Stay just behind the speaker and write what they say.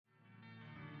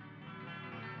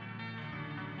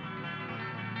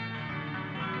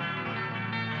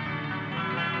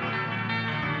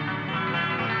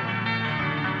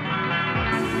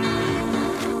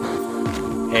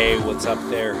Hey, what's up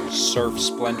there, Surf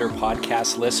Splendor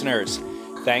podcast listeners?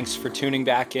 Thanks for tuning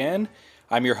back in.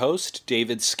 I'm your host,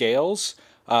 David Scales.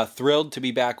 Thrilled to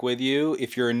be back with you.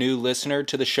 If you're a new listener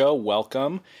to the show,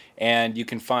 welcome. And you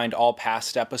can find all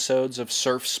past episodes of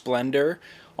Surf Splendor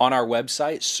on our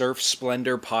website,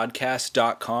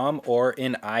 surfsplendorpodcast.com, or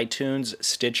in iTunes,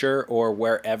 Stitcher, or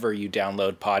wherever you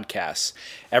download podcasts.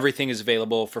 Everything is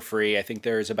available for free. I think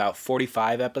there's about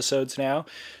 45 episodes now,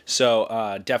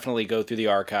 so definitely go through the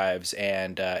archives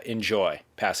and enjoy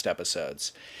past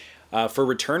episodes. For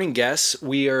returning guests,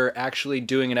 we are actually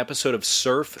doing an episode of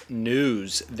Surf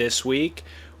News this week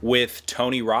with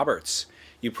Tony Roberts.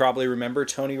 You probably remember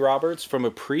Tony Roberts from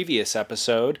a previous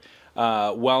episode.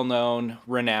 Well-known,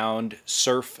 renowned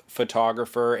surf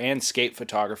photographer and skate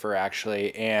photographer,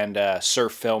 actually, and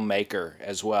surf filmmaker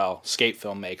as well. Skate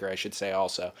filmmaker, I should say,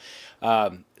 also.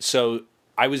 So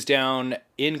I was down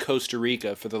in Costa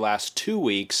Rica for the last 2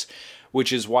 weeks,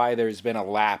 which is why there's been a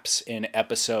lapse in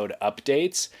episode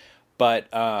updates. But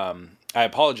I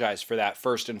apologize for that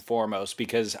first and foremost,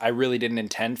 because I really didn't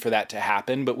intend for that to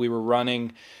happen, but we were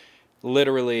running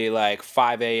literally like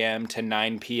 5 a.m. to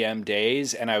 9 p.m.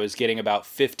 days, and I was getting about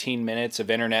 15 minutes of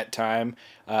internet time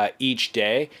each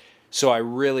day. So I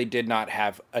really did not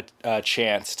have a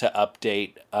chance to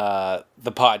update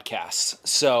the podcasts.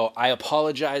 So I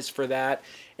apologize for that,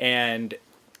 and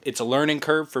it's a learning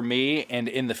curve for me, and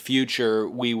in the future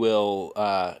we will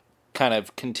kind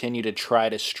of continue to try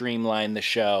to streamline the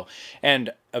show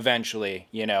and eventually,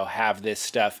 have this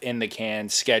stuff in the can,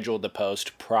 scheduled to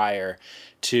post prior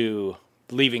to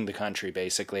leaving the country,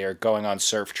 basically, or going on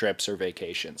surf trips or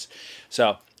vacations.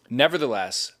 So,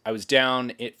 nevertheless, I was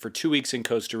down for 2 weeks in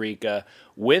Costa Rica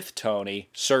with Tony,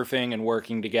 surfing and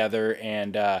working together,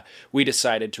 and we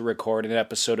decided to record an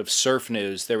episode of Surf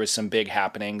News. There was some big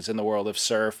happenings in the world of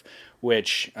surf,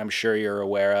 which I'm sure you're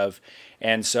aware of,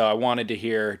 and so I wanted to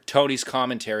hear Tony's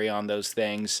commentary on those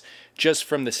things just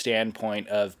from the standpoint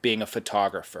of being a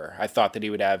photographer. I thought that he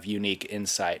would have unique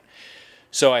insight.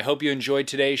 So I hope you enjoyed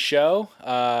today's show.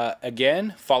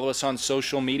 Again, follow us on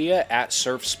social media at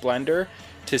Surf Splendor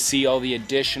to see all the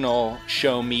additional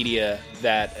show media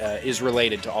that is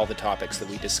related to all the topics that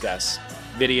we discuss.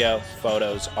 Video,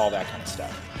 photos, all that kind of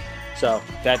stuff. So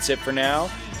that's it for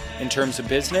now. In terms of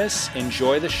business,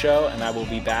 enjoy the show, and I will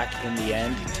be back in the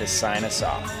end to sign us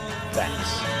off.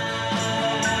 Thanks.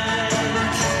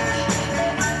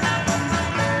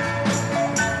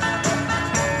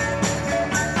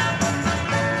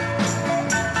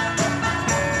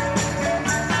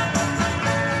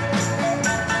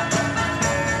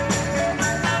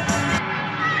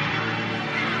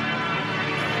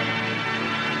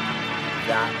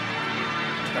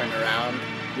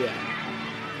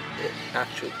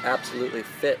 Actually absolutely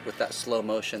fit with that slow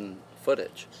motion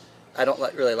footage. I don't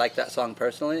really like that song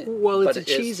personally. Well, it's a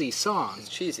cheesy song. It's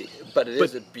cheesy, but it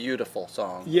is a beautiful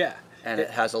song. Yeah. And it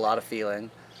has a lot of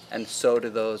feeling, and so do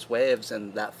those waves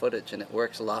and that footage, and it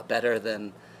works a lot better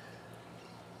than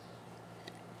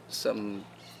some...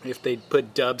 If they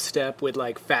put dubstep with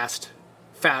like fast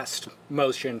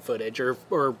motion footage or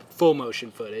full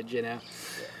motion footage,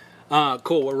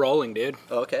 Cool, we're rolling, dude.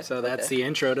 Okay. So that's the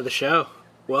intro to the show.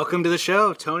 Welcome to the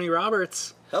show, Tony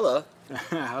Roberts. Hello.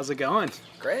 How's it going?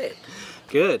 Great.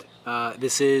 Good.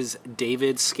 This is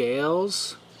David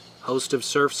Scales, host of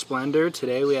Surf Splendor.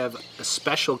 Today we have a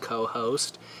special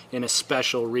co-host in a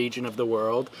special region of the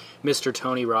world, Mr.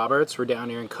 Tony Roberts. We're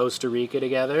down here in Costa Rica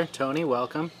together. Tony,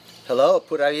 welcome. Hello,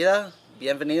 pura vida.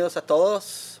 Bienvenidos a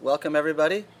todos. Welcome,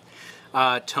 everybody.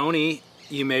 Tony,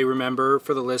 you may remember,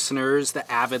 for the listeners,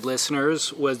 the avid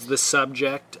listeners, was the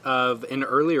subject of an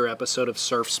earlier episode of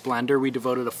Surf Splendor. We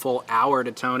devoted a full hour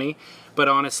to Tony, but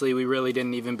honestly, we really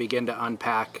didn't even begin to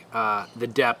unpack the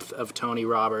depth of Tony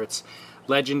Roberts.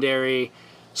 Legendary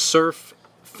surf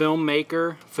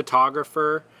filmmaker,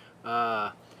 photographer,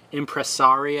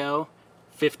 impresario,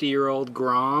 50-year-old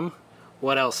Grom.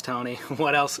 What else, Tony?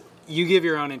 What else? You give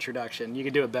your own introduction. You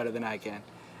can do it better than I can.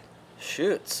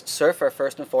 Shoot, surfer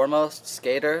first and foremost,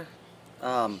 skater,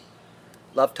 love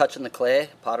touching the clay,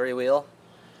 pottery wheel,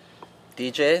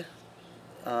 DJ,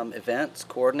 events,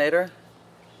 coordinator.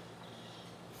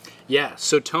 Yeah,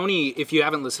 so Tony, if you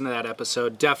haven't listened to that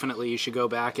episode, definitely you should go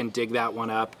back and dig that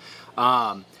one up.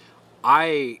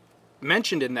 I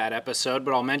mentioned in that episode,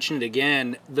 but I'll mention it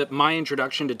again, that my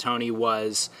introduction to Tony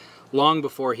was long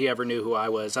before he ever knew who I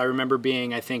was. I remember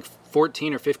being, I think,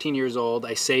 14 or 15 years old.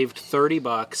 I saved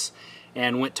 $30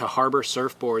 and went to Harbor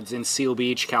Surfboards in Seal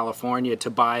Beach, California to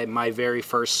buy my very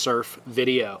first surf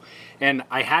video. And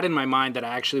I had in my mind that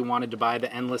I actually wanted to buy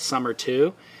the Endless Summer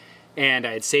 2, and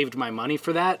I had saved my money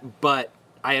for that, but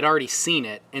I had already seen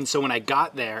it, and so when I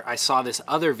got there, I saw this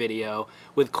other video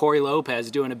with Corey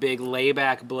Lopez doing a big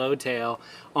layback blowtail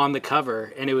on the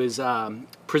cover, and it was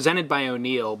presented by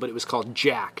O'Neill, but it was called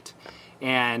Jacked.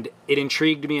 And it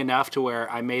intrigued me enough to where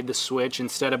I made the switch.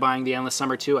 Instead of buying the Endless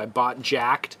Summer 2, I bought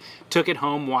Jacked, took it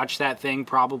home, watched that thing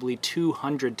probably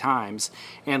 200 times,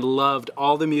 and loved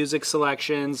all the music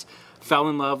selections, fell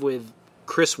in love with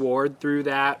Chris Ward through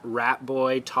that, Rat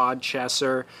Boy, Todd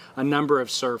Chesser, a number of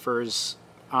surfers.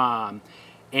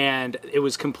 And it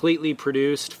was completely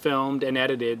produced, filmed, and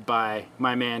edited by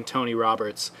my man Tony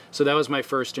Roberts. So that was my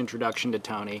first introduction to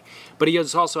Tony. But he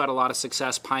has also had a lot of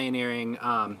success pioneering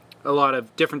a lot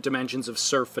of different dimensions of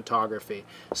surf photography.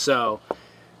 So,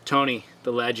 Tony,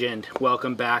 the legend,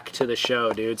 welcome back to the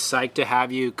show, dude. Psyched to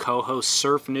have you co-host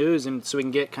Surf News, and so we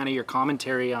can get kind of your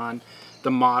commentary on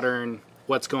the modern,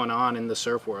 what's going on in the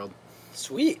surf world.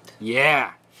 Sweet.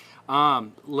 Yeah.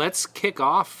 Let's kick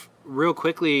off real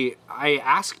quickly. I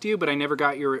asked you, but I never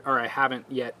got I haven't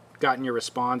yet gotten your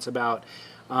response about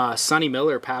Sonny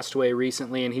Miller passed away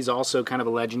recently, and he's also kind of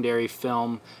a legendary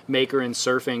filmmaker in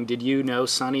surfing. Did you know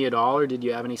Sonny at all, or did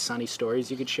you have any Sonny stories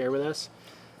you could share with us?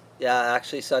 Yeah,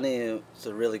 actually, Sonny is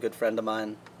a really good friend of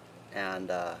mine,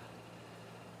 and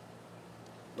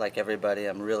like everybody,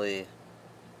 I'm really,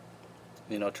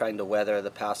 trying to weather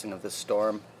the passing of this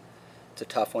storm. It's a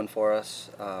tough one for us.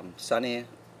 Sonny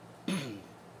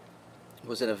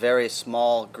was in a very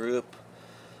small group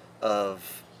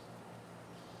of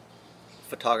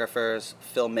photographers,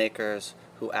 filmmakers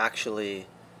who actually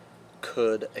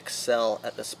could excel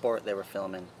at the sport they were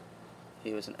filming.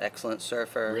 He was an excellent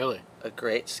surfer, Really? a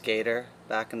great skater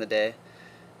back in the day,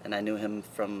 and I knew him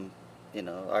from,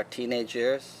 our teenage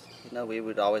years. We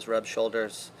would always rub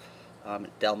shoulders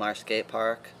at Del Mar Skate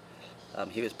Park.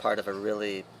 He was part of a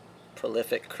really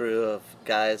prolific crew of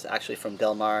guys actually from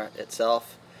Del Mar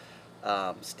itself.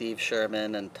 Steve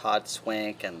Sherman and Todd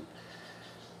Swank and,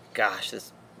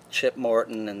 this Chip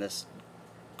Morton and this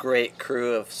great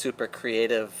crew of super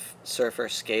creative surfer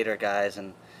skater guys,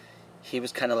 and he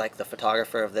was kind of like the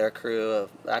photographer of their crew.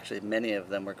 Actually, many of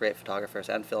them were great photographers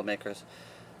and filmmakers,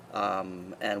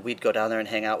 and we'd go down there and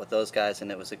hang out with those guys, and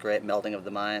it was a great melding of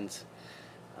the minds.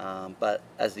 But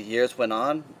as the years went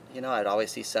on, I'd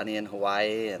always see Sonny in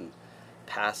Hawaii and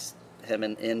pass him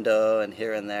in Indo and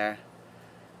here and there.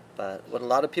 But what a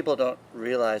lot of people don't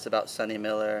realize about Sonny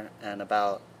Miller and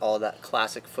about all that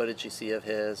classic footage you see of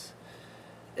his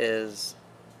is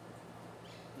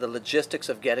the logistics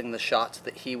of getting the shots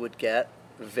that he would get.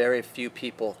 Very few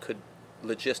people could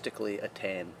logistically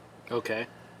attain. Okay.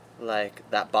 Like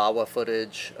that Bawa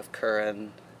footage of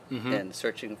Curran and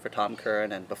searching for Tom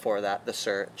Curran, and before that, The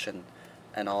Search and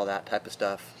all that type of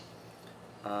stuff.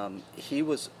 He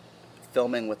was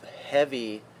filming with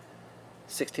heavy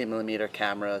 16mm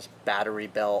cameras, battery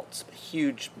belts,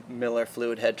 huge Miller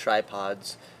fluid head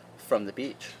tripods from the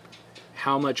beach.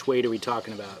 How much weight are we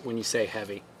talking about when you say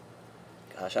heavy?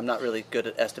 Gosh, I'm not really good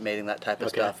at estimating that type of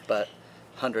stuff, but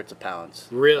hundreds of pounds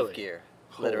Really? of gear,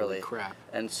 Holy literally. crap.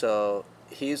 And so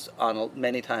he's on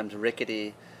many times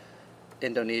rickety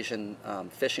Indonesian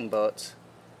fishing boats,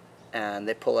 and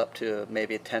they pull up to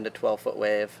maybe a 10 to 12 foot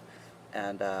wave.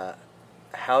 And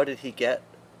how did he get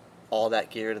all that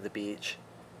gear to the beach,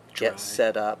 get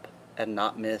set up, and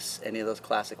not miss any of those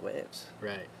classic waves?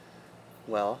 Right.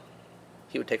 Well,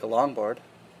 he would take a longboard,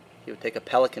 he would take a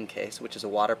Pelican case, which is a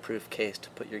waterproof case to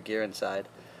put your gear inside,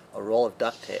 a roll of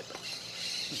duct tape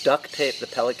the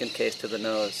Pelican case to the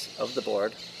nose of the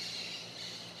board,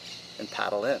 and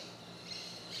paddle in,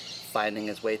 finding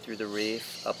his way through the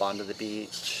reef, up onto the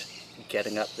beach,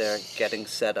 getting up there, getting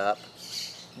set up,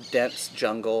 dense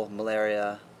jungle,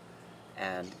 malaria,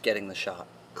 and getting the shot.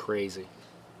 Crazy.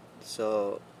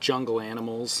 So Jungle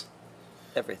animals,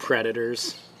 everything.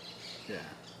 predators. Yeah.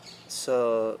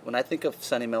 So when I think of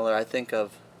Sonny Miller, I think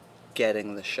of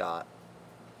getting the shot.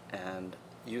 And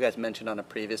you guys mentioned on a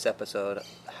previous episode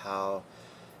how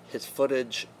his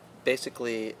footage,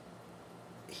 basically,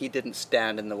 he didn't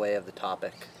stand in the way of the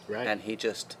topic. Right. And he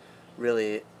just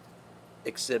really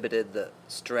exhibited the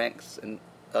strengths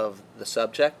of the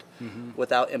subject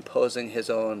without imposing his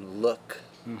own look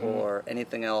or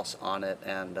anything else on it.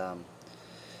 And the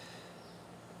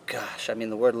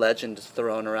word legend is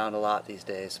thrown around a lot these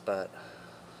days, but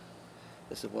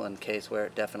this is one case where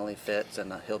it definitely fits,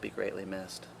 and he'll be greatly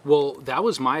missed. Well, that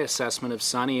was my assessment of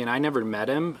Sonny, and I never met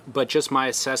him, but just my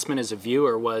assessment as a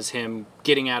viewer was him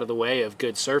getting out of the way of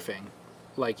good surfing.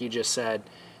 Like you just said,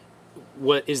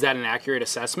 is that an accurate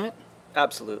assessment?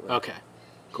 Absolutely. Okay,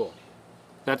 cool.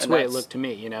 That's the way it looked to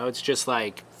me, It's just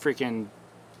like freaking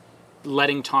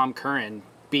letting Tom Curran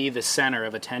be the center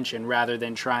of attention rather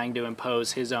than trying to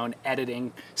impose his own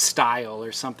editing style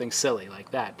or something silly like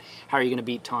that. How are you going to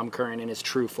beat Tom Curren in his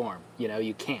true form? You know,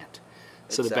 you can't.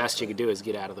 So the best you could do is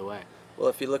get out of the way. Well,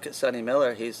 if you look at Sonny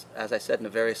Miller, he's, as I said, in a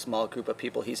very small group of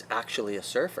people, he's actually a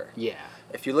surfer. Yeah.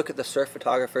 If you look at the surf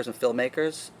photographers and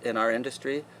filmmakers in our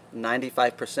industry,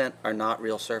 95% are not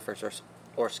real surfers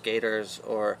or skaters,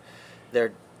 or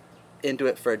they're into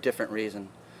it for a different reason.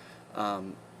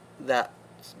 That's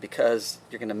because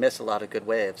you're going to miss a lot of good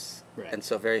waves. Right. And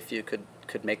so very few could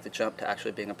make the jump to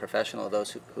actually being a professional,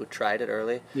 those who tried it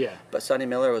early. Yeah. But Sonny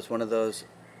Miller was one of those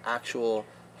actual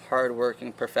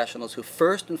hard-working professionals who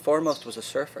first and foremost was a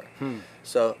surfer.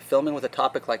 So filming with a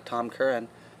topic like Tom Curren,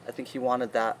 I think he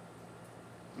wanted that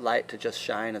light to just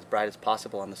shine as bright as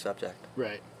possible on the subject.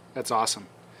 Right. That's awesome.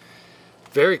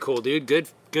 Very cool, dude.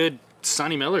 Good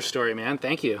Sonny Miller story, man.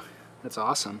 Thank you. That's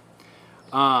awesome.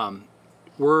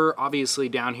 We're obviously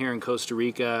down here in Costa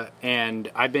Rica,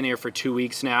 and I've been here for 2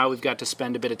 weeks now. We've got to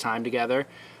spend a bit of time together.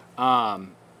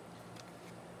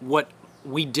 What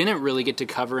we didn't really get to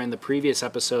cover in the previous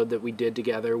episode that we did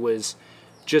together was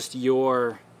just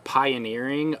your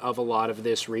pioneering of a lot of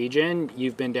this region.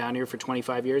 You've been down here for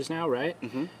 25 years now, right?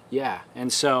 Mm-hmm. Yeah.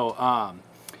 And so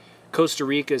Costa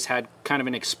Rica's had kind of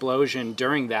an explosion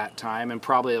during that time, and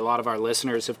probably a lot of our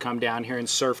listeners have come down here and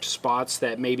surfed spots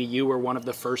that maybe you were one of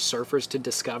the first surfers to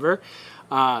discover.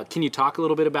 Can you talk a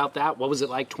little bit about that? What was it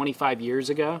like 25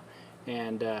 years ago?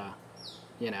 And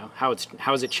you know, how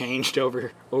has it changed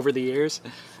over the years?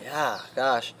 Yeah,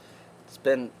 gosh, it's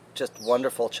been just a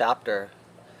wonderful chapter.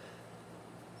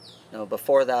 You know,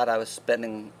 before that, I was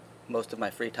spending most of my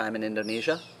free time in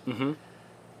Indonesia. Mm-hmm.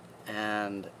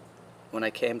 And when I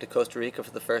came to Costa Rica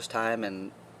for the first time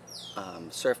and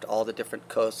surfed all the different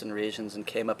coasts and regions, and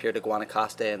came up here to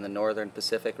Guanacaste in the northern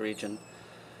Pacific region,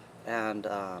 and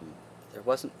there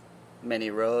wasn't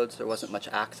many roads, there wasn't much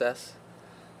access,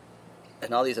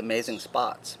 and all these amazing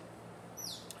spots.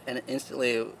 And it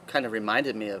instantly kind of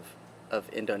reminded me of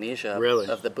Indonesia, really?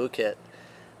 Of the Bukit,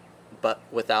 but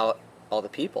without all the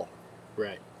people.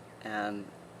 Right. And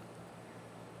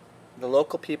the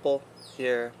local people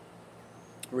here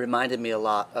reminded me a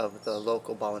lot of the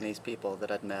local Balinese people that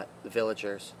I'd met, the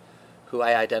villagers, who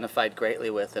I identified greatly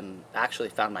with and actually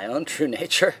found my own true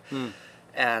nature.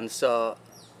 And so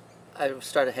I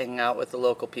started hanging out with the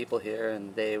local people here,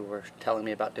 and they were telling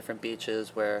me about different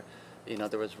beaches where, you know,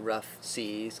 there was rough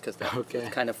seas, because that's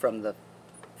kind of from the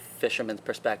fisherman's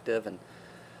perspective. And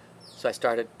so I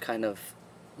started kind of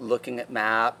looking at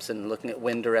maps and looking at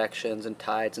wind directions and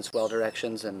tides and swell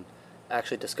directions, and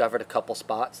actually discovered a couple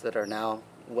spots that are now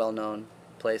well-known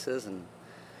places. And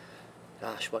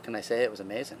gosh, what can I say? It was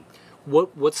amazing.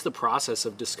 What's the process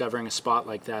of discovering a spot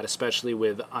like that, especially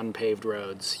with unpaved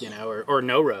roads, you know, or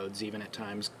no roads even at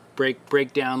times?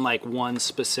 Break down like one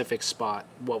specific spot,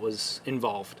 what was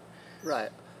involved. Right.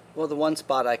 Well, the one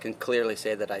spot I can clearly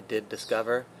say that I did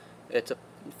discover, it's a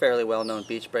fairly well-known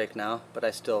beach break now, but I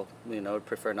still, you know, would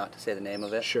prefer not to say the name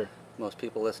of it. Sure. Most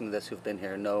people listening to this who've been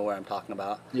here know where I'm talking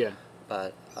about. Yeah.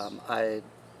 But I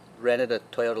rented a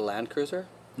Toyota Land Cruiser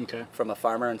from a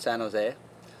farmer in San Jose,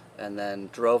 and then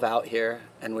drove out here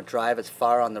and would drive as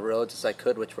far on the roads as I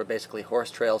could, which were basically horse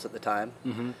trails at the time,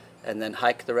 and then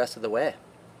hike the rest of the way.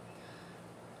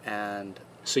 And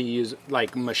so you use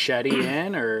like machete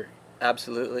in, or?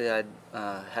 Absolutely. I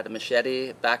had a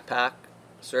machete, backpack,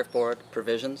 surfboard,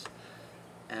 provisions,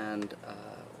 and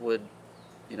would,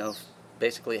 you know,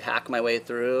 basically hack my way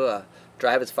through,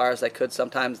 drive as far as I could.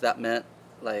 Sometimes that meant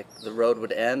like the road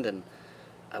would end and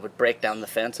I would break down the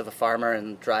fence of a farmer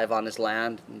and drive on his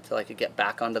land until I could get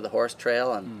back onto the horse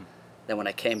trail, and then when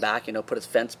I came back, you know, put his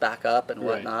fence back up and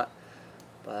whatnot.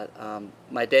 But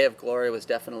my day of glory was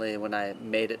definitely when I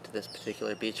made it to this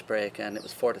particular beach break, and it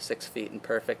was 4 to 6 feet and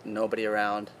perfect, nobody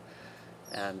around,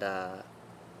 and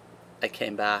I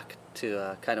came back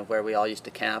to kind of where we all used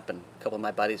to camp, and a couple of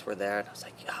my buddies were there, and I was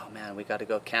like, oh man, we got to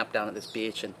go camp down at this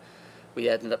beach. And we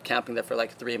ended up camping there for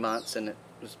like 3 months, and it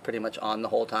was pretty much on the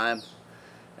whole time.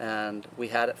 And we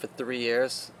had it for 3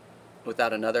 years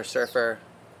without another surfer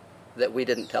that we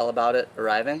didn't tell about it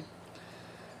arriving.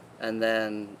 And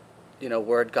then, you know,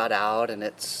 word got out, and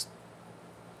it's,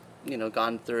 you know,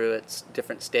 gone through its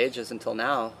different stages until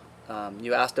now.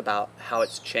 You asked about how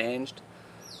it's changed.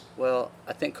 Well,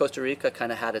 I think Costa Rica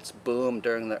kind of had its boom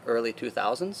during the early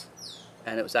 2000s,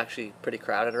 and it was actually pretty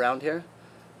crowded around here.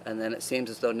 And then it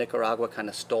seems as though Nicaragua kind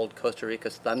of stole Costa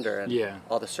Rica's thunder, and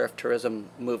all the surf tourism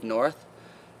moved north.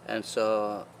 And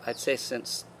so I'd say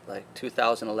since like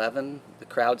 2011, the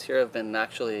crowds here have been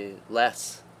actually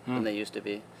less than they used to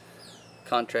be,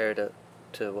 contrary to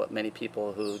to what many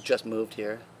people who just moved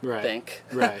here Right. think.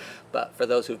 Right. But for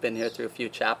those who've been here through a few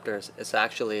chapters, it's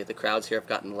actually the crowds here have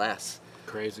gotten less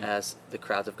Crazy. as the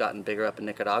crowds have gotten bigger up in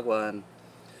Nicaragua, and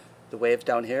the waves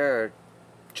down here are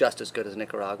just as good as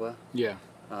Nicaragua. Yeah.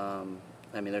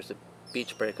 I mean, there's a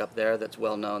beach break up there that's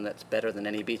well known, that's better than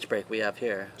any beach break we have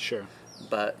here. Sure.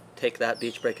 But take that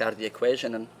beach break out of the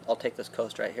equation, and I'll take this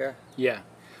coast right here. Yeah.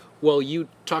 Well, you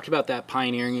talked about that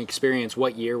pioneering experience.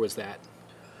 What year was that?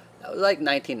 That was like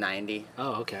 1990.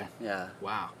 Oh, okay. Yeah.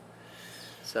 Wow.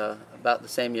 So about the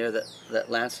same year that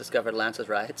Lance discovered Lance's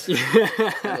rights.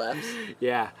 And left.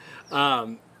 Yeah.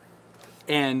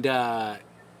 And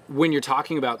when you're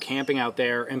talking about camping out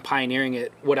there and pioneering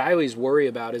it, what I always worry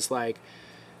about is like,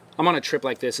 I'm on a trip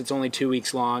like this, it's only 2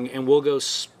 weeks long, and we'll go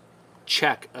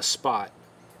check a spot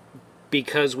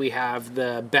because we have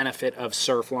the benefit of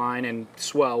surf line and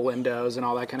swell windows and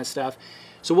all that kind of stuff.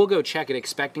 So we'll go check it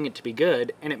expecting it to be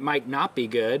good, and it might not be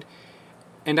good.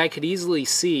 And I could easily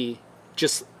see,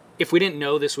 just if we didn't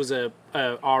know this was a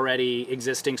already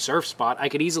existing surf spot, I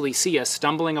could easily see us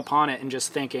stumbling upon it and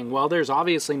just thinking, well, there's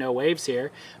obviously no waves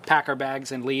here. Pack our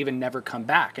bags and leave and never come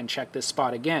back and check this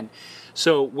spot again.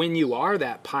 So when you are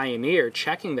that pioneer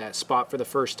checking that spot for the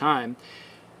first time,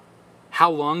 how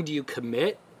long do you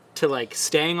commit to like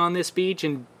staying on this beach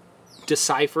and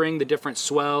deciphering the different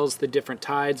swells, the different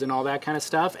tides, and all that kind of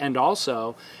stuff? And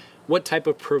also, what type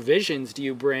of provisions do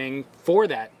you bring for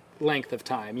that length of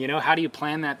time? You know, how do you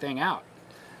plan that thing out?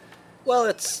 Well,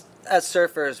 it's, as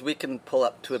surfers, we can pull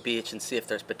up to a beach and see if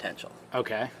there's potential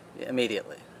Okay.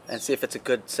 immediately and see if it's a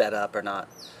good setup or not.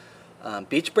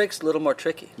 Beach break's a little more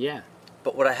tricky. Yeah.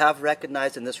 But what I have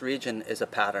recognized in this region is a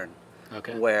pattern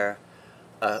Okay. where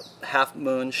a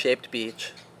half-moon shaped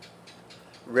beach,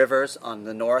 rivers on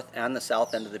the north and the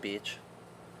south end of the beach,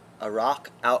 a rock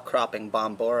outcropping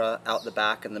Bombora out the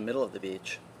back in the middle of the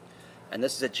beach, and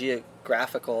this is a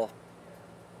geographical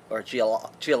or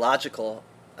geological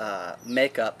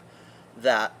makeup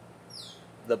that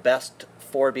the best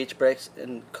 4 beach breaks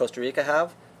in Costa Rica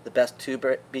have, the best 2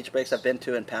 beach breaks I've been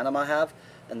to in Panama have,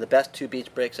 and the best 2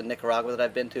 beach breaks in Nicaragua that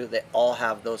I've been to, they all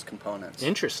have those components.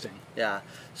 Interesting. Yeah,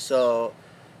 so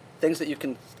things that you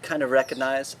can kind of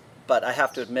recognize, but I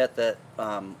have to admit that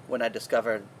when I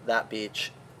discovered that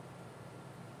beach,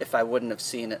 if I wouldn't have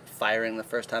seen it firing the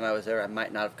first time I was there, I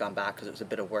might not have gone back because it was a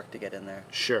bit of work to get in there.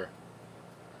 Sure.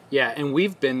 Yeah, and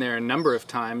we've been there a number of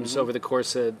times over the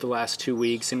course of the last 2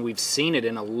 weeks, and we've seen it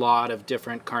in a lot of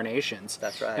different carnations.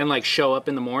 That's right. And like show up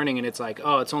in the morning and it's like,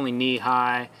 oh, it's only knee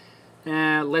high.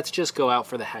 Let's just go out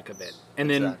for the heck of it. And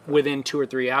then Exactly. within 2 or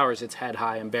 3 hours, it's head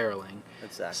high and barreling.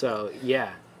 Exactly. So,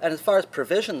 yeah. And as far as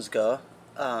provisions go,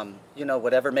 you know,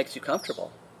 whatever makes you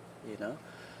comfortable, you know.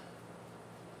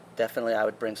 Definitely I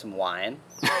would bring some wine.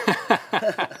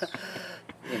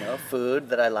 You know, food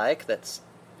that I like that's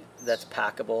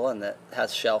packable and that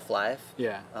has shelf life.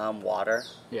 Yeah. Water.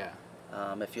 Yeah.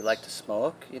 If you like to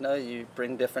smoke, you know, you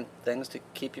bring different things to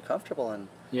keep you comfortable, and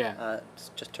Yeah. it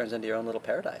just turns into your own little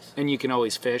paradise. And you can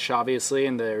always fish, obviously,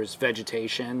 and there's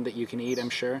vegetation that you can eat, I'm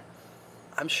sure.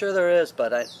 I'm sure there is,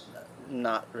 but I'm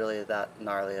not really that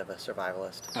gnarly of a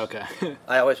survivalist. Okay.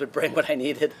 I always would bring what I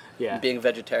needed. Yeah. Being a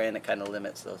vegetarian, it kind of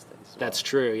limits those things. as That's well.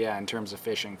 true, yeah, in terms of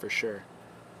fishing, for sure.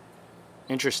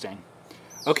 Interesting.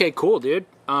 Okay, cool, dude.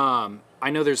 I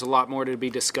know there's a lot more to be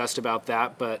discussed about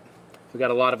that, but we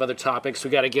got a lot of other topics we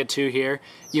got to get to here.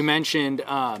 You mentioned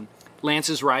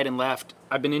Lance's Right and Left.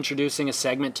 I've been introducing a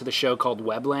segment to the show called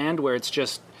Webland, where it's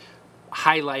just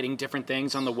highlighting different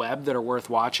things on the web that are worth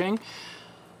watching.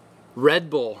 Red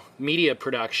Bull Media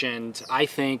Productions, I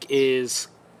think, is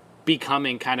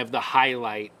becoming kind of the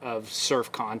highlight of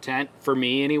surf content for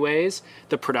me anyways.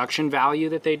 The production value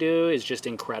that they do is just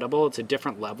incredible. It's a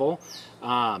different level.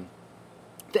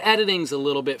 The editing's a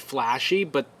little bit flashy,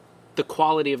 but the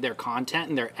quality of their content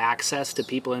and their access to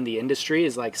people in the industry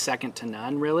is like second to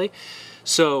none, really.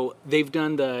 So they've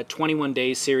done the 21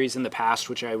 Days series in the past,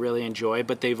 which I really enjoy,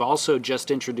 but they've also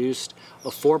just introduced a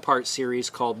 4-part series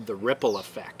called The Ripple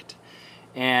Effect.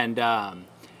 And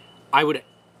I would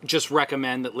just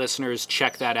recommend that listeners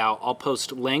check that out. I'll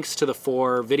post links to the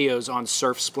 4 videos on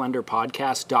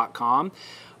surfsplendorpodcast.com.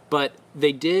 But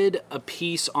they did a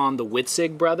piece on the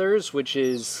Witzig brothers, which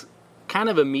is kind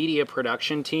of a media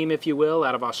production team, if you will,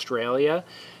 out of Australia.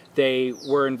 They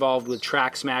were involved with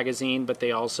Trax magazine, but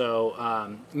they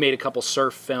also made a couple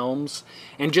surf films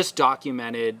and just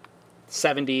documented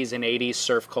 70s and 80s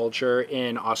surf culture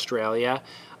in Australia.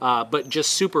 But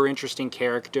just super interesting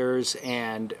characters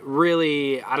and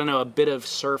really, I don't know, a bit of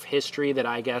surf history that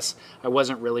I guess I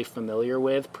wasn't really familiar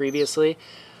with previously.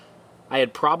 I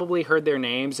had probably heard their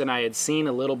names and I had seen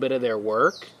a little bit of their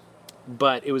work,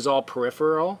 but it was all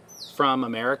peripheral from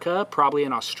America. Probably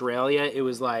in Australia, it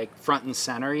was like front and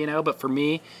center, you know. But for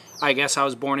me, I guess I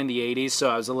was born in the 80s, so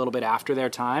I was a little bit after their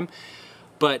time.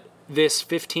 But this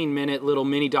 15-minute little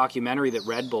mini documentary that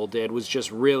Red Bull did was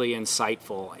just really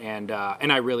insightful, and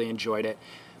I really enjoyed it.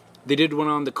 They did one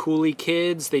on the Cooley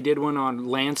kids. They did one on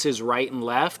Lance's right and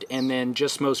left. And then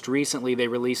just most recently, they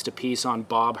released a piece on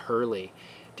Bob Hurley.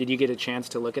 Did you get a chance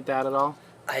to look at that at all?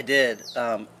 I did.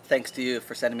 Thanks to you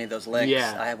for sending me those links.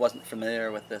 Yeah. I wasn't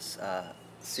familiar with this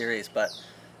series, but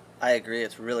I agree.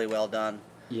 It's really well done.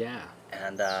 Yeah.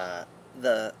 And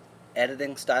the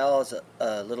editing style is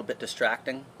a little bit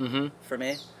distracting for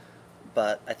me.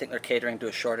 But I think they're catering to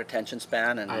a short attention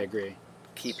span. And I agree.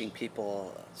 Keeping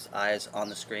people's eyes on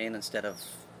the screen instead of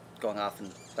going off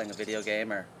and playing a video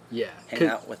game or hanging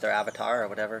out with their avatar or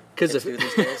whatever kids do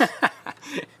these days.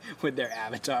 With their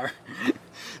avatar.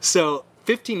 So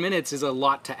 15 minutes is a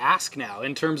lot to ask now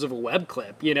in terms of a web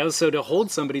clip, you know? So to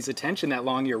hold somebody's attention that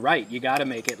long, you're right. You got to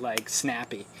make it like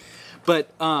snappy. But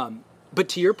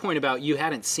to your point about you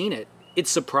hadn't seen it, it's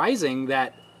surprising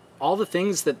that all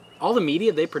the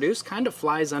media they produce kind of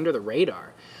flies under the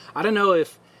radar. I don't know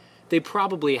if they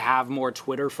probably have more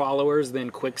Twitter followers than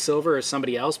Quicksilver or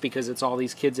somebody else because it's all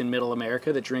these kids in middle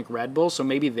America that drink Red Bull, so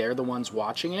maybe they're the ones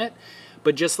watching it.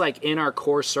 But just like in our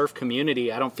core surf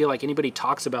community, I don't feel like anybody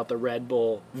talks about the Red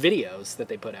Bull videos that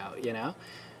they put out, you know?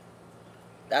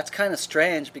 That's kind of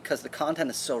strange because the content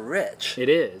is so rich. It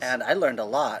is. And I learned a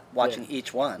lot watching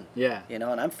each one. Yeah. You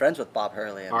know, and I'm friends with Bob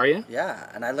Hurley. And, are you? Yeah,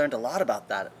 and I learned a lot about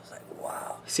that. It was like,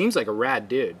 wow. He seems like a rad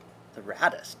dude. The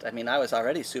raddest. I mean, I was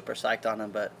already super psyched on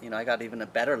him, but, you know, I got even a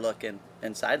better look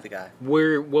inside the guy.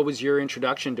 What was your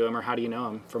introduction to him, or how do you know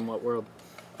him? From what world?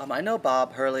 I know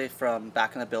Bob Hurley from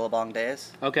back in the Billabong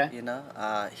days. Okay. You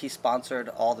know, he sponsored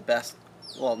all the best,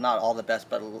 well, not all the best,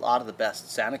 but a lot of the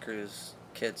best Santa Cruz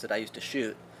kids that I used to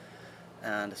shoot.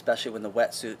 And especially when the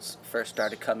wetsuits first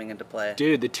started coming into play.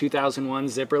 Dude, the 2001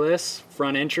 zipperless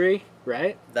front entry,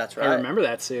 right? That's right. I remember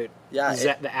that suit. Yeah.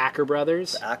 The Acker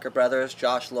brothers. The Acker brothers,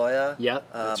 Josh Loya.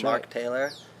 Yep, that's Mark right.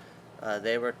 Taylor.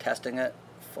 They were testing it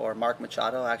for Mark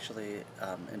Machado, actually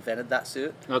invented that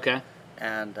suit. Okay.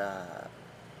 And,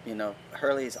 you know,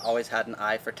 Hurley's always had an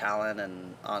eye for talent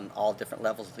and on all different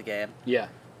levels of the game. Yeah.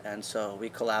 And so we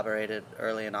collaborated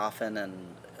early and often,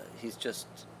 and he's just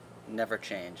never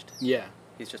changed. Yeah.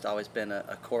 He's just always been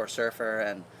a core surfer,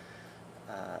 and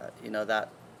you know,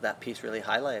 that piece really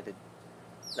highlighted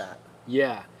that.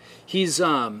 Yeah. He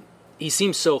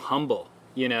seems so humble,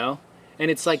 you know? And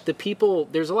it's like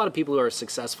there's a lot of people who are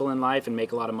successful in life and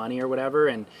make a lot of money or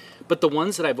whatever, but the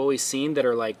ones that I've always seen that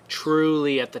are like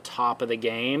truly at the top of the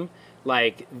game,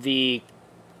 like the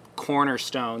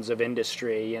cornerstones of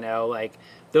industry, you know, like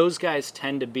those guys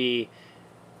tend to be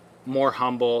more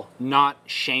humble, not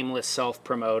shameless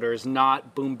self-promoters,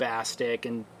 not boombastic,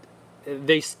 and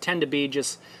they tend to be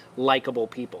just likable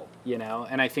people, you know?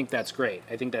 And I think that's great.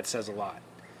 I think that says a lot.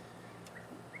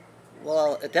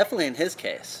 Well, definitely in his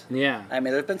case. Yeah. I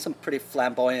mean, there have been some pretty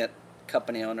flamboyant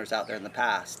company owners out there in the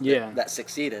past that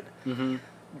succeeded. Mm-hmm.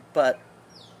 But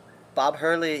Bob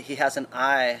Hurley, he has an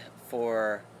eye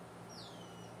for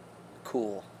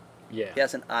cool. Yeah. He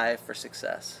has an eye for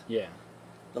success. Yeah.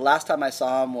 The last time I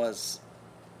saw him was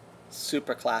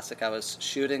super classic. I was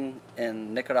shooting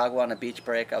in Nicaragua on a beach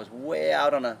break. I was way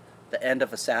out on the end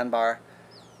of a sandbar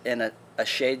in a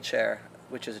shade chair,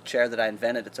 which is a chair that I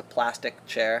invented. It's a plastic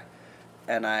chair,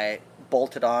 and I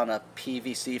bolted on a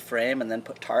PVC frame and then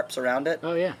put tarps around it.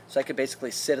 Oh, yeah. So I could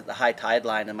basically sit at the high tide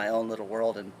line in my own little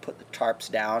world and put the tarps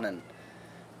down and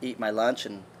eat my lunch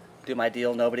and do my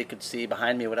deal. Nobody could see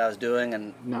behind me what I was doing,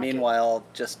 and meanwhile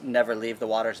just never leave the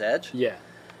water's edge. Yeah.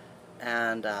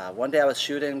 And one day I was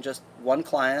shooting just one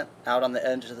client out on the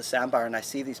edge of the sandbar, and I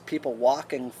see these people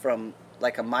walking from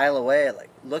like a mile away, like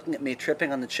looking at me,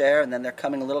 tripping on the chair, and then they're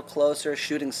coming a little closer,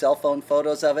 shooting cell phone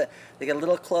photos of it. They get a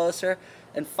little closer,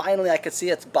 and finally I could see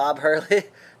it's Bob Hurley.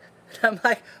 And I'm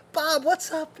like, Bob,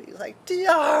 what's up? He's like, DR.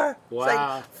 Wow. It's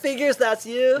like, figures that's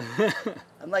you.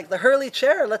 I'm like, the Hurley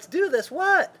chair, let's do this,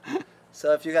 what?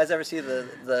 So if you guys ever see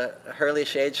the Hurley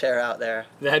shade chair out there,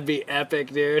 that'd be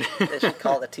epic, dude. they should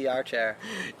call it the TR chair.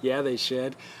 Yeah, they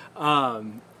should.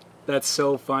 That's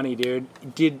so funny, dude.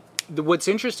 What's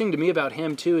interesting to me about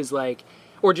him too is like,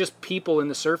 or just people in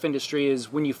the surf industry,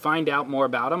 is when you find out more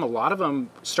about them, a lot of them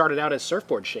started out as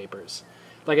surfboard shapers.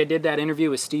 Like I did that interview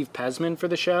with Steve Pesman for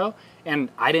the show, and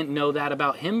I didn't know that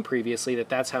about him previously,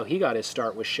 that's how he got his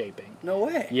start, was shaping. No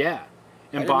way. Yeah.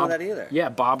 And I didn't know that either. Yeah,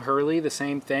 Bob Hurley, the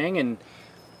same thing, and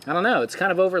I don't know, it's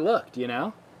kind of overlooked, you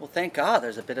know? Well, thank God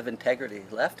there's a bit of integrity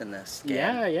left in this game.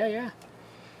 Yeah.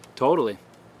 Totally.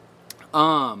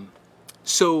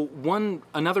 So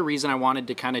another reason I wanted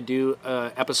to kind of do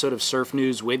an episode of Surf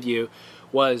News with you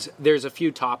was there's a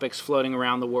few topics floating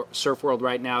around the surf world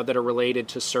right now that are related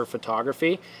to surf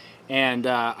photography, and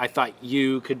I thought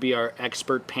you could be our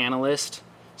expert panelist,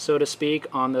 so to speak,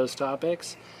 on those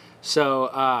topics.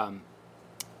 So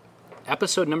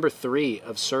episode number 3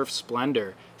 of Surf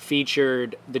Splendor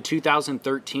featured the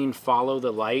 2013 Follow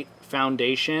the Light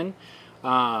Foundation,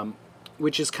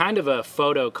 which is kind of a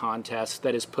photo contest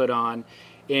that is put on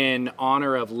in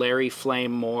honor of Larry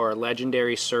Flame Moore,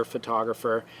 legendary surf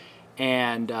photographer,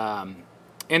 and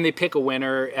they pick a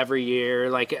winner every year.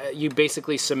 Like you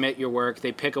basically submit your work,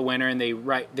 they pick a winner, and they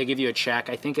give you a check.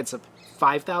 I think it's a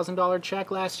 $5,000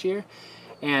 check last year,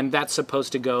 and that's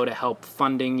supposed to go to help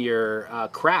funding your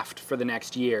craft for the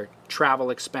next year,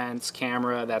 travel expense,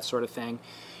 camera, that sort of thing.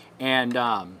 And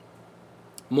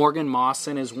Morgan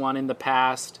Mawson has won in the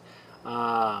past.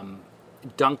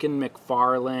 Duncan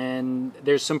McFarlane.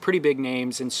 There's some pretty big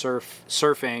names in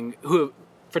surfing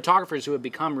photographers who have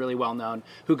become really well known,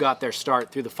 who got their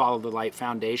start through the Follow the Light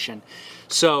Foundation.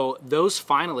 So those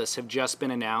finalists have just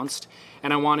been announced,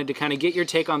 and I wanted to kind of get your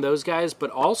take on those guys,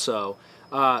 but also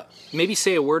maybe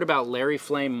say a word about Larry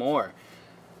Flame Moore.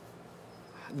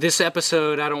 This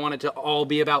episode, I don't want it to all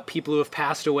be about people who have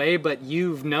passed away, but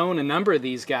you've known a number of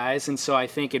these guys, and so I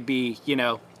think it'd be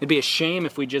a shame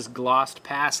if we just glossed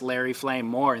past Larry Flame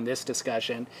Moore in this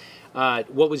discussion.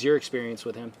 What was your experience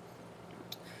with him?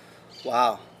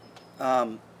 Wow.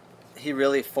 He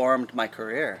really formed my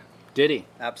career. Did he?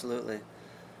 Absolutely.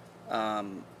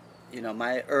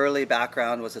 My early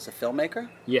background was as a filmmaker.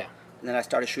 Yeah. And then I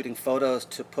started shooting photos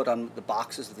to put on the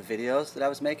boxes of the videos that I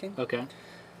was making. Okay.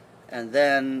 And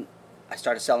then I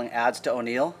started selling ads to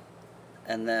O'Neill,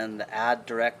 and then the art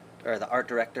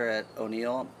director at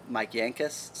O'Neill, Mike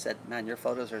Yankus, said, "Man, your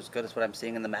photos are as good as what I'm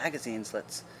seeing in the magazines.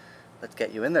 Let's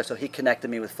get you in there." So he connected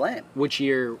me with Flame. Which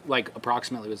year,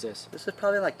 approximately, was this? This is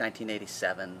probably like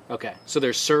 1987. Okay, so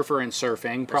there's surfer and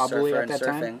surfing probably at that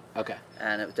time. Okay,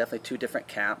 and it was definitely two different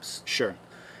camps. Sure.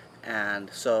 And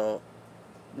so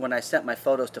when I sent my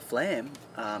photos to Flame,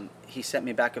 he sent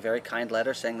me back a very kind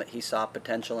letter saying that he saw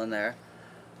potential in there,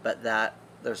 but that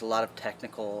there's a lot of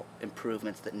technical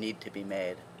improvements that need to be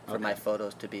made for my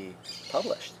photos to be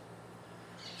published.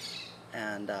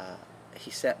 And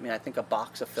he sent me, I think, a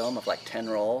box of film of like 10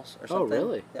 rolls or something. Oh,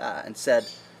 really? Yeah, and said,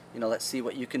 let's see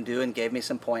what you can do, and gave me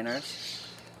some pointers.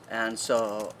 And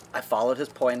so I followed his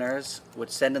pointers,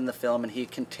 would send in the film, and he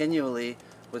continually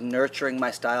was nurturing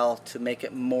my style to make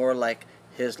it more like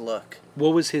his look.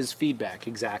 What was his feedback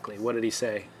exactly? What did he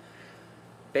say?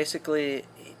 Basically,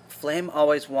 Flame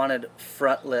always wanted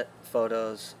front-lit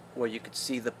photos where you could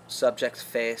see the subject's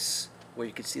face, where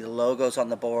you could see the logos on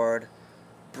the board,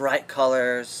 bright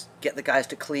colors, get the guys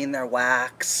to clean their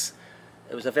wax.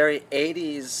 It was a very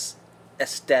 80s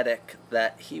aesthetic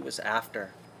that he was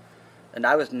after. And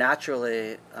I was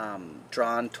naturally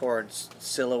drawn towards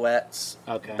silhouettes,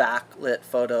 backlit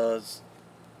photos,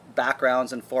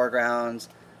 backgrounds and foregrounds,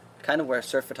 kind of where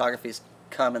surf photography's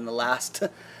come in the last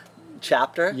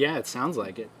chapter. Yeah, it sounds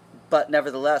like it. But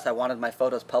nevertheless, I wanted my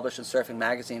photos published in Surfing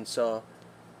Magazine, so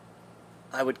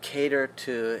I would cater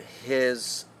to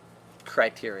his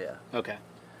criteria. Okay.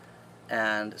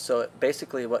 And so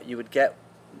basically what you would get,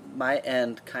 my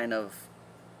end kind of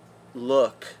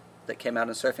look that came out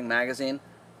in Surfing Magazine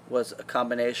was a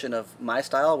combination of my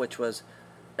style, which was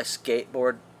a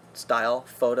skateboard style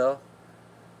photo,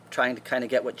 trying to kind of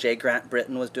get what Jay Grant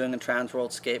Britton was doing in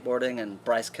Transworld Skateboarding and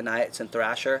Bryce Kanites and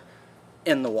Thrasher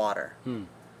in the water.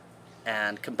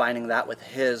 And combining that with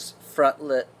his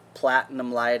front-lit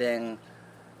platinum lighting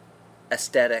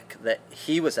aesthetic that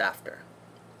he was after.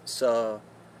 So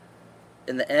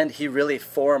in the end, he really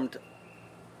formed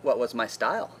what was my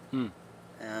style.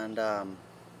 And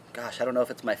gosh, I don't know if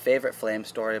it's my favorite Flame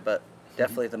story, but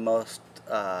definitely the most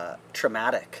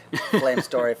traumatic Flame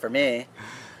story for me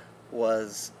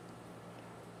was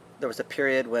there was a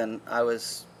period when I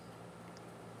was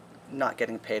not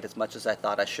getting paid as much as I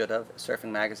thought I should have at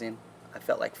Surfing Magazine. I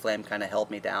felt like Flame kind of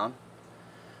held me down.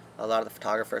 A lot of the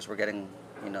photographers were getting,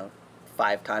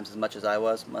 5 times as much as I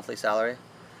was, monthly salary.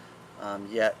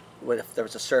 Yet, if there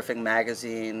was a Surfing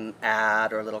Magazine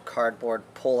ad or a little cardboard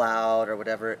pull-out or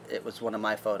whatever, it was one of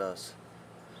my photos.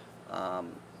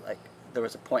 There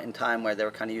was a point in time where they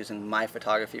were kind of using my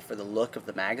photography for the look of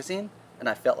the magazine, and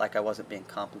I felt like I wasn't being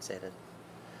compensated.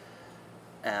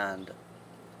 And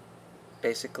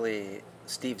basically,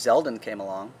 Steve Zeldin came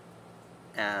along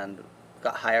and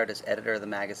got hired as editor of the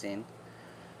magazine,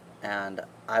 and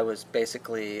I was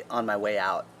basically on my way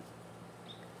out.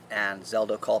 And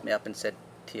Zeldo called me up and said,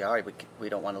 "TR, we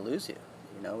don't want to lose you.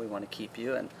 We want to keep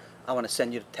you." And I want to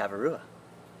send you to Tavarua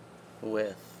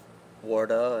with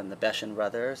Wardo and the Beshan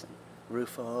brothers and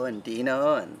Rufo and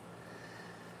Dino, and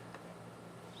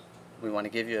we want to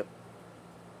give you a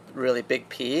really big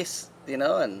piece, you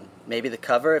know, and maybe the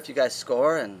cover if you guys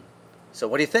score. And so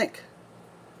what do you think?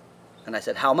 And I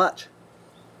said, how much?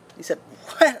 He said,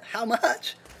 what? How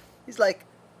much? He's like,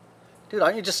 dude,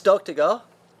 aren't you just stoked to go?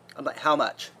 I'm like, how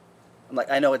much? I'm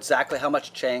like, I know exactly how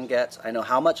much Chang gets. I know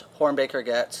how much Hornbaker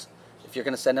gets. If you're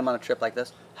going to send him on a trip like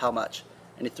this, how much?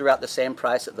 And he threw out the same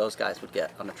price that those guys would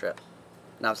get on a trip.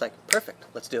 And I was like, perfect,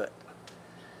 let's do it.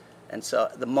 And so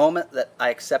the moment that I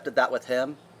accepted that with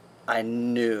him, I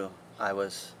knew I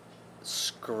was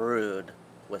screwed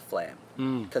with Flame.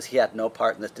 Because he had no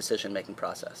part in this decision-making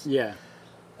process. Yeah.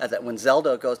 That when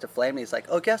Zeldo goes to Flame, he's like,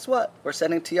 oh, guess what? We're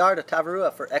sending TR to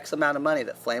Tavarua for X amount of money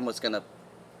that Flame was going to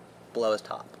blow his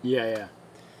top. Yeah.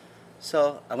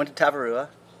 So I went to Tavarua.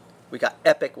 We got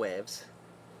epic waves.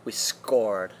 We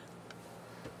scored.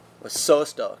 Was so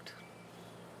stoked.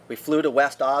 We flew to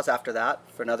West Oz after that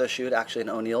for another shoot, actually an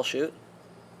O'Neill shoot.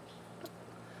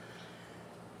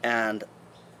 And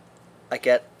I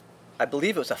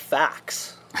believe it was a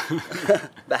fax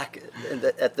back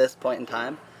at this point in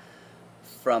time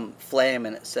from Flame,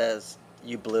 and it says,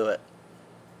 you blew it.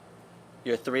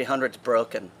 Your 300's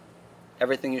broken.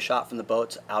 Everything you shot from the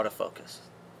boat's out of focus.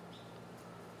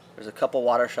 There's a couple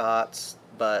water shots,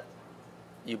 but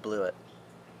you blew it.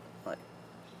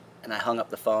 And I hung up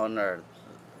the phone or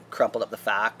crumpled up the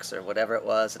fax or whatever it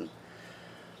was and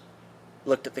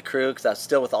looked at the crew because I was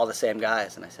still with all the same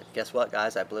guys. And I said, guess what,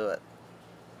 guys? I blew it.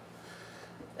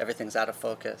 Everything's out of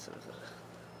focus.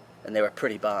 And they were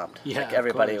pretty bummed. Yeah, like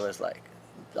everybody was like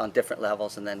on different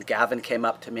levels. And then Gavin came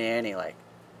up to me and he like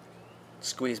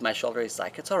squeezed my shoulder. He's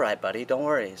like, it's all right, buddy. Don't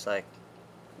worry. He's like,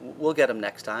 we'll get him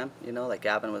next time. You know, like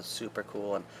Gavin was super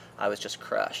cool and I was just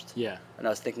crushed. Yeah. And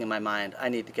I was thinking in my mind, I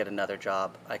need to get another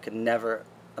job. I could never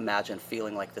imagine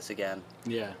feeling like this again.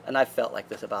 Yeah. And I felt like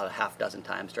this about a half dozen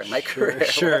times during my career.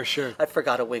 Sure. I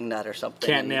forgot a wing nut or something.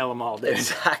 Can't nail them all, dude.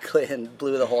 Exactly, and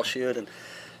blew the whole shoot. And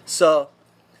so,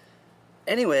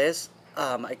 anyways,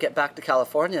 I get back to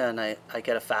California and I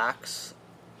get a fax,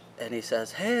 and he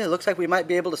says, hey, it looks like we might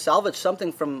be able to salvage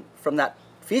something from that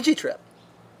Fiji trip.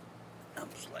 I'm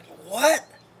just like, what?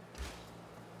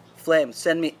 Flame,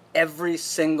 send me every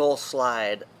single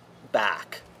slide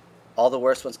back, all the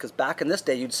worst ones, because back in this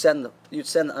day you'd send the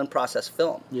unprocessed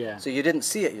film. Yeah. So you didn't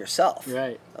see it yourself.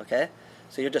 Right. Okay.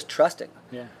 So you're just trusting.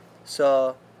 Yeah.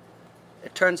 So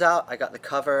it turns out I got the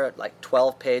cover at like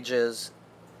 12 pages,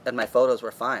 and my photos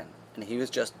were fine, and he was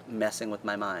just messing with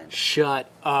my mind. Shut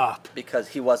up. Because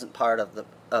he wasn't part of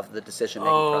the decision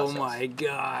making process. Oh my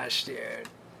gosh, dude.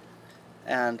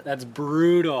 And that's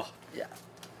brutal. Yeah.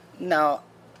 Now,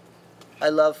 I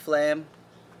love Flame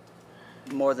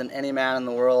more than any man in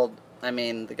the world. I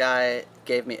mean, the guy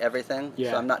gave me everything,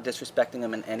 so I'm not disrespecting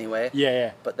him in any way.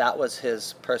 Yeah. But that was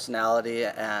his personality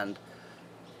and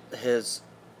his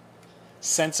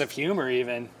sense of humor,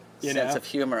 even. Sense of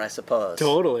humor, I suppose.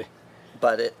 Totally.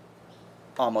 But it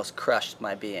almost crushed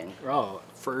my being. Oh,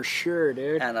 for sure,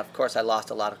 dude. And of course, I lost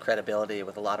a lot of credibility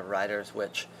with a lot of writers,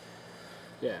 which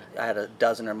I had a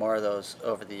dozen or more of those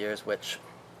over the years, which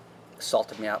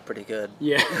salted me out pretty good.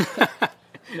 Yeah.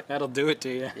 That'll do it to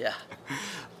you. Yeah.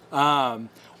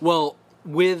 Well,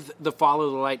 with the Follow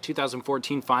the Light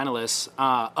 2014 finalists,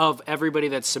 of everybody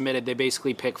that's submitted, they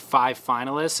basically pick 5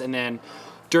 finalists, and then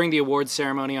during the awards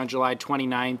ceremony on July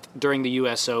 29th, during the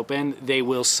U.S. Open, they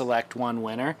will select one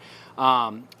winner.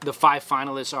 The 5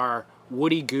 finalists are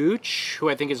Woody Gooch, who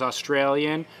I think is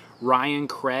Australian, Ryan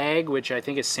Craig, which I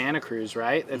think is Santa Cruz,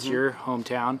 right? That's your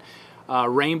hometown.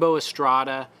 Rainbow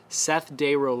Estrada, Seth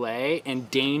DeRolay,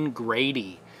 and Dane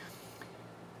Grady.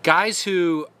 Guys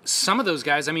who, some of those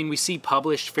guys, I mean, we see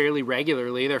published fairly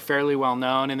regularly. They're fairly well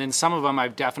known. And then some of them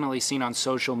I've definitely seen on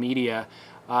social media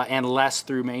and less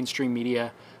through mainstream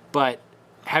media. But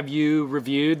have you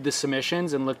reviewed the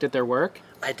submissions and looked at their work?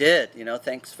 I did.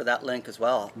 Thanks for that link as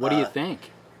well. What do you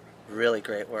think? Really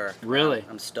great work. Really?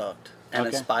 I'm stoked. And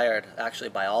inspired, actually,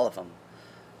 by all of them.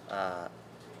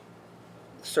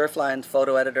 Surfline's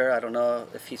photo editor, I don't know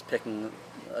if he's picking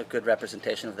a good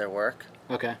representation of their work.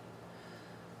 Okay.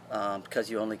 Because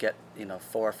you only get, 4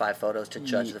 or 5 photos to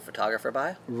judge the photographer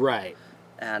by. Right.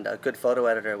 And a good photo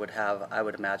editor would have, I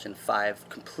would imagine, 5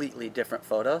 completely different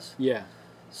photos. Yeah.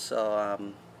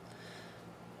 So,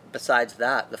 besides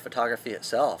that, the photography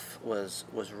itself was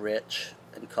rich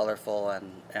and colorful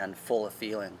and full of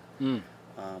feeling.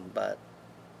 But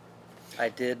I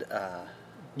did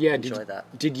enjoy that.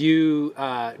 Did you,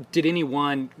 do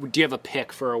you have a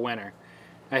pick for a winner?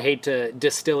 I hate to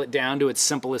distill it down to its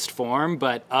simplest form,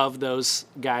 but of those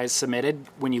guys submitted,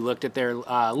 when you looked at their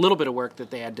little bit of work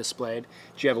that they had displayed,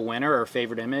 did you have a winner or a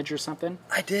favorite image or something?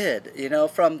 I did.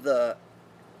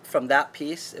 From that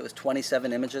piece, it was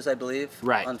 27 images, I believe,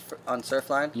 right, on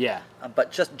Surfline. Yeah.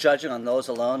 But just judging on those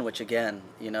alone, which again,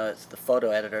 it's the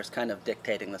photo editors kind of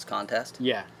dictating this contest.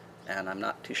 Yeah. And I'm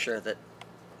not too sure that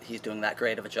he's doing that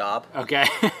great of a job. Okay.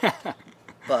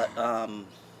 But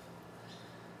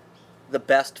the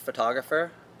best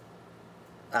photographer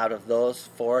out of those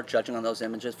 4, judging on those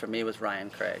images, for me was Ryan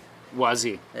Craig. Was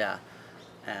he? Yeah.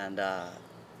 And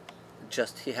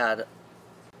he had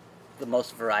the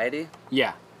most variety.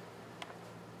 Yeah.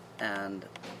 And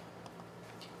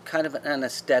kind of an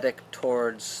aesthetic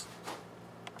towards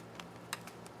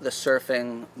the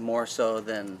surfing more so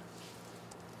than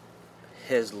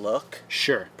his look.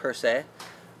 Sure. Per se.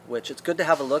 Which it's good to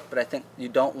have a look, but I think you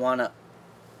don't want to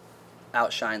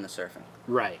outshine the surfing.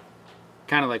 Right.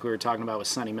 Kind of like we were talking about with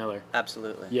Sonny Miller.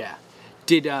 Absolutely. Yeah.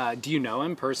 Do you know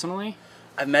him personally?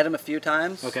 I've met him a few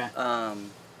times. Okay. I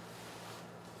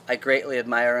greatly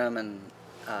admire him, and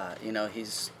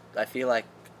I feel like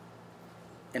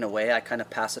in a way I kind of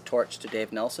pass a torch to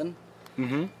Dave Nelson.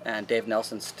 Mm-hmm. And Dave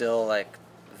Nelson's still like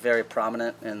very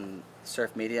prominent in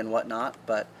surf media and whatnot,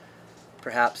 but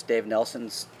perhaps Dave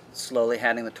Nelson's slowly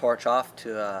handing the torch off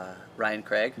to Ryan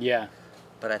Craig. Yeah.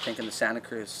 But I think in the Santa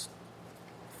Cruz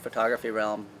photography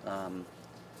realm,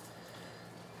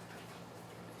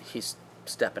 he's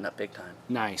stepping up big time.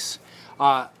 Nice.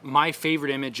 My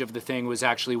favorite image of the thing was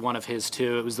actually one of his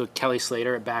too. It was the Kelly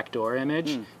Slater at Backdoor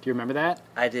image. Do you remember that?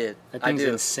 I did. That thing's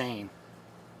insane.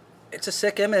 It's a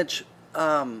sick image.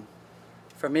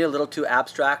 For me, a little too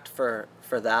abstract for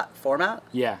that format.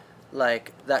 Yeah.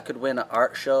 Like, that could win an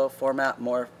art show format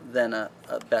more than a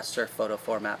best surf photo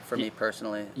format for me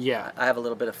personally. Yeah. I have a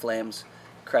little bit of Flames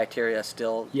criteria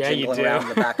still jingling you do. around in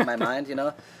the back of my mind,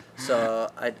 So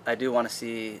I do want to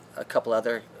see a couple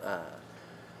other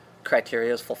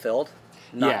criterias fulfilled,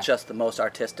 not just the most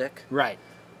artistic. Right.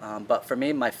 But for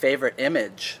me, my favorite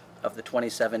image of the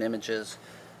 27 images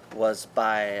was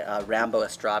by Rambo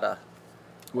Estrada.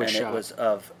 Which and it was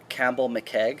of Campbell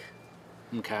McKegg.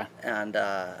 Okay. And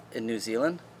in New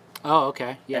Zealand. Oh,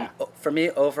 okay. Yeah. And for me,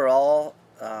 overall,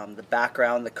 the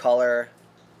background, the color,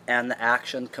 and the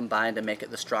action combined to make it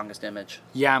the strongest image.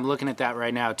 Yeah, I'm looking at that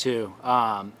right now too.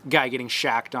 Guy getting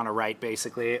shacked on a right,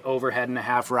 basically, overhead and a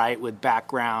half right with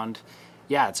background.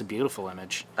 Yeah, it's a beautiful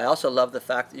image. I also love the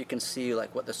fact that you can see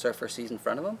like what the surfer sees in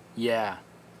front of him. Yeah.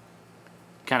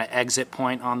 Kind of exit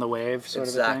point on the wave, sort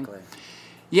of a thing. Exactly.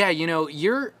 Yeah,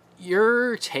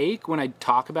 your take when I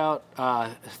talk about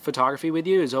photography with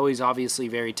you is always obviously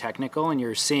very technical, and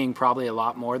you're seeing probably a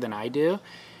lot more than I do.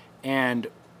 And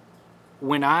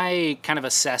when I kind of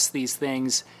assess these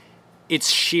things, it's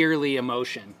sheerly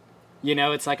emotion.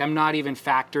 It's like I'm not even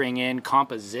factoring in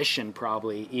composition,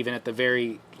 probably, even at the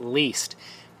very least.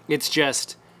 It's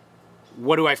just,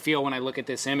 what do I feel when I look at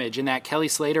this image? And that Kelly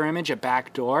Slater image at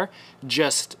Backdoor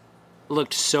just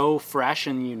looked so fresh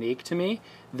and unique to me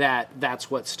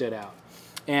that's what stood out.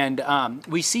 And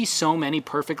we see so many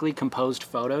perfectly composed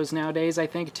photos nowadays, I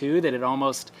think, too, that it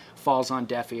almost falls on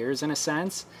deaf ears in a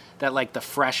sense, that like the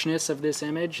freshness of this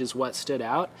image is what stood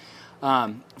out.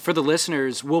 For the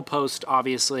listeners, we'll post,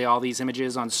 obviously, all these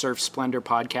images on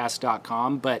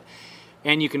surfsplendorpodcast.com,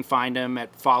 and you can find them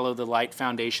at Follow the Light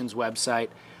Foundation's website.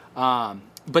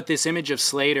 But this image of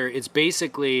Slater, it's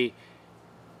basically,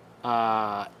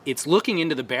 it's looking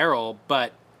into the barrel,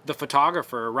 but the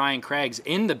photographer, Ryan Craig's,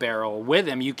 in the barrel with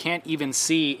him. You can't even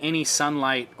see any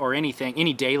sunlight or anything,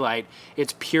 any daylight.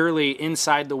 It's purely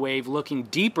inside the wave, looking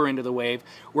deeper into the wave,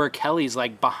 where Kelly's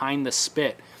like behind the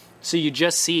spit. So you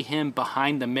just see him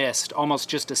behind the mist, almost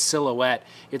just a silhouette.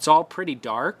 It's all pretty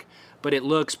dark, but it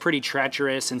looks pretty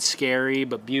treacherous and scary,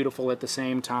 but beautiful at the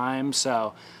same time.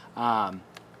 So that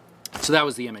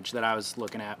was the image that I was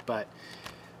looking at. But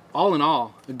all in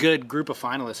all, a good group of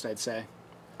finalists, I'd say.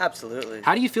 Absolutely.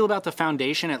 How do you feel about the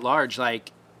foundation at large?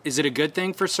 Like, is it a good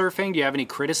thing for surfing? Do you have any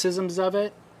criticisms of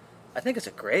it? I think it's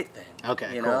a great thing.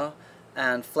 Okay, you cool. know?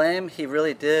 And Flame, he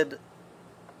really did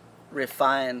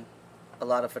refine a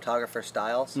lot of photographer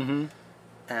styles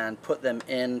and put them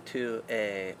into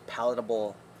a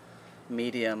palatable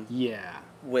medium. Yeah.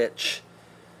 Which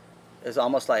is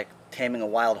almost like taming a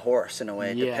wild horse in a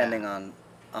way, depending on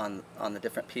the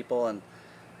different people. And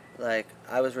like,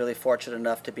 I was really fortunate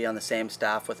enough to be on the same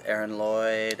staff with Aaron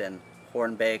Lloyd and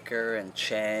Hornbaker and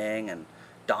Chang and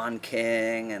Don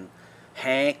King and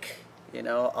Hank,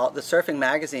 all the Surfing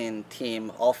Magazine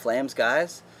team, all Flames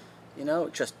guys,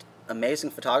 just amazing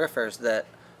photographers that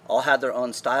all had their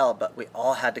own style, but we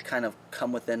all had to kind of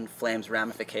come within Flame's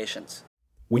ramifications.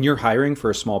 When you're hiring for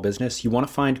a small business, you want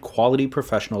to find quality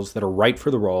professionals that are right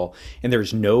for the role, and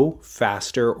there's no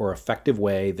faster or effective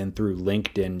way than through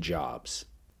LinkedIn Jobs.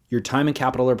 Your time and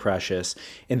capital are precious,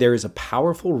 and there is a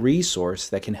powerful resource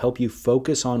that can help you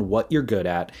focus on what you're good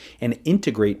at and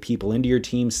integrate people into your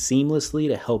team seamlessly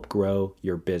to help grow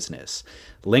your business.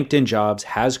 LinkedIn Jobs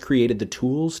has created the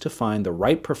tools to find the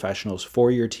right professionals for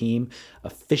your team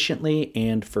efficiently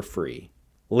and for free.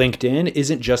 LinkedIn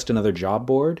isn't just another job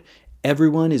board.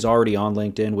 Everyone is already on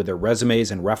LinkedIn with their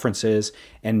resumes and references,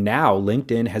 and now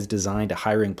LinkedIn has designed a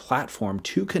hiring platform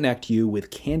to connect you with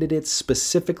candidates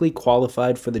specifically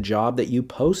qualified for the job that you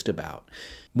post about.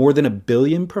 More than 1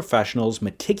 billion professionals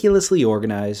meticulously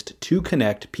organized to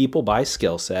connect people by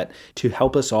skill set to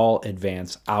help us all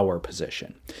advance our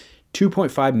position.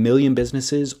 2.5 million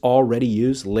businesses already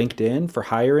use LinkedIn for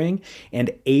hiring,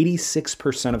 and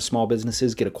 86% of small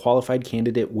businesses get a qualified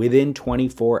candidate within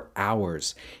 24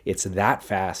 hours. It's that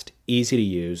fast, easy to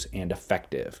use, and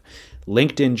effective.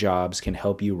 LinkedIn Jobs can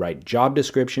help you write job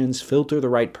descriptions, filter the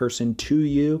right person to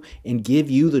you, and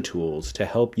give you the tools to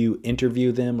help you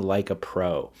interview them like a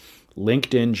pro.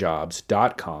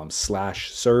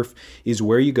 LinkedInjobs.com/surf is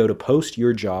where you go to post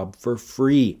your job for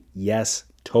free. Yes,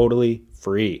 totally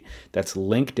free. That's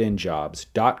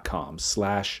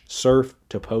linkedinjobs.com/surf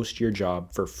to post your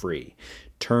job for free.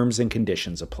 Terms and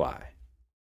conditions apply.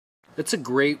 That's a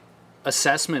great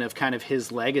assessment of kind of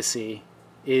his legacy,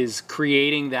 is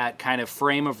creating that kind of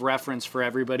frame of reference for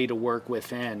everybody to work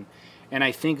within. And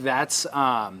I think that's,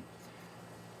 I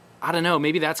don't know,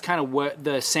 maybe that's kind of what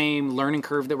the same learning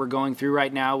curve that we're going through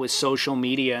right now with social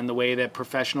media and the way that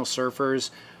professional surfers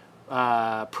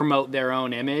promote their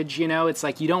own image. You know, it's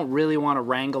like you don't really want to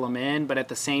wrangle them in, but at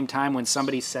the same time, when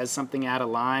somebody says something out of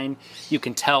line, you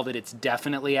can tell that it's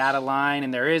definitely out of line,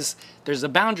 and there's a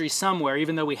boundary somewhere,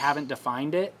 even though we haven't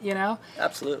defined it, you know?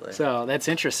 Absolutely. So that's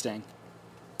interesting.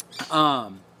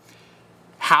 How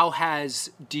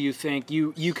do you think,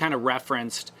 you kind of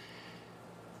referenced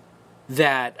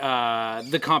that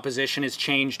the composition has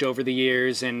changed over the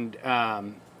years, and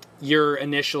your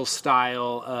initial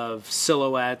style of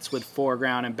silhouettes with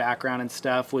foreground and background and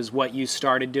stuff was what you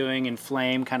started doing, and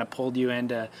Flame kind of pulled you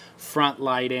into front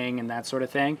lighting and that sort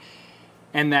of thing,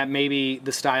 and that maybe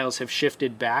the styles have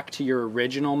shifted back to your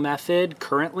original method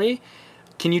currently.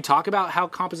 Can you talk about how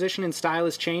composition and style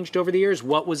has changed over the years?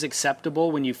 What was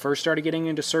acceptable when you first started getting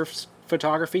into surf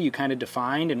photography, you kind of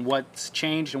defined, and what's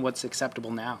changed and what's acceptable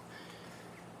now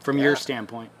from your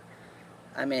standpoint?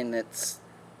 I mean,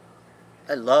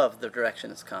 I love the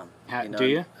direction it's come. Do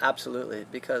you? Absolutely,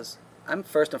 because I'm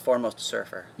first and foremost a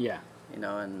surfer. Yeah. You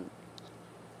know, and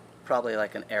probably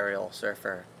like an aerial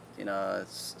surfer. You know,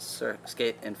 it's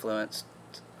skate influenced.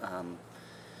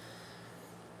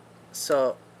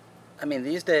 So, I mean,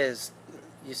 these days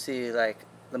you see like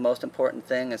the most important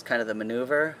thing is kind of the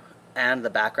maneuver and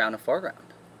the background and foreground.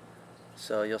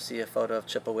 So you'll see a photo of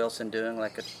Chippa Wilson doing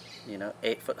like a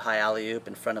 8-foot high alley-oop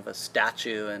in front of a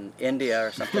statue in India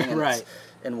or something, and right. It's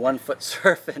in 1-foot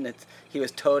surf, and he was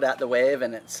towed at the wave,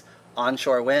 and it's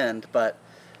onshore wind, but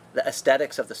the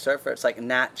aesthetics of the surfer, it's like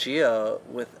Nat Geo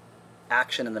with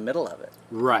action in the middle of it.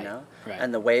 Right. You know? Right.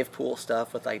 And the wave pool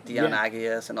stuff with like Dion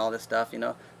Agius and all this stuff,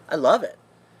 I love it.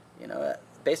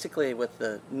 Basically with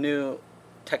the new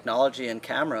technology and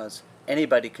cameras,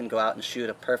 anybody can go out and shoot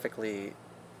a perfectly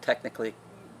technically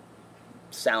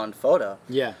sound photo.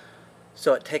 Yeah.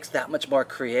 So it takes that much more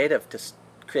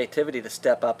creativity to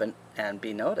step up and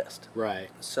be noticed. Right.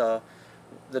 So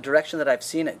the direction that I've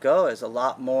seen it go is a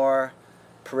lot more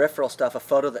peripheral stuff, a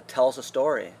photo that tells a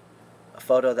story, a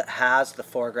photo that has the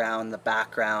foreground, the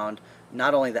background,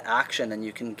 not only the action, and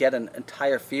you can get an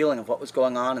entire feeling of what was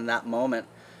going on in that moment,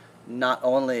 not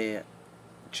only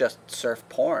just surf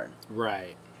porn.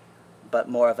 Right. But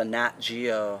more of a Nat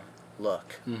Geo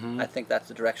look. Mm-hmm. I think that's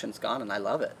the direction it's gone, and I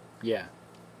love it. Yeah.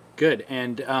 Good.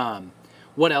 And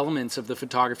what elements of the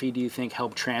photography do you think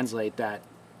help translate that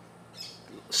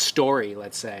story,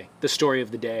 let's say, the story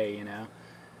of the day,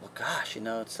 Well, gosh,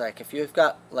 it's like if you've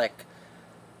got, like,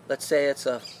 let's say it's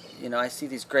I see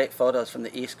these great photos from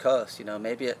the East Coast,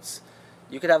 maybe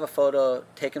you could have a photo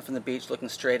taken from the beach looking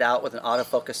straight out with an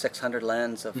autofocus 600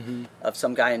 lens of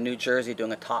some guy in New Jersey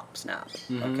doing a top snap,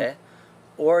 okay?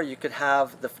 Or you could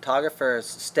have the photographers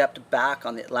stepped back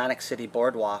on the Atlantic City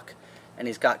boardwalk, and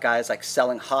he's got guys like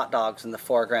selling hot dogs in the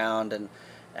foreground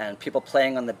and people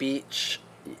playing on the beach,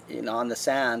 on the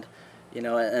sand,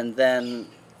 and then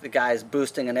the guy's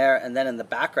boosting in air, and then in the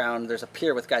background there's a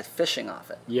pier with guys fishing off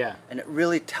it. Yeah. And it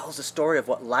really tells the story of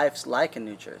what life's like in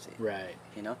New Jersey. Right.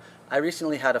 You know, I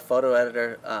recently had a photo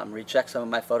editor reject some of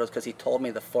my photos because he told me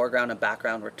the foreground and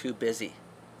background were too busy.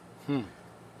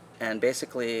 And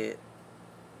basically,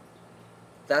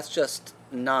 that's just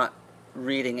not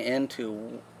reading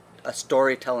into a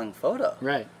storytelling photo.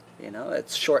 Right. You know,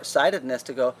 it's short-sightedness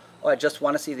to go, oh, I just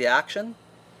want to see the action.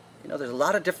 You know, there's a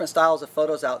lot of different styles of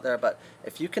photos out there, but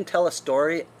if you can tell a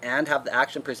story and have the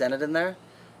action presented in there,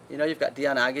 you know, you've got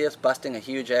Dion Agius busting a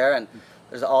huge air, and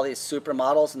there's all these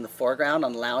supermodels in the foreground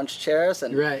on lounge chairs,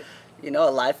 and, Right. you know, a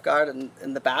lifeguard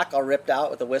in the back all ripped out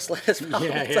with a whistle in his mouth.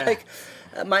 Yeah, It's yeah. like,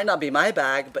 it might not be my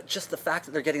bag, but just the fact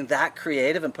that they're getting that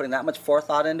creative and putting that much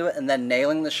forethought into it and then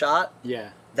nailing the shot, Yeah.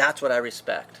 that's what I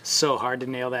respect. So hard to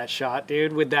nail that shot,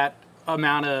 dude, with that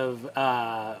amount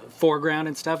of foreground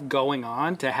and stuff going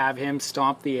on. To have him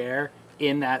stomp the air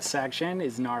in that section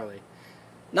is gnarly.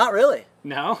 Not really.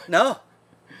 No? No,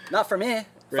 not for me. If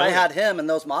I Really? had him and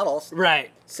those models,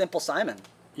 Right. Simple Simon.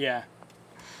 Yeah.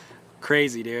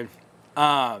 Crazy, dude.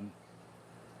 Speaking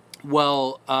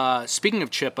of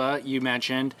Chippa, you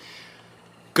mentioned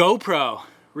GoPro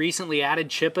recently added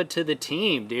Chippa to the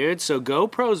team, dude. So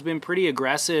GoPro's been pretty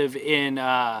aggressive in,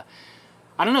 I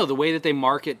don't know, the way that they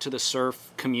market to the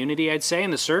surf community, I'd say.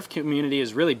 And the surf community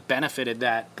has really benefited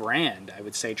that brand, I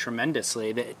would say,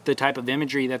 tremendously, the type of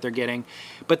imagery that they're getting.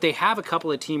 But they have a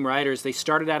couple of team riders. They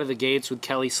started out of the gates with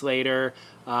Kelly Slater,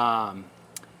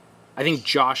 I think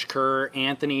Josh Kerr,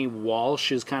 Anthony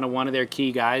Walsh is kind of one of their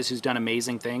key guys who's done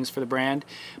amazing things for the brand.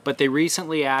 But they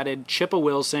recently added Chippa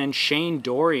Wilson, Shane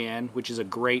Dorian, which is a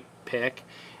great pick,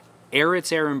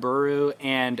 Eretz Aramburu,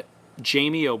 and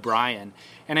Jamie O'Brien.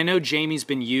 And I know Jamie's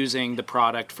been using the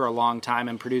product for a long time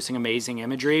and producing amazing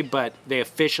imagery, but they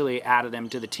officially added him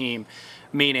to the team,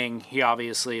 meaning he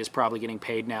obviously is probably getting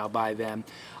paid now by them.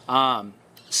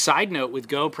 Side note with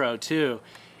GoPro, too,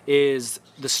 is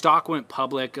the stock went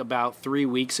public about 3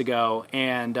 weeks ago,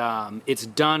 and it's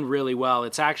done really well.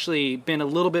 It's actually been a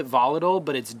little bit volatile,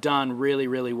 but it's done really,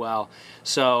 really well.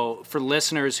 So for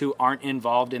listeners who aren't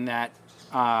involved in that,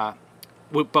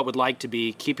 but would like to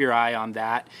be, keep your eye on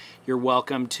that. You're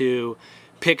welcome to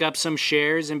pick up some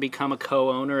shares and become a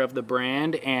co-owner of the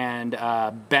brand and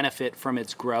benefit from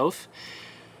its growth.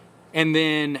 And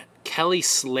then Kelly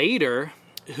Slater,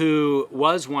 who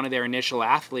was one of their initial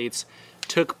athletes,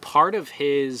 took part of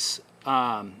his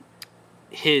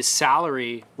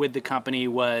salary with the company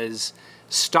was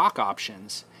stock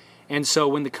options. And so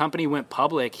when the company went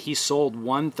public, he sold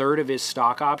 1/3 of his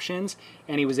stock options,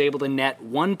 and he was able to net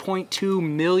 $1.2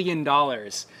 million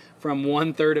from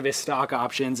 1/3 of his stock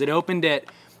options. It opened at,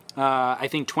 I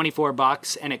think,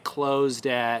 $24, and it closed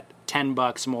at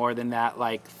 $10 more than that,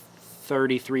 like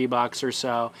 $33 or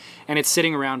so, and it's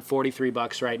sitting around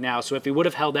 $43 right now. So if he would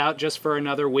have held out just for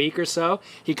another week or so,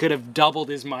 he could have doubled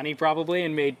his money probably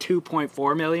and made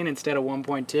 $2.4 million instead of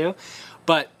 1.2.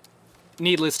 But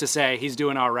needless to say, he's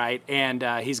doing all right, and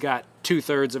he's got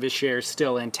 2/3 of his shares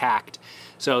still intact,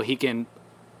 so he can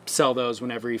sell those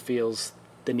whenever he feels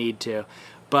the need to.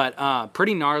 But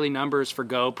pretty gnarly numbers for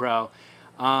GoPro.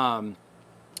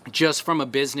 Just from a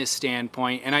business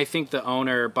standpoint, and I think the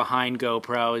owner behind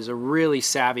GoPro is a really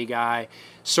savvy guy.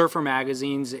 Surfer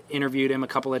Magazine's interviewed him a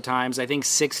couple of times. I think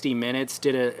 60 Minutes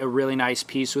did a really nice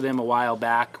piece with him a while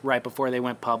back, right before they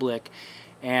went public.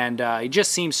 And he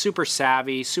just seems super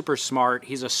savvy, super smart.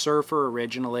 He's a surfer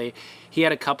originally. He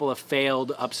had a couple of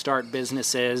failed upstart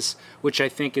businesses, which I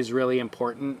think is really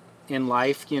important in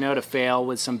life, you know, to fail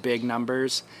with some big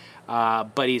numbers.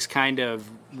 But he's kind of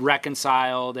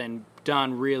reconciled and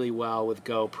done really well with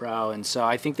GoPro, and so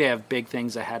I think they have big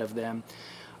things ahead of them.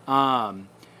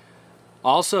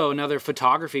 Also, another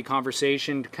photography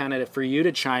conversation kind of for you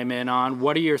to chime in on.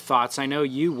 What are your thoughts? I know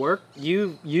you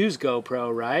use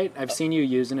GoPro, right? I've seen you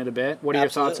using it a bit. What are your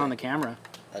thoughts on the camera?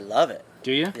 I love it.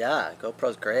 Do you? Yeah,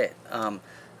 GoPro's great. I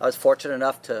was fortunate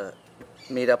enough to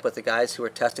meet up with the guys who were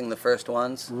testing the first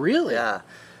ones. Really? Yeah,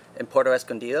 in Puerto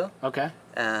Escondido. Okay.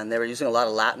 And they were using a lot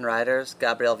of Latin riders,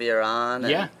 Gabriel Villaran,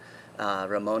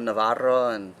 and Ramon Navarro,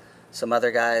 and some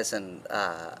other guys. And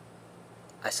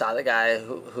I saw the guy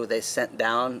who they sent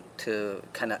down to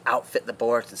kind of outfit the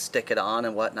boards and stick it on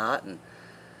and whatnot. And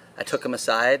I took him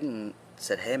aside and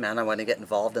said, hey, man, I want to get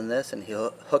involved in this. And he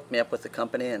hooked me up with the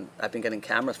company, and I've been getting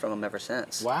cameras from him ever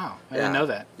since. Wow. I didn't know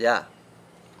that. Yeah.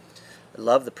 I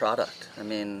love the product. I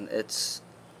mean, it's,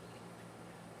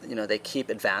 you know, they keep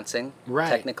advancing. Right.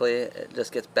 Technically, it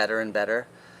just gets better and better.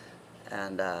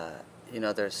 And, you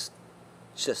know, there's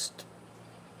just,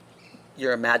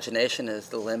 your imagination is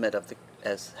the limit of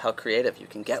as how creative you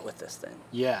can get with this thing.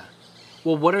 Yeah.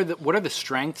 Well, what are the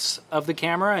strengths of the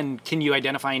camera, and can you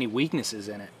identify any weaknesses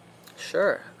in it?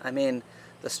 Sure. I mean,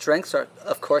 the strengths are,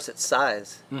 of course, its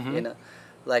size. You know,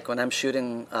 like when I'm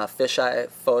shooting fisheye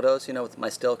photos, you know, with my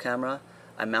still camera,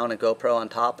 I mount a GoPro on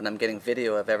top, and I'm getting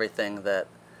video of everything that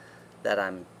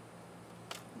I'm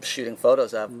shooting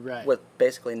photos of, Right. with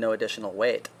basically no additional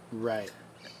weight. Right.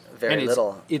 Very And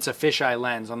little. it's a fisheye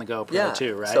lens on the GoPro Yeah.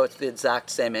 too, right? So it's the exact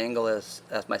same angle as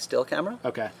my still camera.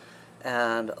 Okay.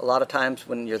 And a lot of times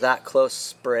when you're that close,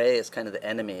 spray is kind of the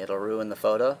enemy. It'll ruin the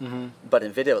photo. But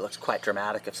in video, it looks quite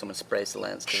dramatic if someone sprays the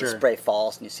lens. Because Sure. the spray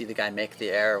falls and you see the guy make the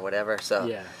air or whatever. So,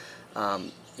 Yeah.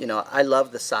 you know, I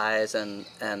love the size and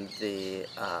the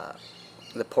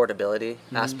portability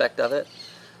aspect of it.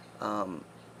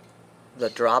 The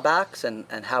drawbacks and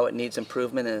how it needs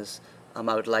improvement is I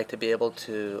would like to be able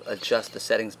to adjust the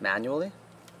settings manually.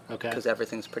 Okay. Because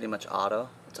everything's pretty much auto.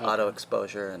 It's auto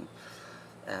exposure,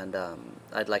 and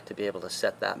I'd like to be able to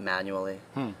set that manually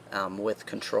with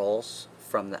controls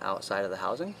from the outside of the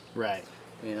housing. Right.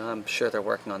 You know, I'm sure they're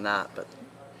working on that, but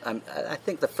I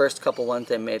think the first couple ones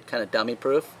they made kind of dummy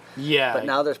proof. Yeah. But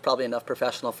now there's probably enough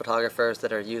professional photographers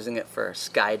that are using it for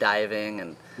skydiving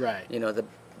and Right. you know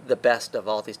the best of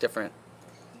all these different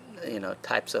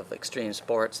types of extreme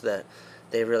sports that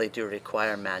they really do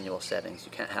require manual settings.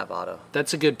 You can't have auto.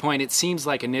 That's a good point. It seems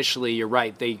like initially, you're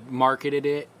right, they marketed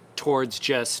it towards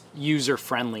just user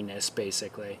friendliness,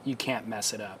 basically. You can't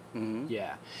mess it up.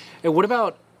 Yeah. And what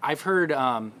about, I've heard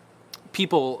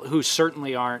people who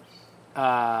certainly aren't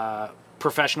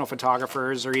professional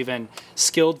photographers or even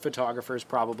skilled photographers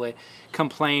probably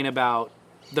complain about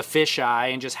the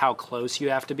fisheye and just how close you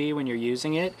have to be when you're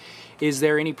using it. Is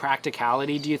there any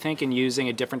practicality, do you think, in using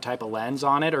a different type of lens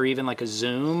on it, or even like a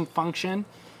zoom function?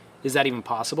 Is that even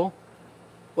possible?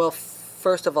 Well,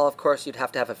 first of all, of course, you'd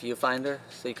have to have a viewfinder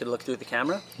so you could look through the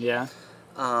camera. Yeah.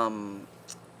 But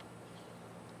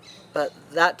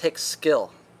that takes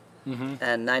skill.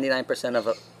 And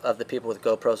 99% of the people with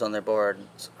GoPros on their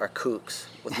boards are kooks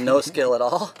with no skill at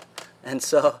all. And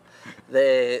so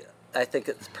I think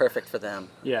it's perfect for them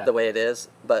the way it is.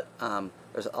 But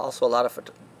there's also a lot of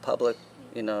public,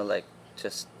 like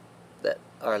just that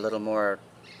are a little more,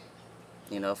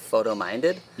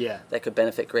 photo-minded. Yeah. That could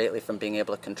benefit greatly from being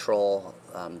able to control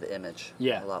the image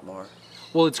Yeah. a lot more.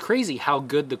 Well, it's crazy how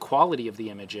good the quality of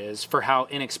the image is for how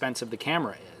inexpensive the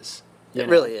camera is. It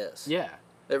really is. Yeah.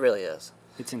 It really is.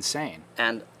 It's insane.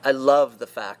 And I love the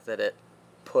fact that it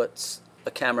puts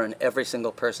a camera in every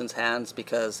single person's hands,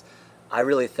 because I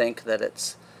really think that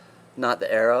it's not the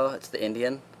arrow, it's the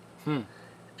Indian.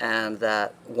 And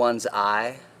that one's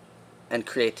eye and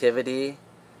creativity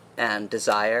and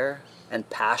desire and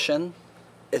passion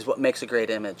is what makes a great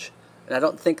image. And I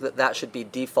don't think that should be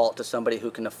default to somebody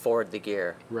who can afford the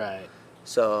gear. Right.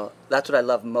 So that's what I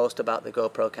love most about the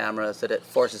GoPro camera, is that it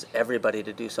forces everybody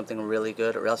to do something really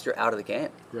good, or else you're out of the game.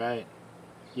 Right.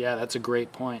 Yeah, that's a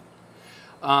great point.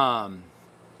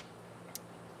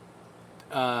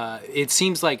 It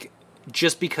seems like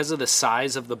just because of the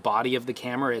size of the body of the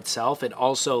camera itself, it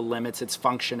also limits its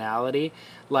functionality.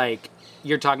 Like,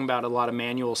 you're talking about a lot of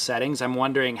manual settings. I'm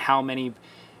wondering how many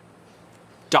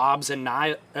knobs and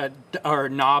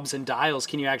dials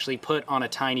can you actually put on a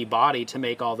tiny body to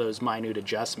make all those minute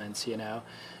adjustments,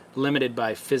 limited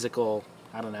by physical,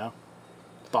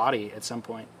 body at some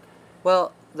point.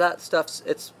 Well, that stuff's,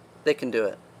 they can do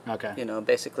it. Okay.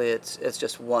 Basically it's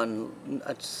just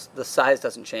the size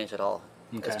doesn't change at all.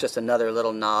 Okay. It's just another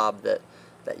little knob that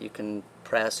you can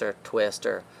press or twist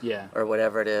or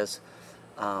whatever it is.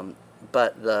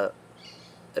 But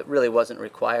it really wasn't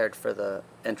required for the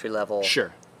entry-level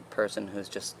person who's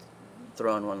just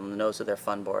throwing one on the nose of their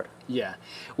fun board. Yeah,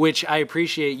 which I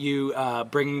appreciate you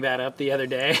bringing that up the other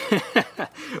day,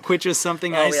 which was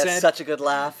something I said. We had such a good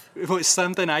laugh. It was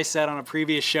something I said on a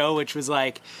previous show, which was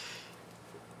like,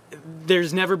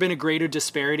 there's never been a greater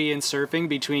disparity in surfing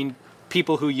between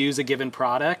people who use a given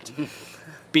product.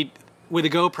 With a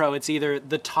GoPro, it's either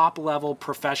the top-level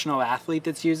professional athlete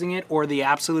that's using it or the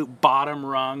absolute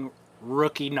bottom-rung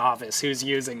rookie novice who's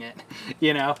using it.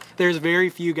 There's very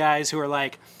few guys who are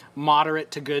like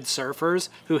moderate to good surfers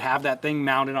who have that thing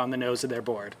mounted on the nose of their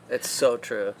board. It's so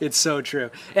true. It's so true.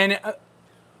 And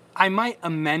I might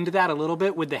amend that a little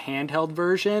bit with the handheld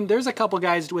version. There's a couple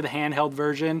guys with a handheld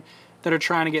version that are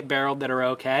trying to get barreled that are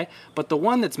okay, but the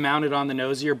one that's mounted on the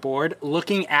nose of your board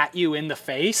looking at you in the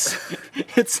face,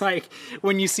 it's like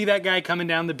when you see that guy coming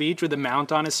down the beach with a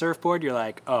mount on his surfboard, you're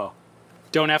like, oh,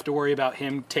 don't have to worry about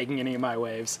him taking any of my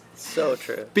waves. So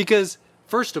true. Because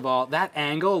first of all, that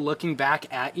angle looking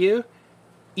back at you,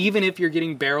 even if you're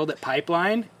getting barreled at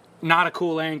pipeline, not a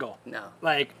cool angle. No.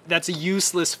 Like, that's a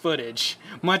useless footage,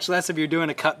 much less if you're doing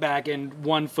a cutback in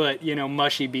 1 foot,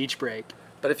 mushy beach break.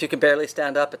 But if you can barely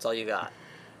stand up, it's all you got.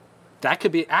 That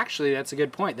could be, actually, that's a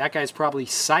good point. That guy's probably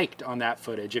psyched on that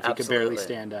footage if he could barely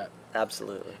stand up.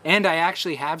 Absolutely. And I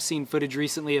actually have seen footage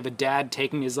recently of a dad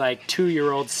taking his,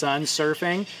 2-year-old son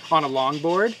surfing on a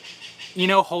longboard,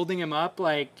 holding him up,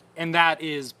 and that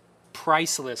is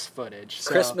priceless footage.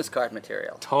 So, Christmas card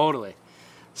material. Totally.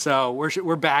 So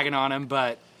we're bagging on him,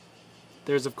 but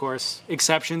there's, of course,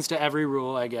 exceptions to every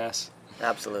rule, I guess.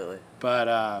 Absolutely.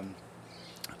 But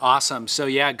awesome. So,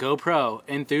 yeah, GoPro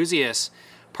enthusiasts,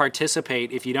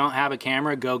 participate. If you don't have a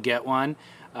camera, go get one.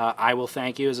 I will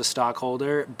thank you as a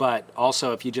stockholder, but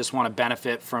also if you just want to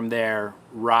benefit from their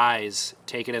rise,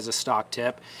 take it as a stock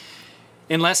tip.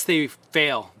 Unless they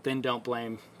fail, then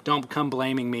don't come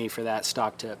blaming me for that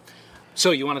stock tip.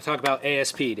 So you want to talk about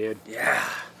ASP, dude? Yeah.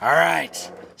 All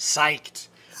right. Psyched.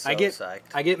 So I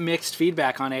psyched. get mixed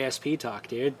feedback on ASP talk,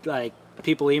 dude.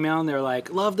 People email and they're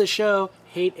like, love the show,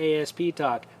 hate ASP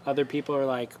talk. Other people are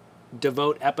like,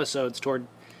 devote episodes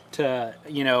to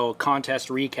contest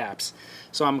recaps.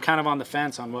 So I'm kind of on the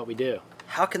fence on what we do.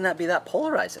 How can that be that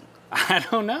polarizing? I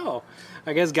don't know.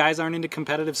 I guess guys aren't into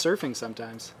competitive surfing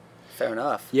sometimes. Fair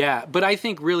enough. Yeah, but I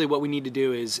think really what we need to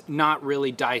do is not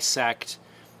really dissect,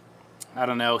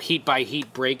 heat by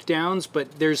heat breakdowns,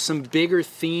 but there's some bigger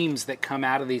themes that come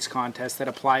out of these contests that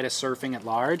apply to surfing at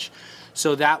large.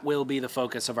 So that will be the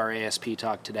focus of our ASP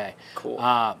talk today. Cool.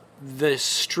 The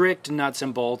strict nuts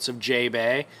and bolts of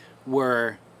J-Bay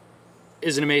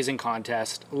is an amazing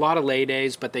contest. A lot of lay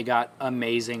days, but they got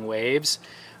amazing waves.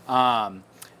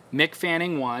 Mick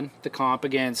Fanning won the comp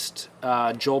against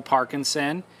Joel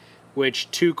Parkinson,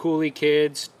 which two Cooley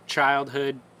kids,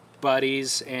 childhood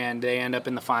buddies, and they end up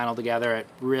in the final together at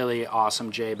really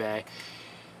awesome J-Bay.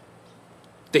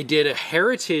 They did a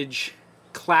heritage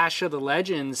Clash of the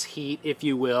Legends heat, if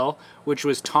you will, which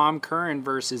was Tom Curran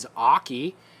versus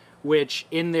Aki, which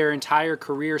in their entire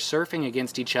career surfing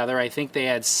against each other, I think they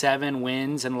had 7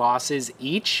 wins and losses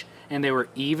each, and they were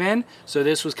even. So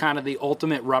this was kind of the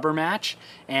ultimate rubber match,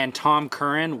 and Tom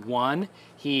Curran won.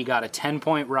 He got a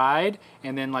 10-point ride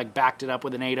and then backed it up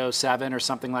with an 807 or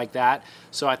something like that.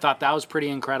 So I thought that was pretty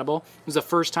incredible. It was the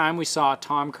first time we saw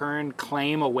Tom Curran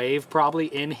claim a wave probably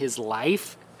in his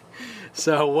life.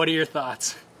 So what are your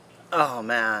thoughts? Oh,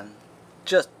 man.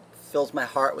 Just fills my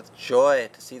heart with joy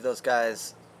to see those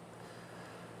guys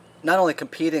not only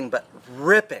competing, but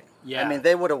ripping. Yeah. I mean,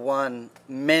 they would have won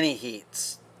many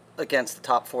heats against the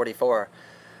top 44.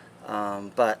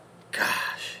 But,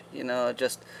 gosh,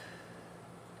 just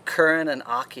Curran and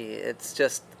Aki, it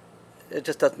just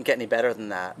doesn't get any better than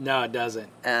that. No, it doesn't.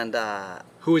 And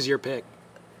who was your pick?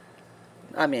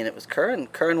 I mean, it was Curran.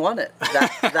 Curran won it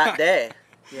that day,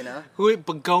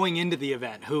 But going into the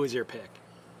event, who was your pick?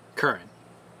 Curran.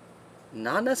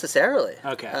 Not necessarily.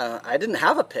 Okay. I didn't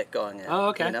have a pick going in. Oh,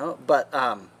 okay.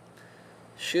 But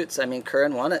shoots, I mean,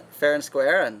 Curran won it fair and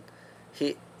square, and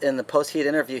he, in the post-heat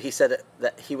interview, he said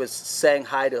that he was saying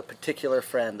hi to a particular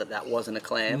friend that wasn't a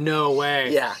claim. No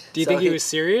way. Yeah. Do you think he was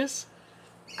serious?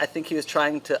 I think he was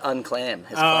trying to unclaim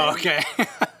his claim. Oh, okay.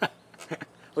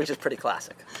 Which is pretty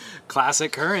classic.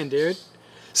 Classic Curran, dude.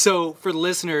 So for the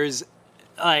listeners,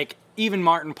 even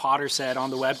Martin Potter said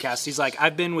on the webcast, he's like,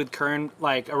 I've been with Curran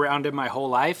around him my whole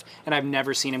life, and I've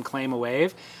never seen him claim a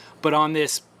wave. But on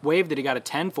this wave that he got a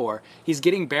 10 for, he's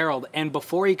getting barreled, and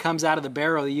before he comes out of the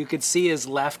barrel, you could see his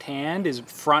left hand, his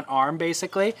front arm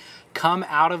basically, come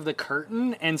out of the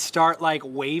curtain and start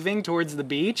waving towards the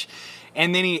beach,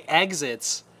 and then he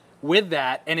exits with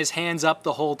that, and his hands up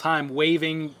the whole time,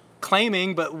 waving,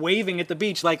 claiming, but waving at the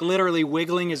beach, literally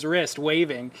wiggling his wrist,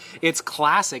 waving. It's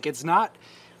classic. It's not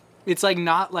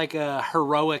like a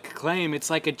heroic claim. It's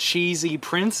like a cheesy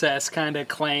princess kind of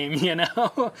claim,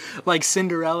 like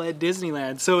Cinderella at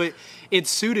Disneyland. So it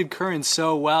suited Curran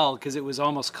so well because it was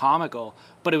almost comical,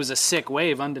 but it was a sick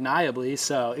wave, undeniably.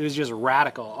 So it was just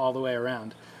radical all the way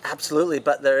around. Absolutely,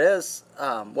 but there is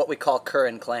what we call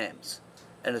Curran claims,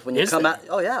 and it's when you come out.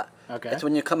 Oh yeah. Okay. It's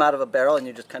when you come out of a barrel and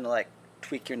you just kind of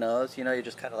tweak your nose. You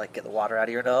just kind of get the water out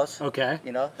of your nose. Okay.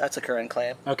 That's a Curran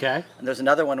claim. Okay. And there's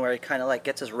another one where he kind of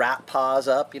gets his rat paws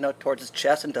up, towards his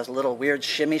chest and does a little weird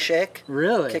shimmy shake.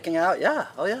 Really? Kicking out. Yeah.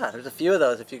 Oh yeah. There's a few of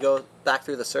those. If you go back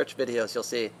through the search videos, you'll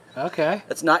see. Okay.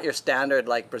 It's not your standard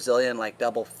Brazilian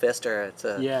double fister. It's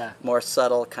a more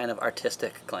subtle kind of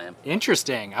artistic claim.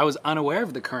 Interesting. I was unaware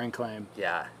of the Curran claim.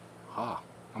 Yeah. Oh,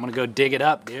 I'm gonna go dig it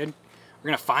up, dude. We're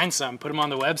going to find some, put them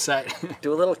on the website.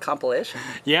 Do a little compilation.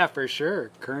 Yeah, for sure.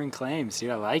 Curran claims.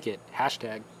 Dude, I like it.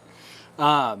 Hashtag.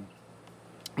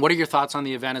 What are your thoughts on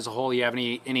the event as a whole? You have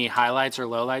any highlights or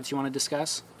lowlights you want to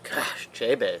discuss? Gosh,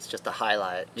 J-Bay is just a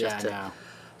highlight. Just I to know.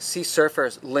 see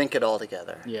surfers link it all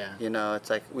together. Yeah. You know, it's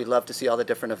like we love to see all the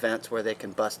different events where they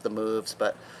can bust the moves,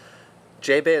 but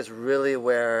J-Bay is really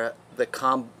where the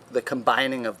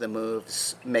combining of the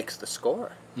moves makes the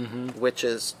score, which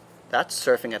is, that's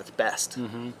surfing at its best.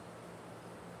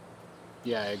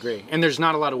 Yeah, I agree. And there's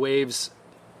not a lot of waves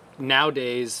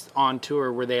nowadays on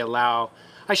tour where they allow,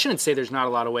 I shouldn't say there's not a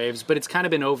lot of waves, but it's kind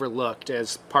of been overlooked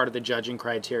as part of the judging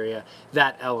criteria,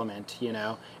 that element, you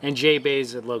know. And J-Bay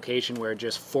is a location where it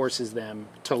just forces them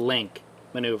to link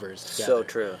maneuvers together. So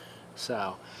true.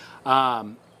 So,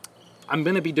 I'm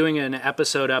going to be doing an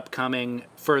episode upcoming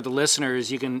for the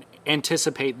listeners. You can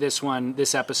anticipate this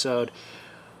episode,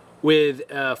 with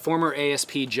a former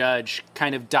ASP judge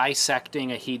kind of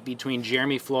dissecting a heat between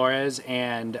Jeremy Flores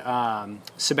and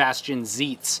Sebastian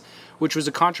Zietz, which was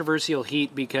a controversial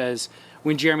heat because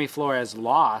when Jeremy Flores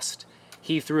lost,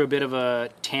 he threw a bit of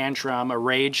a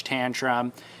rage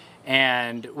tantrum,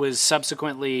 and was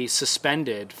subsequently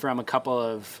suspended from a couple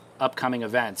of upcoming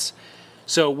events.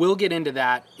 So we'll get into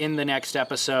that in the next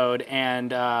episode,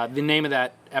 and the name of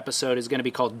that episode is going to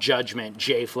be called Judgment,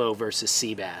 J-Flow versus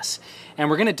Seabass. And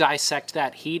we're going to dissect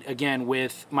that heat, again,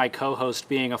 with my co-host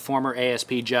being a former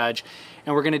ASP judge,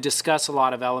 and we're going to discuss a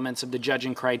lot of elements of the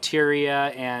judging criteria,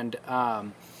 and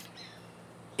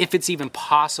if it's even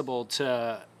possible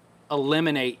to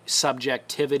eliminate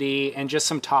subjectivity, and just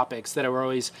some topics that are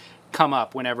always come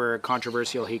up whenever a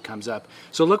controversial heat comes up.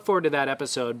 So look forward to that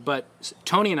episode, but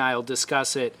Tony and I will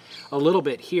discuss it a little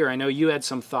bit here. I know you had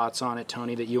some thoughts on it,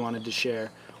 Tony, that you wanted to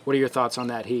share. What are your thoughts on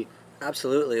that heat?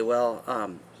 Absolutely.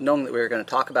 Well, knowing that we were going to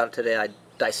talk about it today, I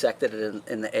dissected it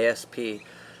in the ASP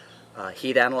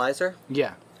heat analyzer.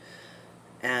 Yeah.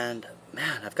 And,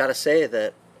 man, I've got to say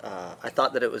that I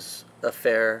thought that it was a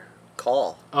fair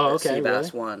call. Oh, okay,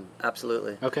 Seabass really? won.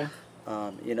 Absolutely. Okay.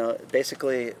 You know,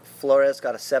 basically, Flores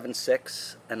got a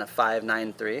 7.6 and a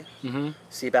 5.93.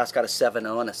 Seabass got a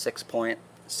 7.0 and a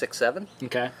 6.67.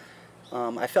 Okay.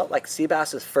 I felt like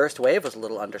Seabass's first wave was a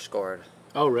little underscored.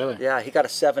 Oh, really? Yeah, he got a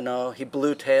 7.0. He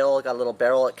blew tail, got a little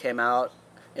barrel that came out,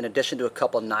 in addition to a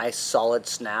couple nice, solid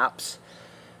snaps.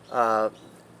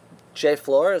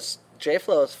 J-Flow's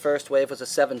first wave was a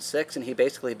 7.6, and he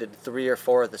basically did 3 or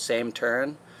 4 of the same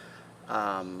turn.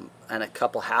 And a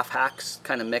couple half hacks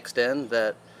kind of mixed in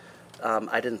that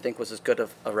I didn't think was as good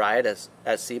of a ride as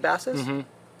Seabass's.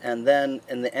 And then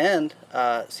in the end,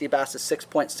 Seabass's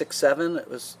 6.67, it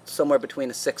was somewhere between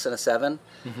a 6 and a 7.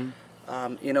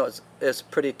 You know, it's a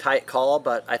pretty tight call,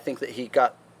 but I think that he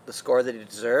got the score that he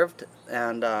deserved.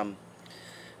 And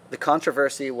the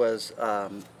controversy was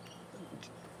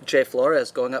Jay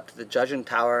Flores going up to the judging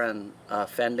tower and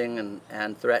fending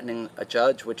and threatening a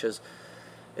judge, which is,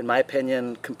 in my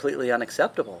opinion, completely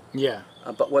unacceptable. Yeah.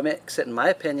 But what makes it, in my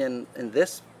opinion, in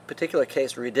this particular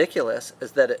case, ridiculous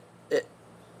is that it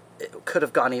could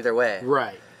have gone either way.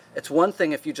 Right. It's one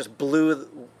thing if you just blew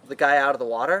the guy out of the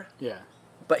water. Yeah.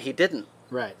 But he didn't.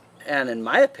 Right. And in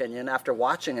my opinion, after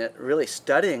watching it, really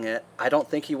studying it, I don't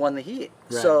think he won the heat.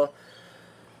 Right. So,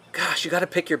 gosh, you got to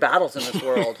pick your battles in this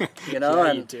world, you know? Yeah,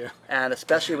 and, you do. And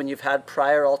especially when you've had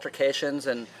prior altercations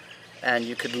and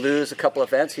you could lose a couple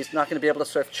events. He's not going to be able to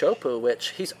surf Chopu, which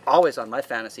he's always on my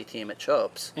fantasy team at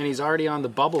Chopes. And he's already on the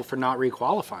bubble for not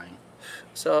requalifying.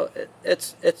 So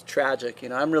it's tragic. You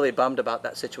know, I'm really bummed about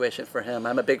that situation for him.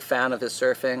 I'm a big fan of his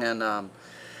surfing, and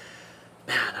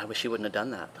man, I wish he wouldn't have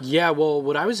done that. Yeah, well,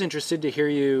 what I was interested to hear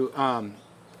you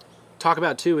talk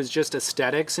about, too, is just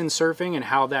aesthetics in surfing and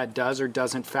how that does or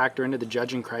doesn't factor into the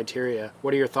judging criteria.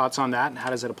 What are your thoughts on that, and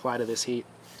how does it apply to this heat?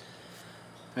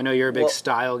 I know you're a big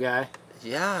style guy.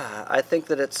 Yeah, I think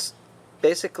that it's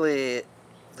basically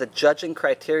the judging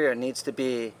criteria needs to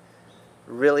be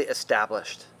really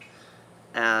established.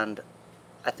 And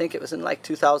I think it was in like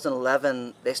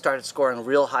 2011, they started scoring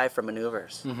real high for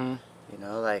maneuvers. You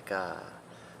know, like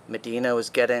Medina was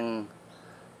getting,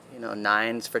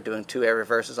 9s for doing 2 air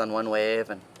reverses on one wave.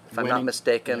 And if I'm not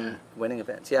mistaken, winning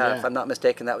events. Yeah, if I'm not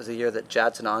mistaken, that was the year that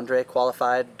Jadson Andre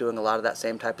qualified, doing a lot of that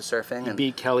same type of surfing. He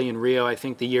beat Kelly in Rio, I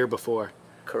think, the year before.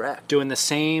 Correct. Doing the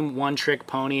same one-trick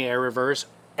pony air reverse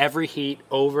every heat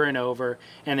over and over,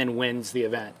 and then wins the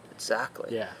event.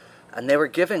 Exactly. Yeah. And they were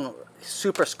giving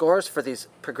super scores for these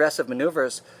progressive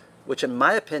maneuvers, which in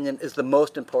my opinion is the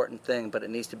most important thing, but it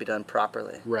needs to be done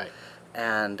properly. Right.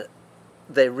 And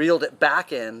they reeled it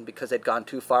back in because they'd gone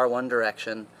too far one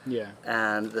direction. Yeah.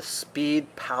 And the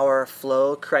speed, power,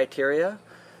 flow criteria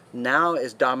now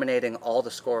is dominating all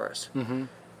the scores,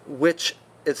 which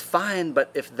is fine,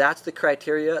 but if that's the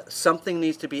criteria, something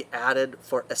needs to be added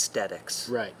for aesthetics.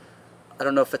 Right. I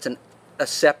don't know if it's a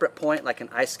separate point, like in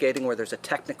ice skating, where there's a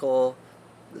technical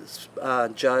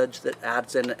judge that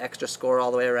adds in an extra score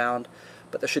all the way around.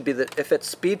 But there should be if it's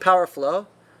speed, power, flow,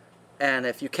 and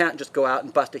if you can't just go out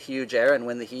and bust a huge air and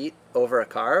win the heat over a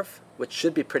carve, which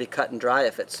should be pretty cut and dry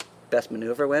if it's best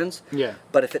maneuver wins. Yeah.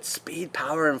 But if it's speed,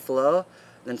 power, and flow,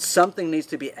 then something needs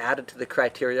to be added to the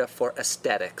criteria for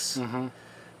aesthetics. Mm-hmm.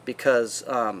 Because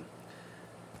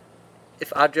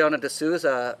if Adriano de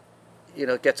Souza,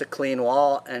 gets a clean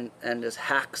wall and just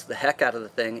hacks the heck out of the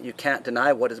thing, you can't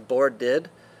deny what his board did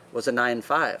was a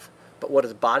 9.5. But what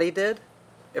his body did,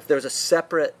 if there's a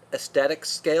separate aesthetic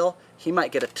scale, he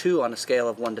might get a 2 on a scale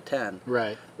of 1 to 10.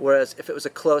 Right. Whereas if it was a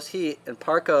close heat and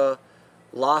Parco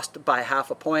lost by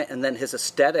half a point and then his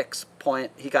aesthetics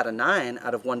point, he got a 9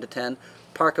 out of 1 to 10,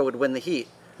 Parco would win the heat.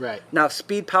 Right. Now,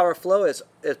 speed, power, flow is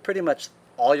pretty much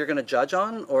all you're going to judge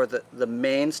on, or the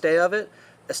mainstay of it.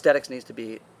 Aesthetics needs to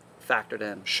be factored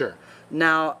in. Sure.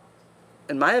 Now,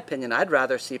 in my opinion, I'd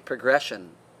rather see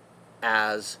progression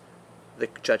as the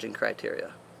judging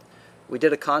criteria. We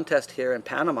did a contest here in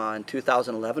Panama in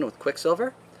 2011 with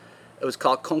Quicksilver. It was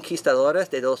called Conquistadores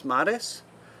de dos Mares,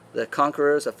 the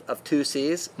conquerors of two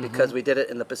seas, because we did it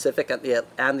in the Pacific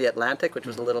and the Atlantic, which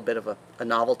was a little bit of a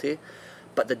novelty.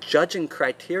 But the judging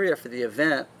criteria for the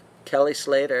event, Kelly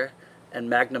Slater and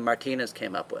Magnum Martinez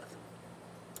came up with.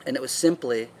 And it was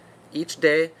simply, each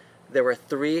day there were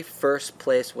 3 first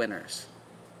place winners,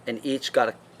 and each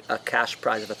got a cash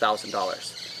prize of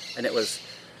 $1,000. And it was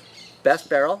best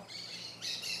barrel,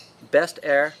 best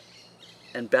air,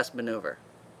 and best maneuver.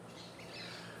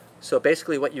 So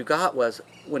basically what you got was,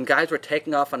 when guys were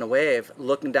taking off on a wave,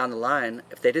 looking down the line,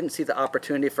 if they didn't see the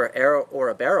opportunity for an air or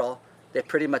a barrel, they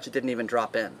pretty much didn't even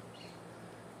drop in.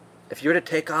 If you were to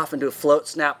take off and do float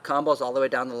snap combos all the way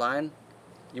down the line,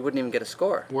 you wouldn't even get a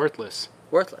score. Worthless.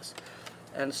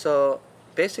 And so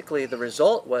basically the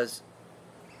result was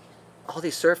all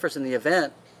these surfers in the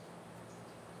event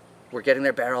were getting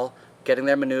their barrel, getting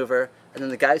their maneuver, and then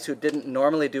the guys who didn't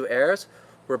normally do airs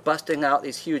were busting out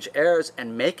these huge airs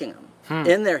and making them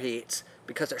in their heats,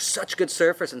 because they're such good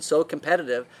surfers and so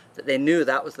competitive that they knew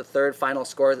that was the third final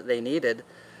score that they needed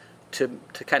to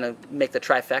kind of make the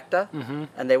trifecta.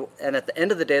 And at the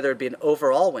end of the day, there would be an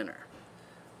overall winner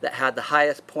that had the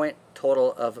highest point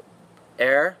total of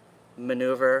air,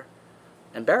 maneuver,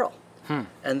 and barrel.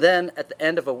 And then at the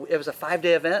end of it was a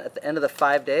 5-day event. At the end of the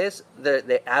 5 days,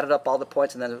 they added up all the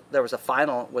points, and then there was a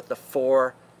final with the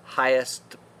 4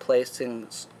 highest placing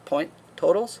point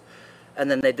totals.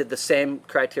 And then they did the same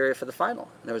criteria for the final.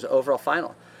 There was an overall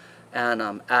final.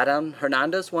 And Adam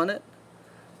Hernandez won it,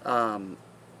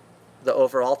 the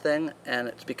overall thing, and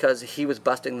it's because he was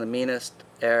busting the meanest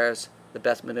airs, the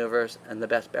best maneuvers, and the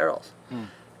best barrels.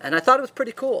 And I thought it was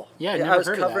pretty cool. Yeah, I never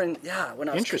heard of that. Yeah, when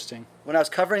I was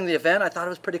covering the event, I thought it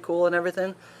was pretty cool and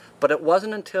everything. But it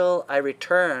wasn't until I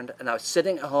returned and I was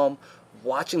sitting at home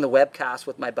watching the webcast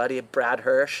with my buddy Brad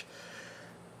Hirsch,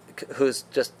 who's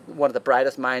just one of the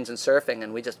brightest minds in surfing,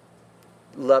 and we just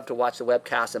love to watch the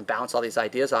webcast and bounce all these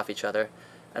ideas off each other.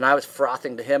 And I was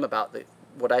frothing to him about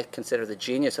what I consider the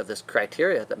genius of this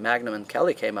criteria that Magnum and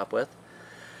Kelly came up with.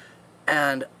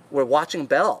 And we're watching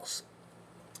bells.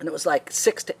 And it was like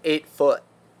 6 to 8 foot,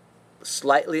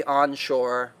 slightly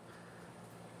onshore,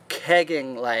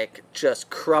 kegging like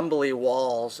just crumbly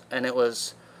walls. And it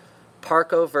was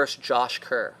Parco versus Josh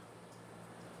Kerr.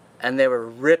 And they were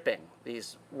ripping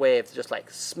these waves, just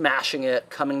like smashing it,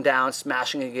 coming down,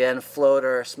 smashing again,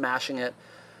 floater, smashing it.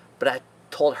 But I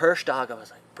told Hirschdog, I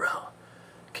was like, bro,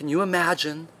 can you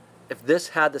imagine if this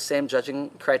had the same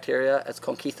judging criteria as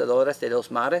Conquistadores de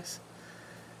dos Mares?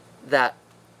 That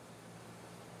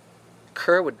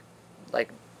Kerr would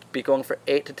like be going for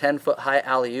 8 to 10 foot high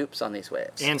alley-oops on these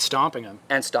waves. And stomping them.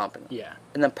 Yeah.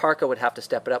 And then Parco would have to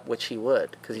step it up, which he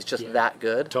would, because he's just that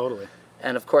good. Totally.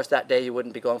 And of course that day you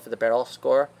wouldn't be going for the barrel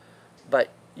score. But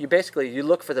you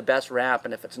look for the best ramp,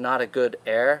 and if it's not a good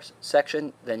air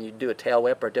section, then you do a tail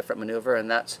whip or a different maneuver,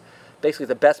 and that's basically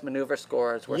the best maneuver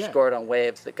scores were scored on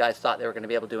waves that guys thought they were going to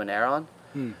be able to do an air on.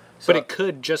 So but it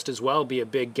could just as well be a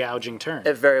big gouging turn.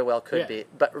 It very well could be,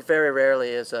 but very rarely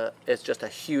is just a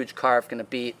huge carve going to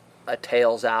beat a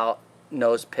tails out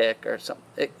nose pick or something.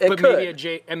 It but could.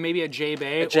 maybe a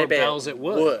J-Bay or bells it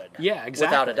would. Yeah,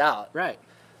 exactly. Without a doubt. Right.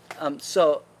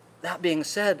 So that being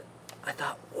said, I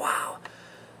thought, wow.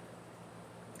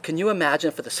 Can you imagine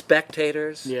for the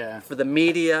spectators, for the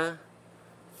media,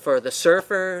 for the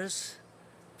surfers,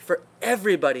 for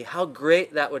everybody, how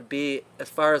great that would be as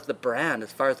far as the brand,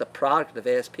 as far as the product of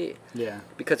ASP. Yeah.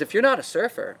 Because if you're not a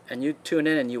surfer and you tune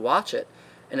in and you watch it,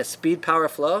 and it's speed, power,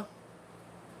 flow,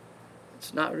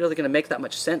 it's not really going to make that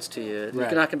much sense to you. Right.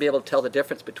 You're not going to be able to tell the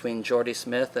difference between Jordy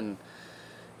Smith and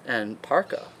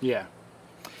Parka. Yeah.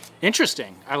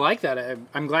 Interesting. I like that.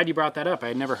 I'm glad you brought that up. I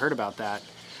had never heard about that.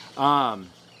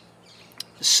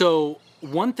 So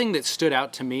one thing that stood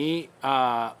out to me,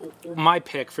 my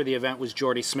pick for the event was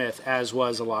Jordy Smith, as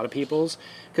was a lot of people's,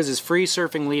 because his free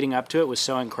surfing leading up to it was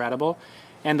so incredible,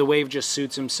 and the wave just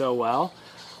suits him so well.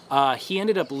 He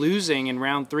ended up losing in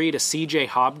round 3 to CJ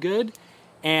Hobgood.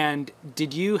 And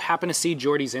did you happen to see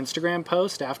Jordy's Instagram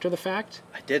post after the fact?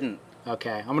 I didn't.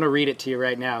 Okay, I'm going to read it to you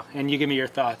right now, and you give me your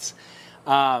thoughts.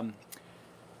 Jordy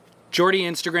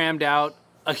Instagrammed out,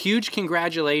 "A huge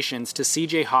congratulations to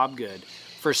CJ Hobgood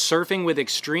for surfing with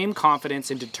extreme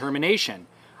confidence and determination.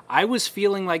 I was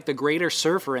feeling like the greater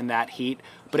surfer in that heat,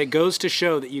 but it goes to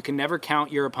show that you can never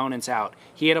count your opponents out.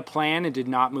 He had a plan and did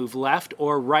not move left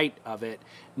or right of it.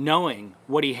 Knowing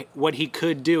what he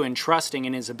could do and trusting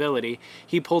in his ability,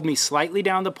 he pulled me slightly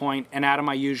down the point and out of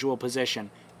my usual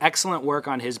position. Excellent work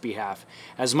on his behalf.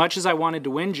 As much as I wanted to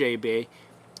win J Bay,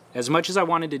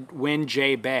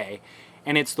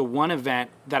 and it's the one event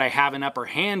that I have an upper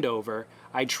hand over,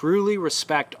 I truly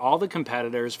respect all the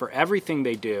competitors for everything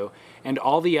they do and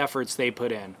all the efforts they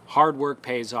put in. Hard work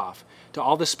pays off. To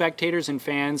all the spectators and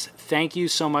fans, thank you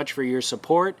so much for your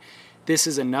support. This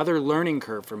is another learning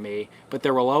curve for me, but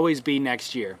there will always be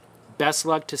next year. Best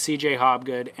luck to CJ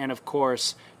Hobgood, and of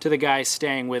course, to the guy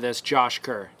staying with us, Josh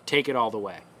Kerr. Take it all the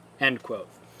way." End quote.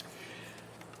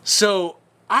 So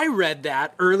I read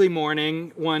that early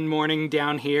morning, one morning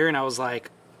down here, and I was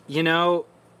like,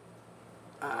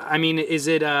 I mean, is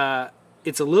it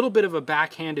it's a little bit of a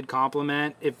backhanded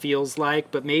compliment, it feels like,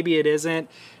 but maybe it isn't.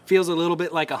 Feels a little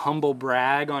bit like a humble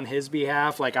brag on his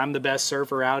behalf, like I'm the best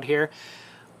surfer out here.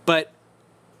 But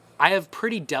I have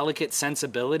pretty delicate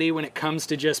sensibility when it comes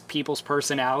to just people's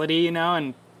personality,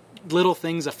 and little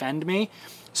things offend me.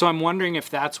 So I'm wondering if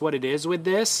that's what it is with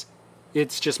this.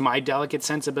 It's just my delicate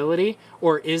sensibility,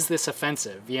 or is this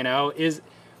offensive?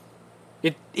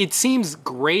 It seems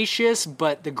gracious,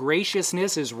 but the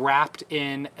graciousness is wrapped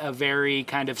in a very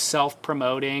kind of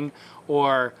self-promoting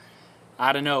or,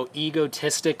 I don't know,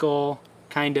 egotistical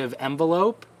kind of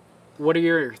envelope. What are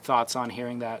your thoughts on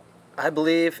hearing that? I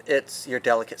believe it's your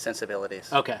delicate sensibilities.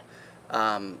 Okay.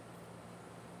 At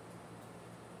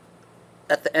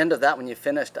the end of that, when you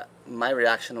finished, my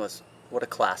reaction was, what a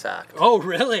class act. Oh,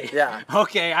 really? Yeah.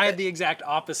 Okay, I had the exact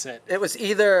opposite. It was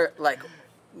either, like,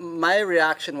 my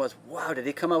reaction was, wow, did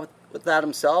he come up with that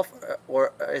himself,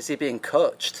 or is he being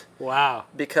coached? Wow.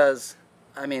 Because,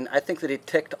 I mean, I think that he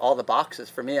ticked all the boxes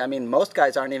for me. I mean, most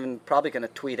guys aren't even probably going to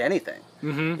tweet anything,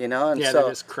 And Yeah, so, they're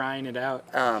just crying it out.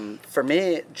 For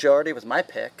me, Jordy was my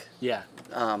pick. Yeah.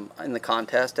 In the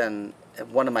contest, and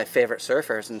one of my favorite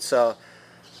surfers. And so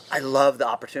I love the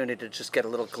opportunity to just get a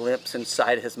little glimpse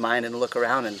inside his mind and look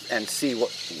around and see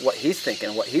what he's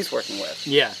thinking, what he's working with.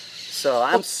 Yeah. So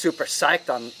I'm super psyched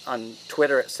on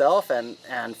Twitter itself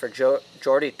and for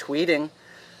Jordy tweeting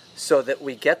so that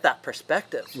we get that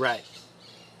perspective. Right.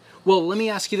 Well, let me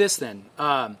ask you this then.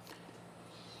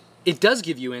 It does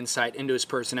give you insight into his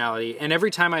personality, and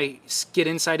every time I get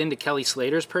insight into Kelly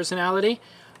Slater's personality,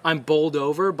 I'm bowled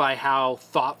over by how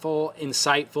thoughtful,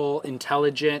 insightful,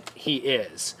 intelligent he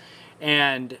is.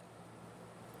 And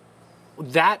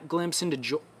that glimpse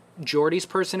into Jordy's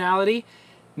personality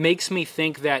makes me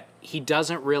think that he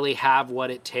doesn't really have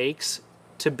what it takes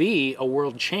to be a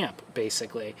world champ,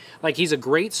 basically. Like, he's a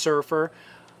great surfer.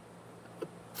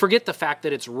 Forget the fact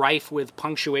that it's rife with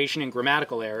punctuation and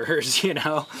grammatical errors,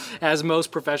 as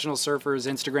most professional surfers'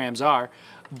 Instagrams are.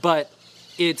 But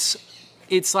it's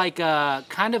like a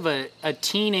kind of a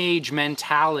teenage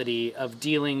mentality of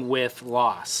dealing with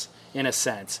loss, in a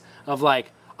sense. Of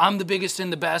like, I'm the biggest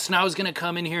and the best, and I was going to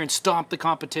come in here and stomp the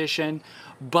competition.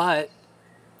 But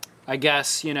I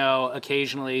guess,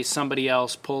 occasionally somebody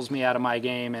else pulls me out of my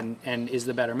game and is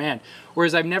the better man.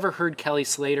 Whereas I've never heard Kelly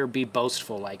Slater be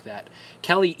boastful like that.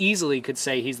 Kelly easily could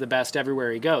say he's the best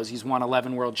everywhere he goes. He's won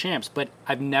 11 world champs, but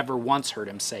I've never once heard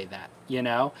him say that,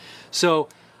 So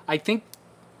I think,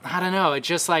 I don't know, it's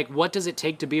just like, what does it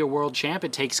take to be a world champ?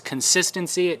 It takes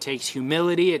consistency, it takes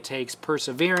humility, it takes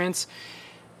perseverance.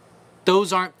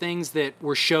 Those aren't things that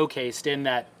were showcased in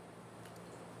that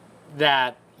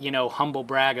humble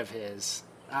brag of his.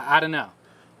 I don't know.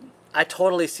 I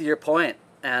totally see your point,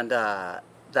 and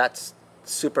that's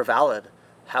super valid.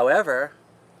 However,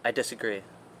 I disagree.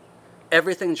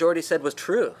 Everything Jordy said was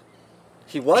true.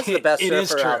 He was the best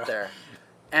surfer out there.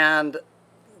 And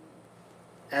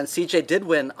CJ did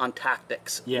win on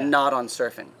tactics, not on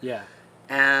surfing. Yeah.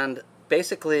 And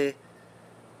basically,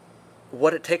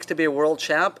 what it takes to be a world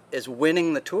champ is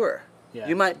winning the tour. Yeah.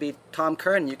 You might be Tom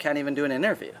Curran, you can't even do an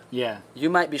interview. Yeah. You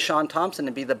might be Sean Thompson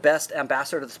and be the best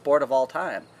ambassador of the sport of all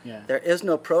time. Yeah. There is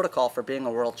no protocol for being a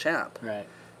world champ. Right.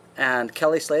 And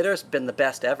Kelly Slater's been the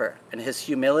best ever. And his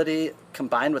humility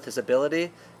combined with his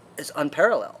ability is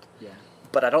unparalleled. Yeah.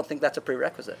 But I don't think that's a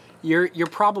prerequisite. You're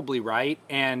probably right,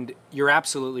 and you're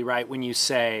absolutely right when you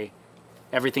say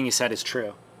everything you said is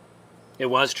true. It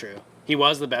was true. He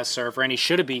was the best surfer, and he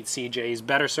should have beat CJ. He's a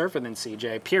better surfer than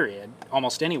CJ, period,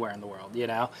 almost anywhere in the world, you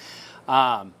know?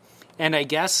 And I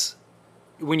guess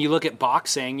when you look at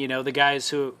boxing, you know,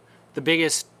 the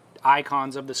biggest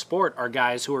icons of the sport are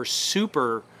guys who are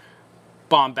super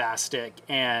bombastic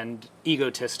and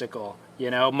egotistical,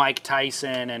 you know? Mike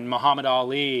Tyson and Muhammad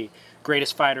Ali,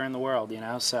 greatest fighter in the world, you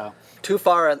know? So Too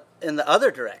far in the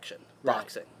other direction, Right.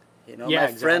 boxing. You know, Yeah, my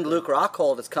friend exactly. Luke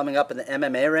Rockhold is coming up in the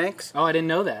MMA ranks. Oh, I didn't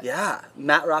know that. Yeah,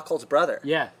 Matt Rockhold's brother.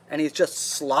 Yeah. And he's just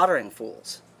slaughtering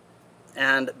fools.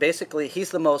 And basically,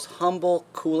 he's the most humble,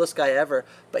 coolest guy ever,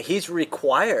 but he's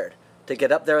required to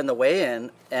get up there in the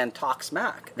weigh-in and talk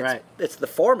smack. Right. It's the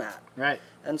format. Right.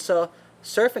 And so,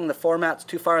 surfing, the format's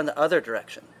too far in the other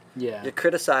direction. Yeah. You're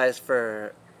criticized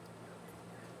for,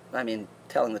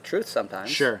 telling the truth sometimes.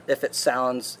 Sure. If it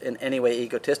sounds in any way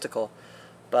egotistical.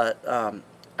 But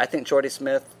I think Jordy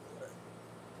Smith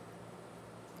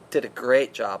did a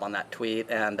great job on that tweet,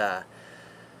 and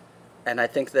I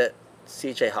think that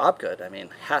CJ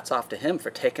Hobgood, hats off to him for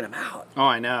taking him out. Oh,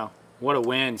 I know. What a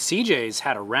win. CJ's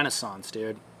had a renaissance,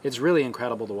 dude. It's really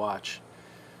incredible to watch.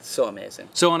 So amazing.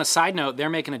 So on a side note, they're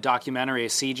making a documentary, a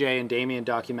CJ and Damian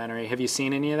documentary. Have you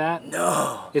seen any of that?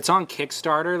 No. It's on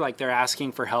Kickstarter. Like, they're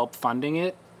asking for help funding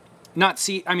it.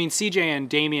 CJ and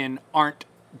Damian aren't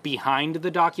behind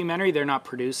the documentary. They're not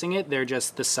producing it. They're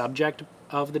just the subject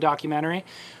of the documentary.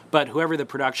 But whoever the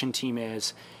production team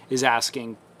is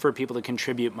asking for people to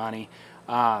contribute money,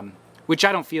 which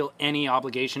I don't feel any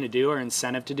obligation to do or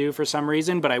incentive to do for some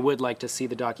reason, but I would like to see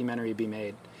the documentary be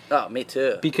made. Oh, me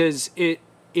too. Because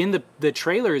the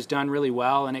trailer is done really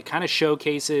well, and it kind of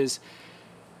showcases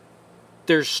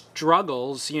their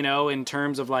struggles, you know, in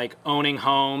terms of like owning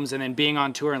homes and then being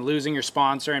on tour and losing your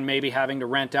sponsor and maybe having to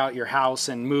rent out your house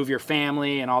and move your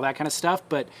family and all that kind of stuff.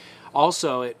 But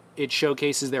also it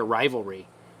showcases their rivalry,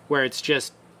 where it's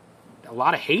just a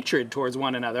lot of hatred towards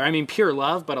one another. I mean, pure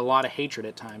love, but a lot of hatred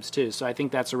at times too. So I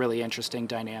think that's a really interesting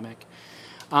dynamic.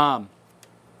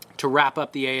 To wrap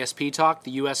up the ASP talk,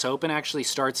 the U.S. Open actually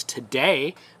starts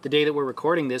today, the day that we're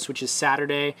recording this, which is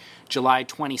Saturday, July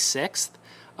 26th.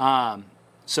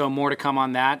 So more to come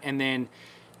on that. And then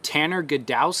Tanner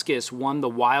Gudauskas won the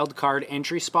wild card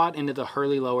entry spot into the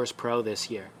Hurley Lowers Pro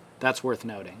this year. That's worth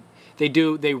noting.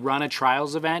 They run a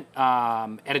trials event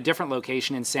at a different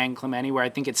location in San Clemente, where I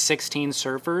think it's 16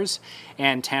 surfers,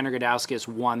 and Tanner Gudauskas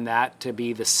won that to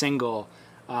be the single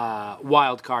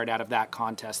wild card out of that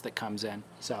contest that comes in.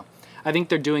 So I think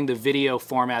they're doing the video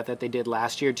format that they did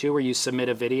last year too, where you submit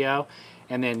a video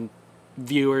and then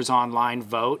viewers online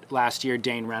vote. Last year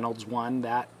Dane Reynolds won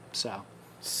that. So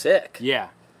Sick. yeah.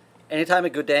 Anytime a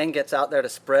Goudain gets out there to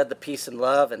spread the peace and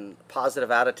love and positive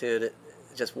attitude, it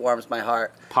just warms my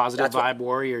heart. Positive That's vibe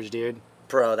warriors, dude.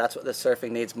 Bro, that's what the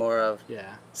surfing needs more of.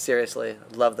 Yeah. Seriously,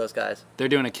 love those guys. They're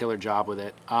doing a killer job with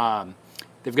it.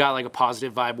 They've got like a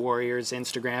Positive Vibe Warriors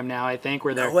Instagram now, I think,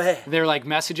 where they're like,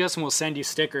 message us and we'll send you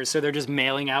stickers. So they're just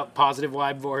mailing out Positive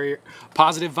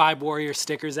Vibe Warrior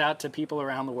stickers out to people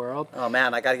around the world. Oh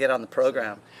man, I got to get on the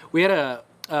program. We had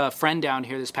a friend down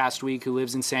here this past week who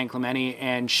lives in San Clemente,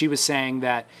 and she was saying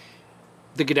that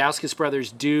the Gudauskas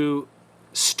brothers do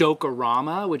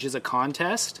Stokerama, which is a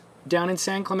contest down in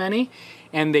San Clemente,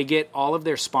 and they get all of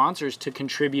their sponsors to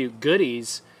contribute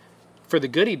goodies for the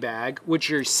goodie bag,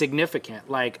 which are significant,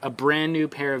 like a brand new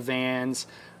pair of Vans,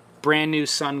 brand new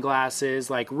sunglasses,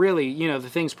 like really, you know, the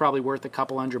thing's probably worth a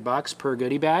couple $100 per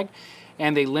goodie bag,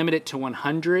 and they limit it to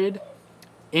 100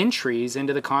 entries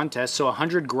into the contest, so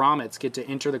 100 grommets get to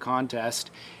enter the contest,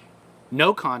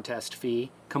 no contest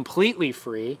fee, completely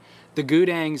free. The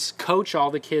Goudangs coach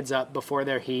all the kids up before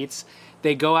their heats.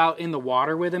 They go out in the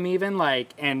water with them even,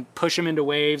 like, and push them into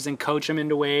waves and coach them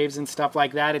into waves and stuff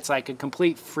like that. It's like a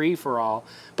complete free-for-all.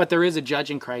 But there is a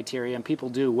judging criteria, and people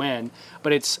do win.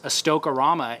 But it's a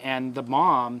Stokerama, and the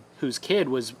mom, whose kid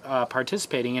was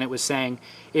participating in it, was saying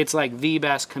it's like the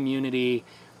best community,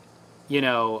 you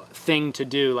know, thing to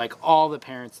do. Like, all the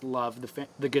parents love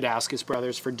the Gudauskas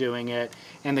brothers for doing it,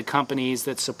 and the companies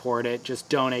that support it just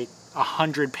donate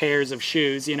 100 pairs of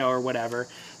shoes, you know, or whatever.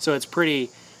 So it's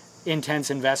pretty intense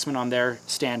investment on their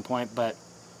standpoint, but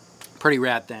pretty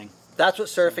rad thing. That's what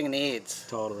surfing needs.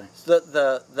 Totally.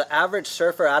 The average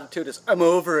surfer attitude is, I'm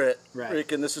over it. Right.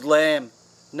 Freaking, this is lame.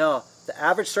 No, The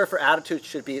average surfer attitude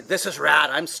should be, this is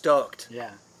rad, I'm stoked.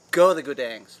 Yeah. Go the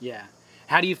Gudangs. Yeah.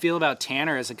 How do you feel about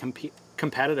Tanner as a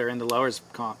competitor in the lowers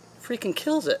comp? Freaking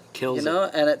kills it. Kills you know?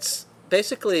 it. And it's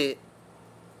basically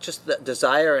just the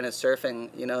desire in his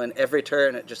surfing, you know, in every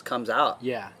turn it just comes out.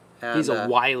 Yeah. And, He's a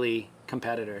wily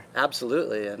competitor.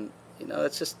 Absolutely. And, you know,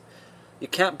 it's just, you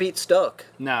can't beat Stoke.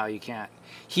 No, you can't.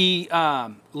 He,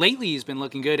 lately he's been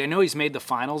looking good. I know he's made the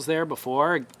finals there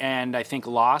before, and I think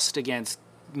lost against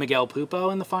Miguel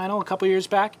Pupo in the final a couple years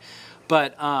back.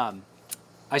 But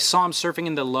I saw him surfing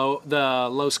in the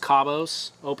Los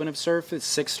Cabos Open of Surf,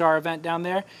 it's a 6-star event down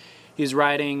there. He's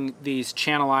riding these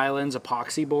Channel Islands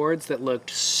epoxy boards that looked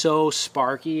so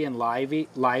sparky and lively.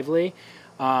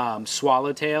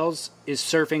 Swallowtails. His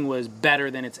surfing was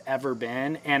better than it's ever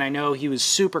been, and I know he was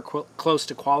super close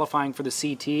to qualifying for the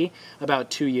CT about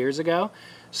 2 years ago.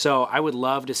 So I would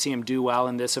love to see him do well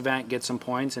in this event, get some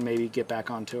points, and maybe get back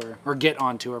on tour, or get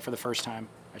on tour for the first time,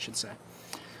 I should say.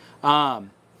 I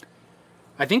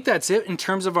think that's it in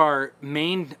terms of our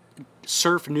main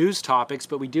surf news topics,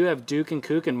 but we do have Duke and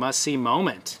Kook and must-see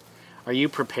moment. Are you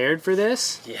prepared for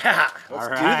this? Yeah, let's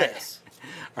do this.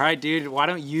 All right, dude, why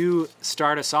don't you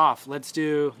start us off?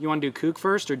 You want to do Kook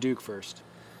first or Duke first?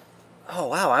 Oh,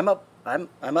 wow, I'm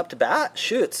up to bat.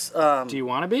 Shoots. Do you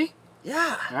want to be?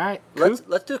 Yeah. All right,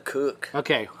 Let's do Kook.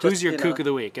 Okay, who's your Kook of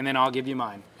the week? And then I'll give you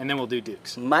mine, and then we'll do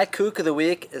Duke's. My Kook of the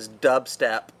week is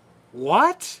dubstep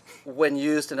What? when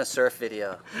used in a surf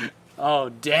video. Oh,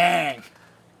 dang.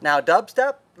 Now,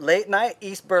 dubstep, late night,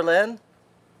 East Berlin,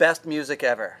 best music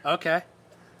ever. Okay.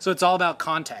 So it's all about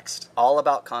context. All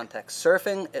about context.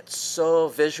 Surfing, it's so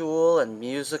visual and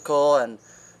musical and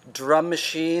drum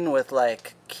machine with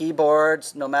like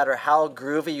keyboards. No matter how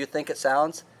groovy you think it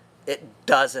sounds, it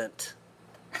doesn't.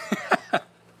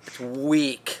 It's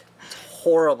weak. It's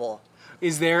horrible.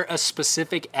 Is there a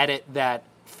specific edit that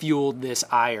fueled this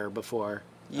ire before?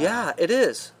 Yeah, it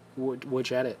is.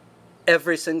 Which edit?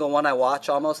 Every single one I watch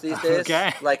almost these days.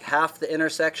 Okay. Like half the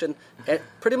intersection.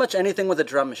 Pretty much anything with a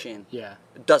drum machine. Yeah.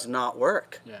 It does not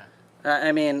work. Yeah.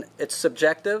 I mean, it's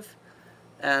subjective,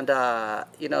 and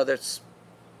you know, there's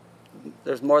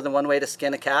more than one way to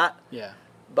skin a cat. Yeah.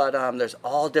 But there's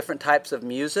all different types of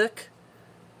music.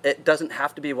 It doesn't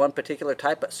have to be one particular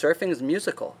type, but surfing is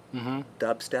musical. Mm-hmm.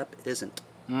 Dubstep isn't.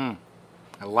 I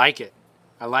like it.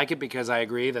 I like it because I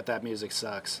agree that music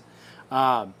sucks.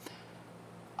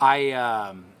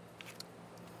 I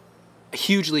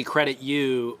hugely credit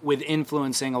you with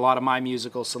influencing a lot of my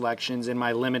musical selections in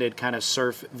my limited kind of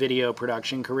surf video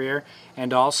production career,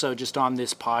 and also just on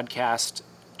this podcast,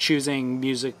 choosing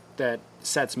music that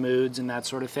sets moods and that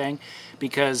sort of thing.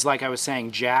 Because like I was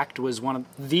saying, Jacked was one of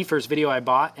the first video I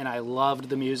bought, and I loved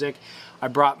the music. I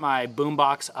brought my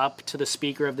boombox up to the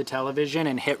speaker of the television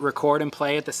and hit record and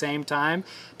play at the same time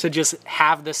to just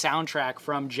have the soundtrack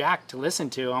from Jack to listen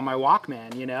to on my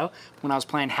Walkman, you know, when I was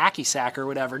playing hacky sack or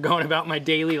whatever, going about my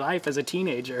daily life as a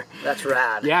teenager. That's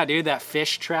rad. Yeah, dude, that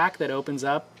fish track that opens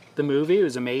up the movie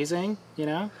was amazing, you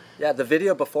know? Yeah, the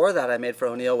video before that I made for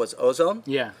O'Neill was Ozone.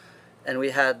 Yeah. And we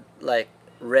had like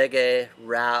reggae,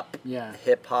 rap, Yeah.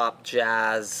 hip hop,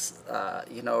 jazz,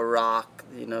 you know, rock.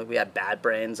 You know, we had Bad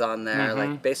Brains on there. Mm-hmm.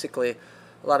 Like basically,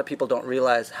 a lot of people don't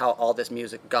realize how all this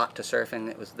music got to surfing.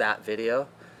 It was that video,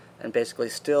 and basically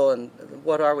still. And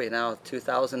what are we now?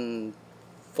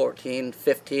 2014,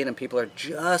 15, and people are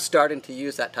just starting to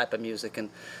use that type of music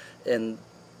in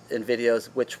videos,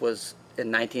 which was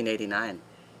in 1989.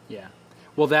 Yeah.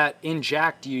 Well, that in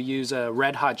Jacked, you use a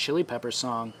Red Hot Chili Peppers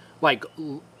song like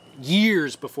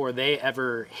years before they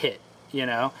ever hit, you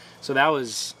know? So that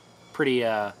was pretty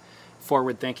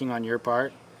forward thinking on your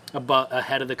part,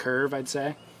 ahead of the curve, I'd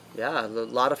say. Yeah, a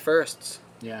lot of firsts.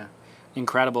 Yeah,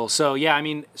 incredible. So yeah, I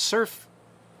mean, surf,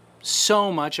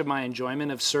 so much of my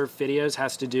enjoyment of surf videos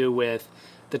has to do with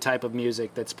the type of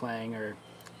music that's playing, or,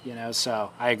 you know,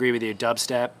 so I agree with you.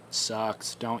 Dubstep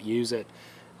sucks. Don't use it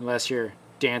unless you're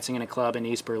dancing in a club in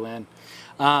East Berlin.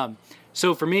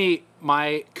 So for me,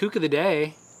 my kook of the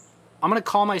day, I'm going to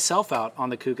call myself out on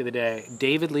the kook of the day.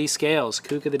 David Lee Scales,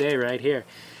 kook of the day right here.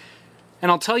 And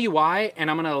I'll tell you why,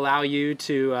 and I'm going to allow you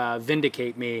to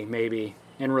vindicate me, maybe,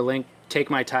 and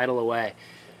take my title away.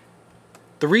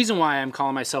 The reason why I'm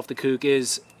calling myself the kook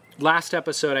is last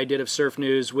episode I did of Surf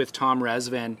News with Tom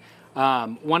Resvin.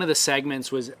 One of the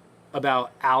segments was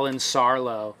about Alan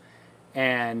Sarlo,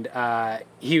 and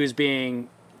he was being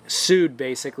sued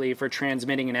basically for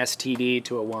transmitting an STD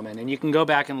to a woman. And you can go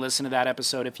back and listen to that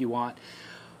episode if you want.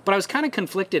 But I was kind of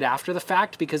conflicted after the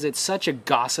fact because it's such a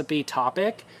gossipy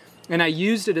topic. And I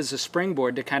used it as a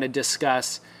springboard to kind of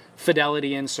discuss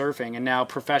fidelity in surfing, and now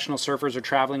professional surfers are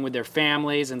traveling with their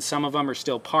families, and some of them are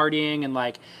still partying, and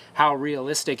like, how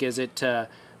realistic is it to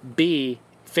be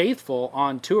faithful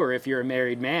on tour if you're a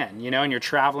married man, you know, and you're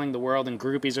traveling the world and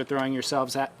groupies are throwing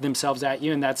themselves at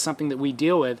you, and that's something that we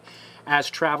deal with as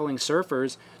traveling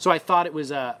surfers. So I thought it was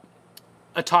a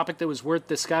topic that was worth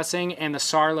discussing, and the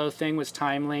Sarlo thing was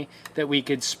timely, that we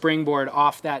could springboard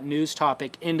off that news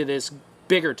topic into this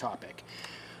bigger topic.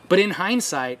 But in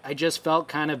hindsight, I just felt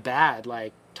kind of bad,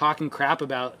 like talking crap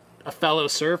about a fellow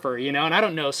surfer, you know, and I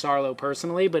don't know Sarlo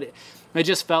personally, but I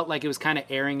just felt like it was kind of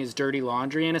airing his dirty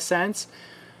laundry in a sense.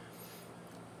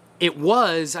 It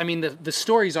was, I mean, the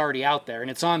story's already out there and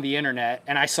it's on the internet,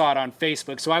 and I saw it on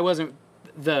Facebook, so I wasn't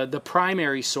the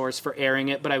primary source for airing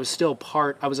it, but I was still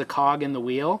I was a cog in the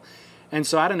wheel. And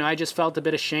so I don't know, I just felt a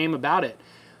bit of shame about it.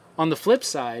 On the flip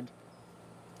side,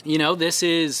 you know, this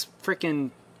is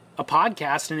freaking a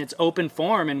podcast and it's open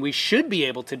forum, and we should be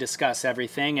able to discuss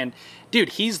everything. And dude,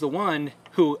 he's the one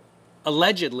who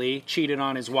allegedly cheated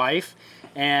on his wife,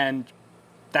 and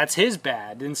that's his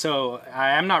bad. And so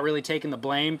I'm not really taking the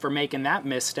blame for making that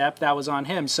misstep. That was on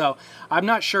him. So I'm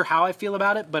not sure how I feel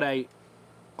about it,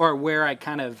 or where I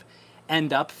kind of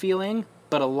end up feeling,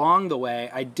 but along the way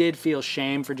I did feel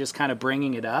shame for just kind of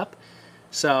bringing it up.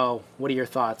 So what are your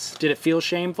thoughts? Did it feel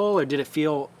shameful, or did it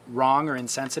feel wrong or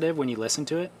insensitive when you listened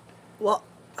to it? Well,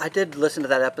 I did listen to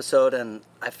that episode, and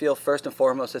I feel first and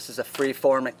foremost this is a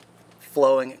free-form,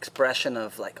 flowing expression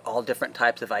of like all different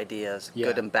types of ideas,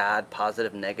 good and bad,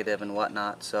 positive, negative, and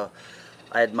whatnot. So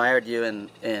I admired you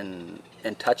in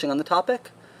touching on the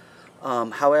topic.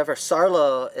 However,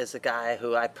 Sarlo is a guy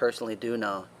who I personally do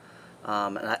know,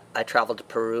 and I traveled to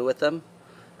Peru with him.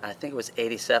 I think it was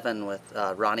 '87 with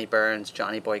Ronnie Burns,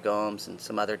 Johnny Boy Gomes, and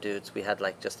some other dudes. We had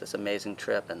like just this amazing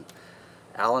trip, and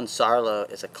Alan Sarlo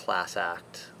is a class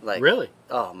act. Like, really?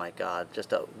 Oh my God,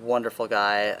 just a wonderful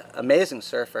guy, amazing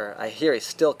surfer. I hear he's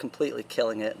still completely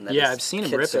killing it, and that I've seen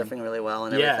him ripping. surfing really well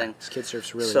and everything. Yeah, his kid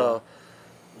surfs really well. So,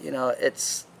 you know,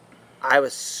 I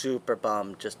was super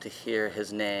bummed just to hear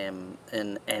his name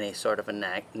in any sort of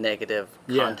a negative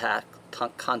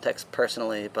context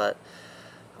personally, but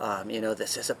you know,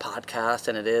 this is a podcast,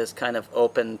 and it is kind of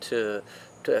open to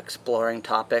exploring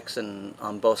topics and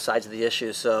on both sides of the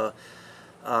issue. So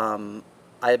I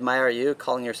admire you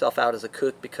calling yourself out as a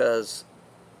kook, because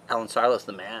Alan Sarlo's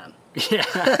the man.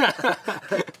 Yeah.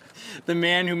 The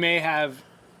man who may have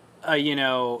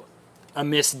a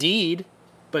misdeed,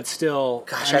 but still...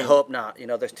 Gosh, I hope not. You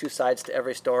know, there's two sides to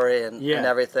every story and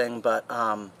everything, but,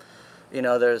 you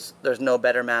know, there's no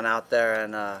better man out there,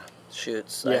 and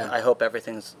shoots. I hope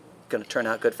everything's going to turn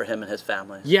out good for him and his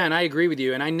family. Yeah, and I agree with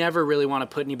you, and I never really want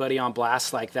to put anybody on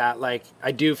blast like that. Like,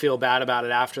 I do feel bad about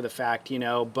it after the fact, you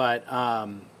know, but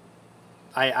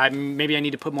I maybe I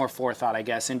need to put more forethought, I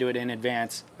guess, into it in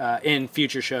advance, in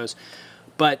future shows.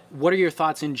 But what are your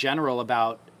thoughts in general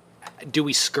about, do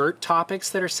we skirt topics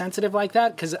that are sensitive like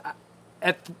that? Because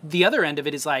at the other end of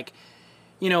it is like,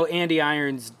 you know, Andy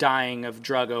Irons dying of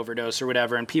drug overdose or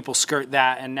whatever, and people skirt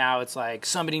that, and now it's like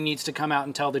somebody needs to come out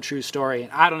and tell the true story.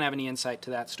 And I don't have any insight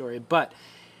to that story, but,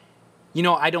 you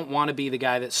know, I don't want to be the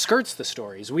guy that skirts the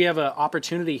stories. We have an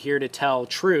opportunity here to tell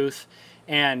truth,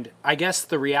 and I guess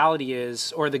the reality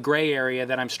is, or the gray area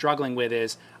that I'm struggling with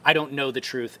is, I don't know the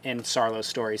truth in Sarlo's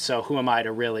story, so who am I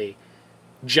to really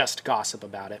just gossip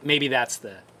about it? Maybe that's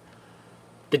the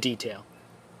detail.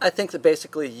 I think that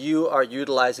basically you are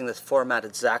utilizing this format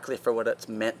exactly for what it's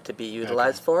meant to be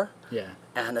utilized for. Yeah.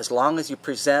 And as long as you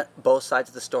present both sides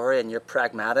of the story and you're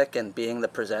pragmatic and being the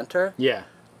presenter,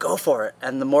 go for it.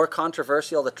 And the more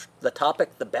controversial the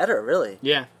topic, the better, really.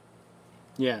 Yeah.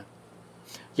 Yeah.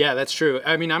 Yeah, that's true.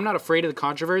 I mean, I'm not afraid of the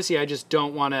controversy. I just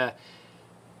don't want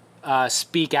to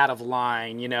speak out of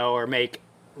line, you know, or make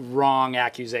wrong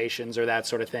accusations or that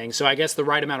sort of thing. So I guess the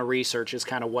right amount of research is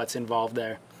kind of what's involved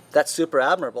there. That's super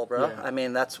admirable, bro. Yeah. I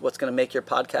mean, that's what's going to make your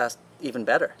podcast even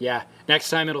better. Yeah. Next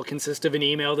time it'll consist of an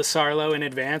email to Sarlo in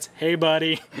advance. Hey,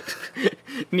 buddy.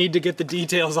 Need to get the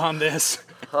details on this.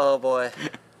 Oh, boy.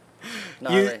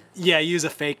 Use a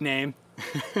fake name.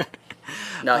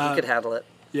 No, he could handle it.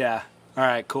 Yeah. All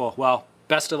right, cool. Well,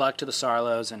 best of luck to the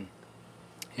Sarlos,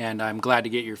 and I'm glad to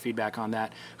get your feedback on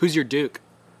that. Who's your Duke?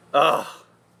 Oh,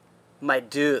 my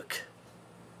Duke.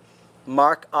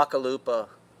 Mark Akalupa.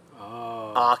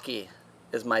 Oh. Aki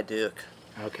is my Duke.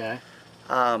 Okay.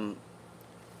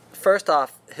 First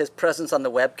off, his presence on the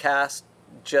webcast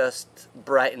just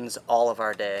brightens all of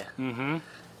our day. Mm-hmm.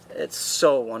 It's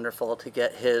so wonderful to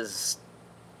get his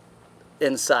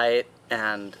insight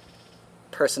and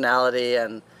personality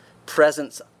and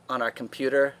presence on our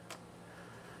computer.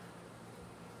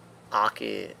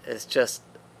 Aki is just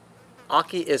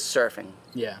Aki is surfing.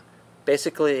 Yeah.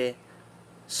 Basically,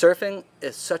 surfing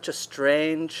is such a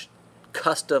strange,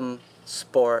 custom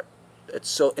sport. It's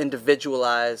so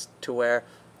individualized to where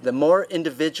the more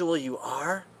individual you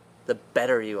are, the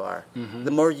better you are. Mm-hmm.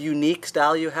 The more unique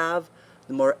style you have,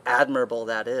 the more admirable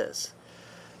that is.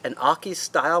 And Aki's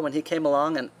style, when he came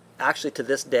along, and actually to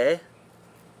this day,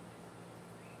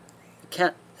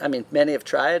 many have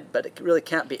tried, but it really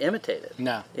can't be imitated.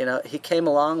 No. You know, he came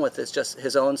along with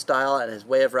his own style and his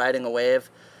way of riding a wave,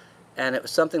 and it was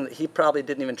something that he probably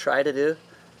didn't even try to do,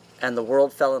 and the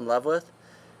world fell in love with.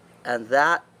 And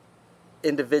that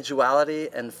individuality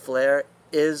and flair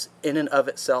is in and of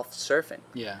itself surfing.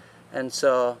 Yeah. And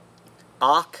so,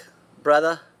 Ak,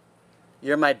 brother,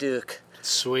 you're my Duke.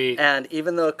 Sweet. And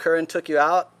even though Curran took you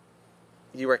out,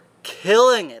 you were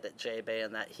killing it at J-Bay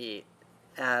in that heat.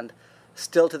 And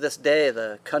still to this day,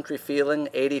 the country feeling,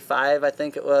 85 I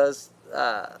think it was,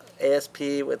 ASP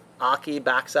with Aki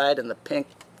backside and the pink,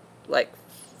 like,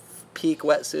 peak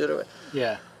wetsuit.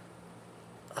 Yeah.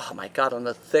 Oh my God, on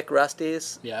the thick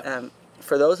Rusties. Yeah. And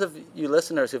for those of you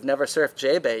listeners who've never surfed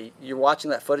J-Bay, you're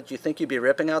watching that footage, you think you'd be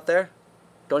ripping out there?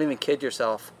 Don't even kid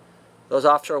yourself. Those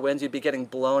offshore winds, you'd be getting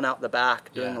blown out the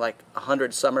back, doing like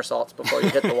 100 somersaults before you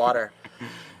hit the water.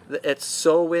 It's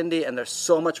so windy and there's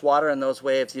so much water in those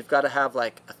waves. You've got to have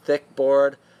like a thick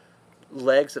board,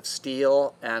 legs of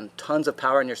steel, and tons of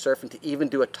power in your surfing to even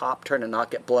do a top turn and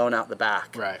not get blown out the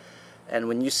back. Right. And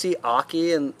when you see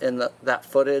Aki in that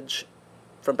footage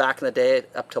from back in the day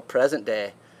up till present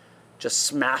day, just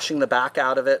smashing the back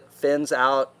out of it, fins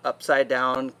out, upside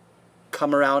down,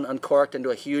 come around uncorked into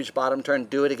a huge bottom turn,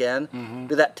 do it again,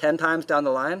 do that 10 times down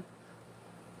the line,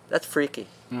 that's freaky.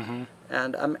 Mm-hmm.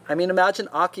 And imagine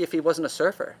Aki if he wasn't a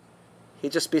surfer.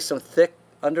 He'd just be some thick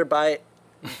underbite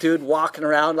dude walking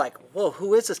around like, whoa,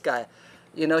 who is this guy?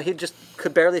 You know, he just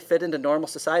could barely fit into normal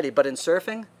society. But in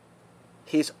surfing,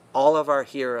 he's all of our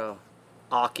hero,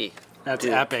 Aki. That's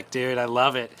epic, dude. I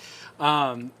love it.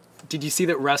 Did you see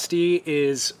that Rusty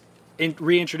is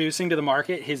reintroducing to the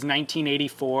market his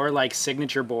 1984 like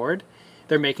signature board?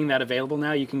 They're making that available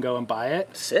now. You can go and buy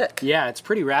it. Sick. Yeah, it's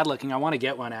pretty rad looking. I want to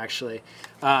get one actually.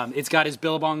 It's got his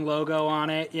Billabong logo on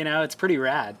it. You know, it's pretty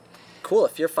rad. Cool.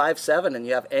 If you're 5'7" and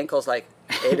you have ankles like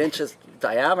 8 inches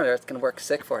diameter, it's gonna work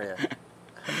sick for you.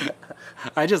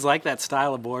 I just like that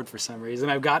style of board for some reason.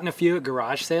 I've gotten a few at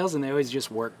garage sales and they always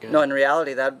just work good. No, in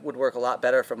reality, that would work a lot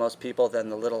better for most people than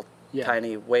the little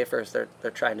tiny wafers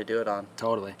they're trying to do it on.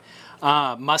 Totally.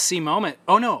 Must-see moment.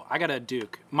 Oh, no, I got a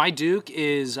Duke. My Duke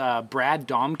is Brad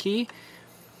Domke.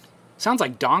 Sounds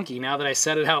like donkey now that I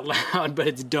said it out loud, but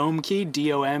it's Domke,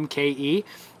 D-O-M-K-E.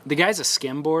 The guy's a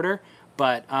skimboarder,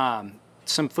 but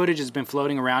some footage has been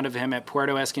floating around of him at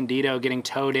Puerto Escondido getting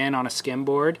towed in on a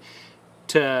skimboard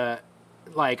to,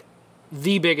 like,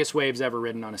 the biggest waves ever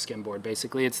ridden on a skimboard,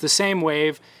 basically. It's the same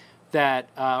wave that,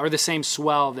 or the same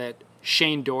swell that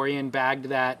Shane Dorian bagged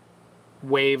that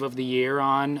wave of the year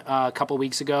on a couple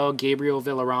weeks ago. Gabriel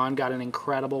Villaron got an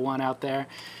incredible one out there.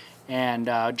 And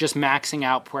just maxing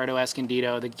out Puerto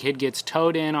Escondido, the kid gets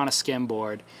towed in on a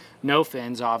skimboard, no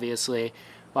fins, obviously,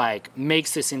 like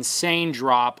makes this insane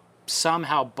drop,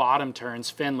 somehow bottom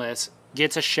turns finless,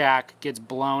 gets a shack, gets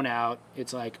blown out.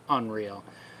 It's like unreal.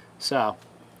 So,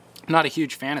 I'm not a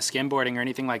huge fan of skimboarding or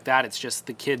anything like that. It's just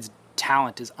the kid's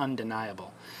talent is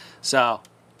undeniable. So,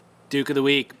 Duke of the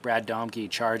Week, Brad Domke,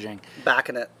 charging.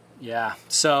 Backing it. Yeah.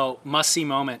 So, must-see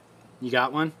moment. You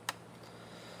got one?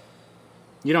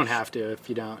 You don't have to if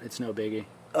you don't. It's no biggie.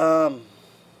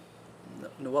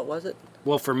 What was it?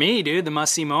 Well, for me, dude, the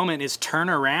must-see moment is Turn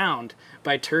Around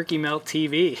by Turkey Melt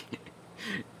TV.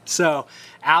 So,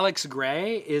 Alex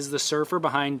Gray is the surfer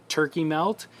behind Turkey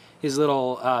Melt, his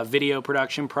little video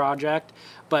production project.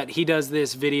 But he does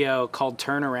this video called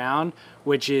Turn Around,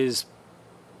 which is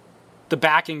the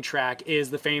backing track is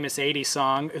the famous 80s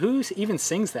song. Who even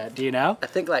sings that? Do you know? I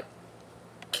think like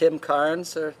Kim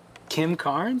Carnes or... Kim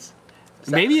Carnes?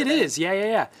 Maybe it is.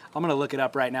 Yeah. I'm going to look it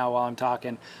up right now while I'm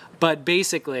talking. But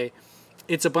basically,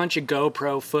 it's a bunch of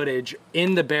GoPro footage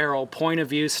in the barrel, point of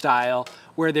view style,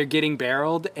 where they're getting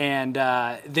barreled, and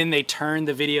then they turn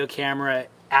the video camera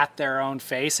at their own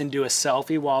face and do a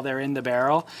selfie while they're in the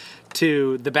barrel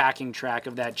to the backing track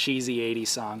of that cheesy 80s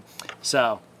song.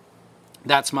 So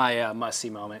that's my must-see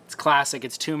moment. It's classic.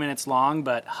 It's 2 minutes long,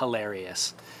 but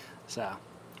hilarious. So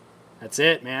that's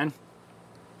it, man.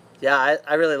 Yeah,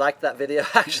 I really liked that video,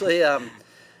 actually.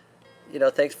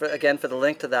 Thanks for the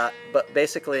link to that. But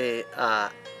basically,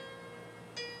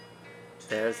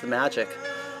 there's the magic.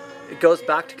 It goes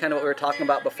back to kind of what we were talking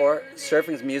about before.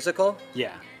 Surfing's musical.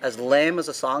 Yeah. As lame as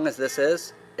a song as this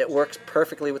is, it works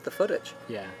perfectly with the footage.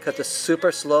 Yeah. Because the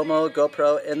super slow-mo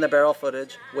GoPro in the barrel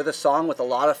footage with a song with a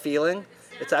lot of feeling.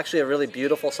 It's actually a really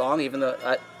beautiful song, even though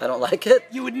I don't like it.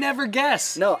 You would never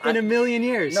guess. No, in a million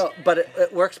years. No, but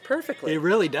it works perfectly. It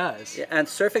really does. Yeah, and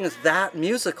surfing is that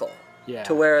musical. Yeah.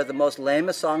 To where the most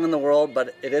lamest song in the world,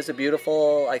 but it is a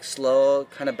beautiful, like slow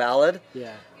kind of ballad.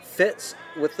 Yeah. Fits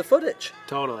with the footage.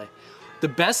 Totally. The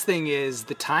best thing is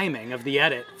the timing of the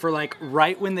edit for like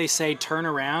right when they say turn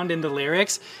around in the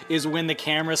lyrics is when the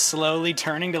camera's slowly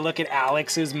turning to look at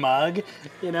Alex's mug.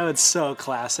 You know, it's so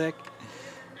classic.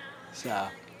 So,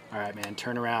 all right, man,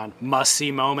 turn around. Must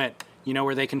see moment. You know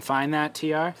where they can find that,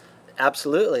 TR?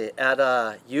 Absolutely. At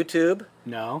YouTube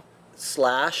No.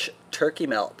 /Turkey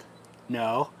Melt.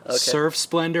 No. Okay.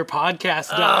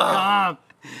 SurfSplenderPodcast.com.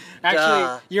 Actually,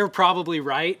 Duh. you're probably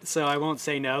right, so I won't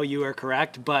say no. You are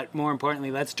correct. But more importantly,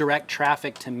 let's direct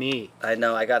traffic to me. I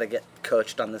know, I got to get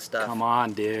coached on this stuff. Come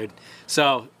on, dude.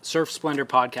 So,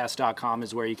 SurfSplenderPodcast.com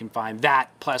is where you can find that,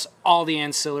 plus all the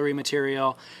ancillary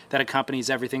material that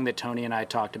accompanies everything that Tony and I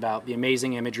talked about. The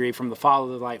amazing imagery from the Follow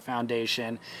the Light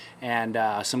Foundation and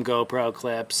some GoPro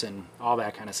clips and all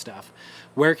that kind of stuff.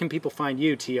 Where can people find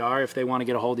you, TR, if they want to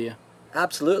get a hold of you?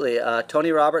 Absolutely.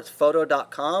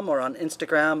 TonyRobertsPhoto.com or on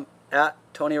Instagram at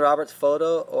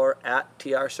TonyRobertsPhoto or at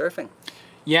TRSurfing.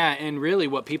 Yeah, and really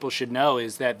what people should know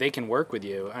is that they can work with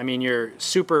you. I mean, you're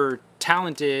super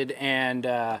talented and,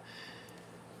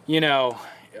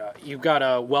 you've got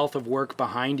a wealth of work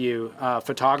behind you,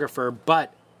 photographer,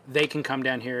 but they can come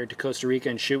down here to Costa Rica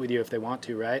and shoot with you if they want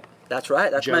to, right? That's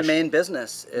right. That's my main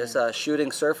business is shooting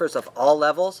surfers of all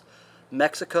levels.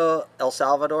 Mexico, El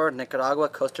Salvador, Nicaragua,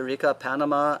 Costa Rica,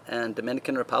 Panama, and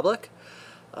Dominican Republic.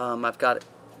 I've got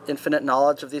infinite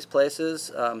knowledge of these places,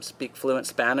 speak fluent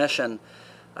Spanish, and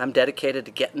I'm dedicated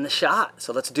to getting the shot.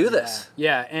 So let's do this.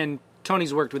 Yeah, and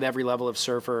Tony's worked with every level of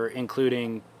surfer,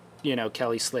 including,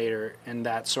 Kelly Slater and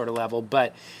that sort of level.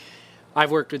 But I've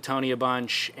worked with Tony a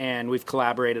bunch, and we've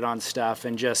collaborated on stuff.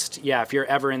 And just, if you're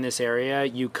ever in this area,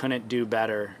 you couldn't do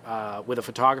better with a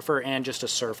photographer and just a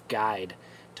surf guide.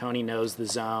 Tony knows the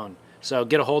zone. So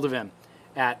get a hold of him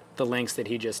at the links that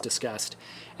he just discussed.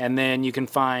 And then you can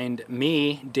find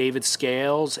me, David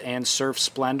Scales, and Surf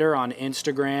Splendor on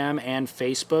Instagram and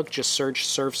Facebook. Just search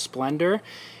Surf Splendor.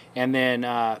 And then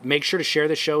make sure to share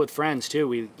the show with friends, too.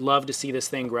 We love to see this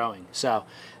thing growing. So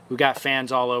we've got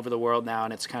fans all over the world now,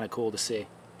 and it's kind of cool to see.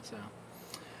 So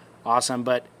awesome.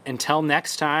 But until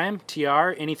next time,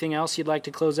 TR, anything else you'd like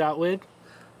to close out with?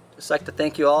 Just like to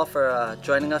thank you all for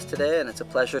joining us today, and it's a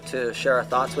pleasure to share our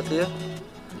thoughts with you.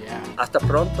 Yeah. Hasta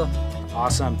pronto.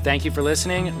 Awesome. Thank you for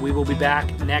listening. We will be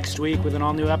back next week with an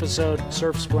all-new episode,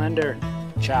 Surf Splendor.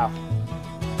 Ciao.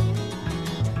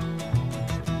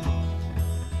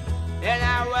 And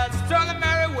I was strung a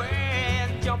merry way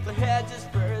and jumped the hedges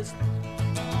first.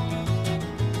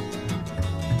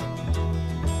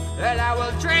 And I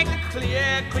will drink the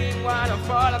clear, clean water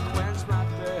for to quench my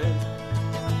thirst.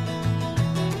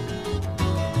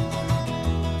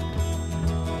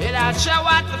 And I'll show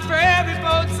out the ferry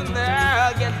boats and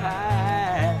they'll get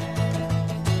high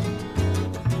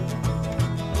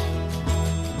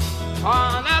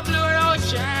on the blue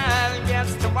ocean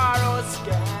against tomorrow's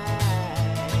sky.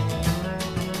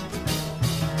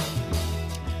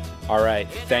 All right,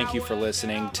 thank you for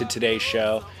listening to today's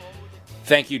show.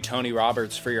 Thank you, Tony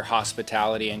Roberts, for your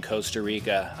hospitality in Costa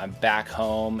Rica. I'm back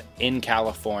home in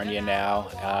California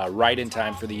now, right in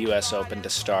time for the U.S. Open to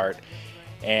start.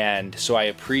 And so I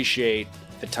appreciate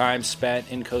the time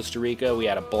spent in Costa Rica. We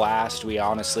had a blast. We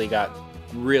honestly got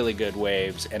really good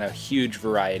waves and a huge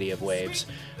variety of waves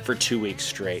for 2 weeks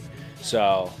straight.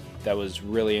 So that was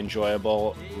really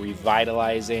enjoyable,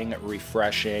 revitalizing,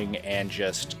 refreshing, and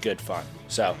just good fun.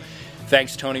 So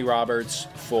thanks, Tony Roberts,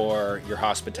 for your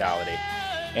hospitality.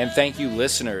 And thank you,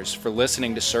 listeners, for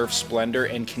listening to Surf Splendor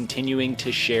and continuing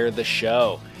to share the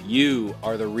show. You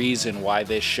are the reason why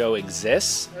this show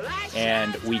exists,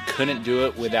 and we couldn't do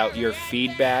it without your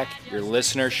feedback, your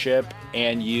listenership,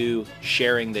 and you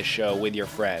sharing this show with your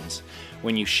friends.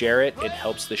 When you share it, it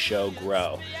helps the show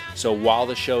grow. So while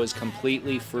the show is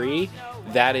completely free,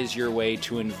 that is your way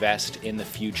to invest in the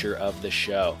future of the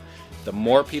show. The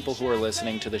more people who are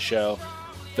listening to the show,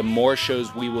 the more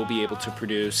shows we will be able to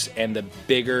produce, and the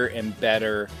bigger and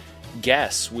better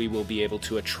guests we will be able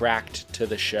to attract to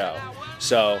the show.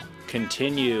 So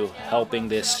continue helping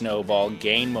this snowball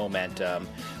gain momentum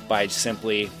by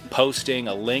simply posting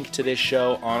a link to this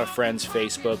show on a friend's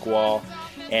Facebook wall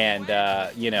and,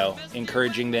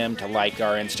 encouraging them to like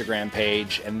our Instagram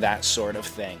page and that sort of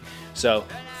thing. So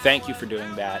thank you for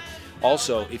doing that.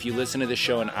 Also, if you listen to the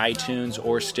show on iTunes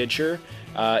or Stitcher,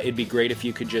 it'd be great if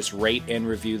you could just rate and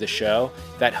review the show.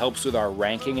 That helps with our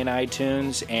ranking in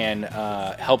iTunes and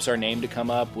helps our name to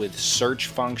come up with search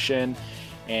function,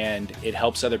 and it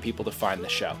helps other people to find the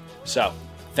show. So,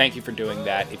 thank you for doing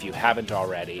that if you haven't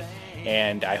already.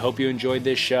 And I hope you enjoyed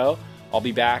this show. I'll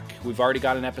be back. We've already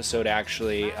got an episode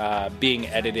actually being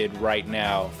edited right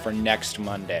now for next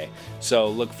Monday. So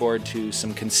look forward to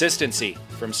some consistency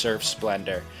from Surf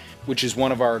Splendor, which is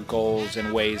one of our goals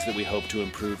and ways that we hope to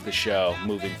improve the show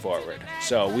moving forward.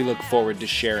 So we look forward to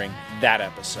sharing that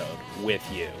episode with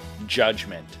you.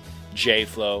 Judgment,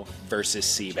 J-Flow versus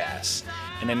Seabass.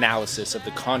 An analysis of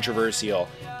the controversial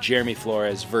Jeremy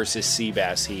Flores versus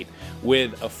Seabass heat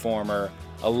with a former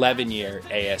 11-year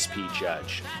ASP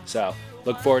judge. So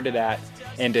look forward to that.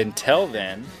 And until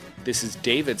then, this is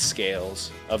David Scales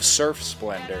of Surf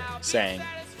Splendor saying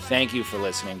thank you for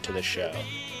listening to the show.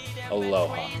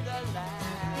 Aloha.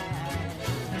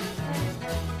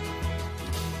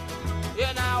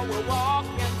 You know, we're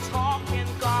walking, talking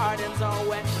gardens on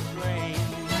wet spring.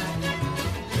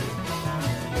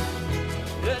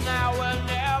 You know, we'll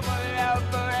never,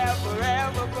 ever, ever,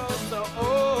 ever grow so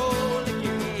old again.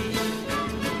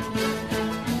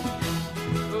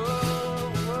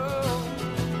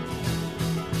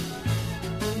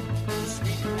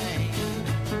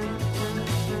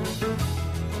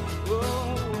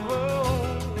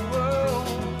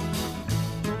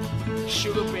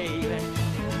 Sugar baby.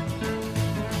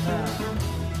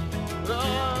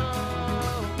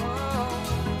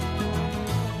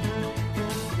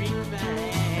 Sweet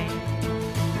thing.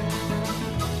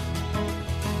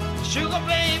 Sugar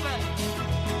baby.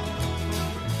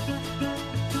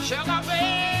 Sugar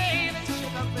baby.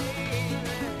 Sugar baby.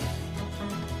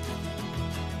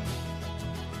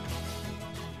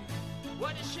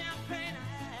 What is champagne?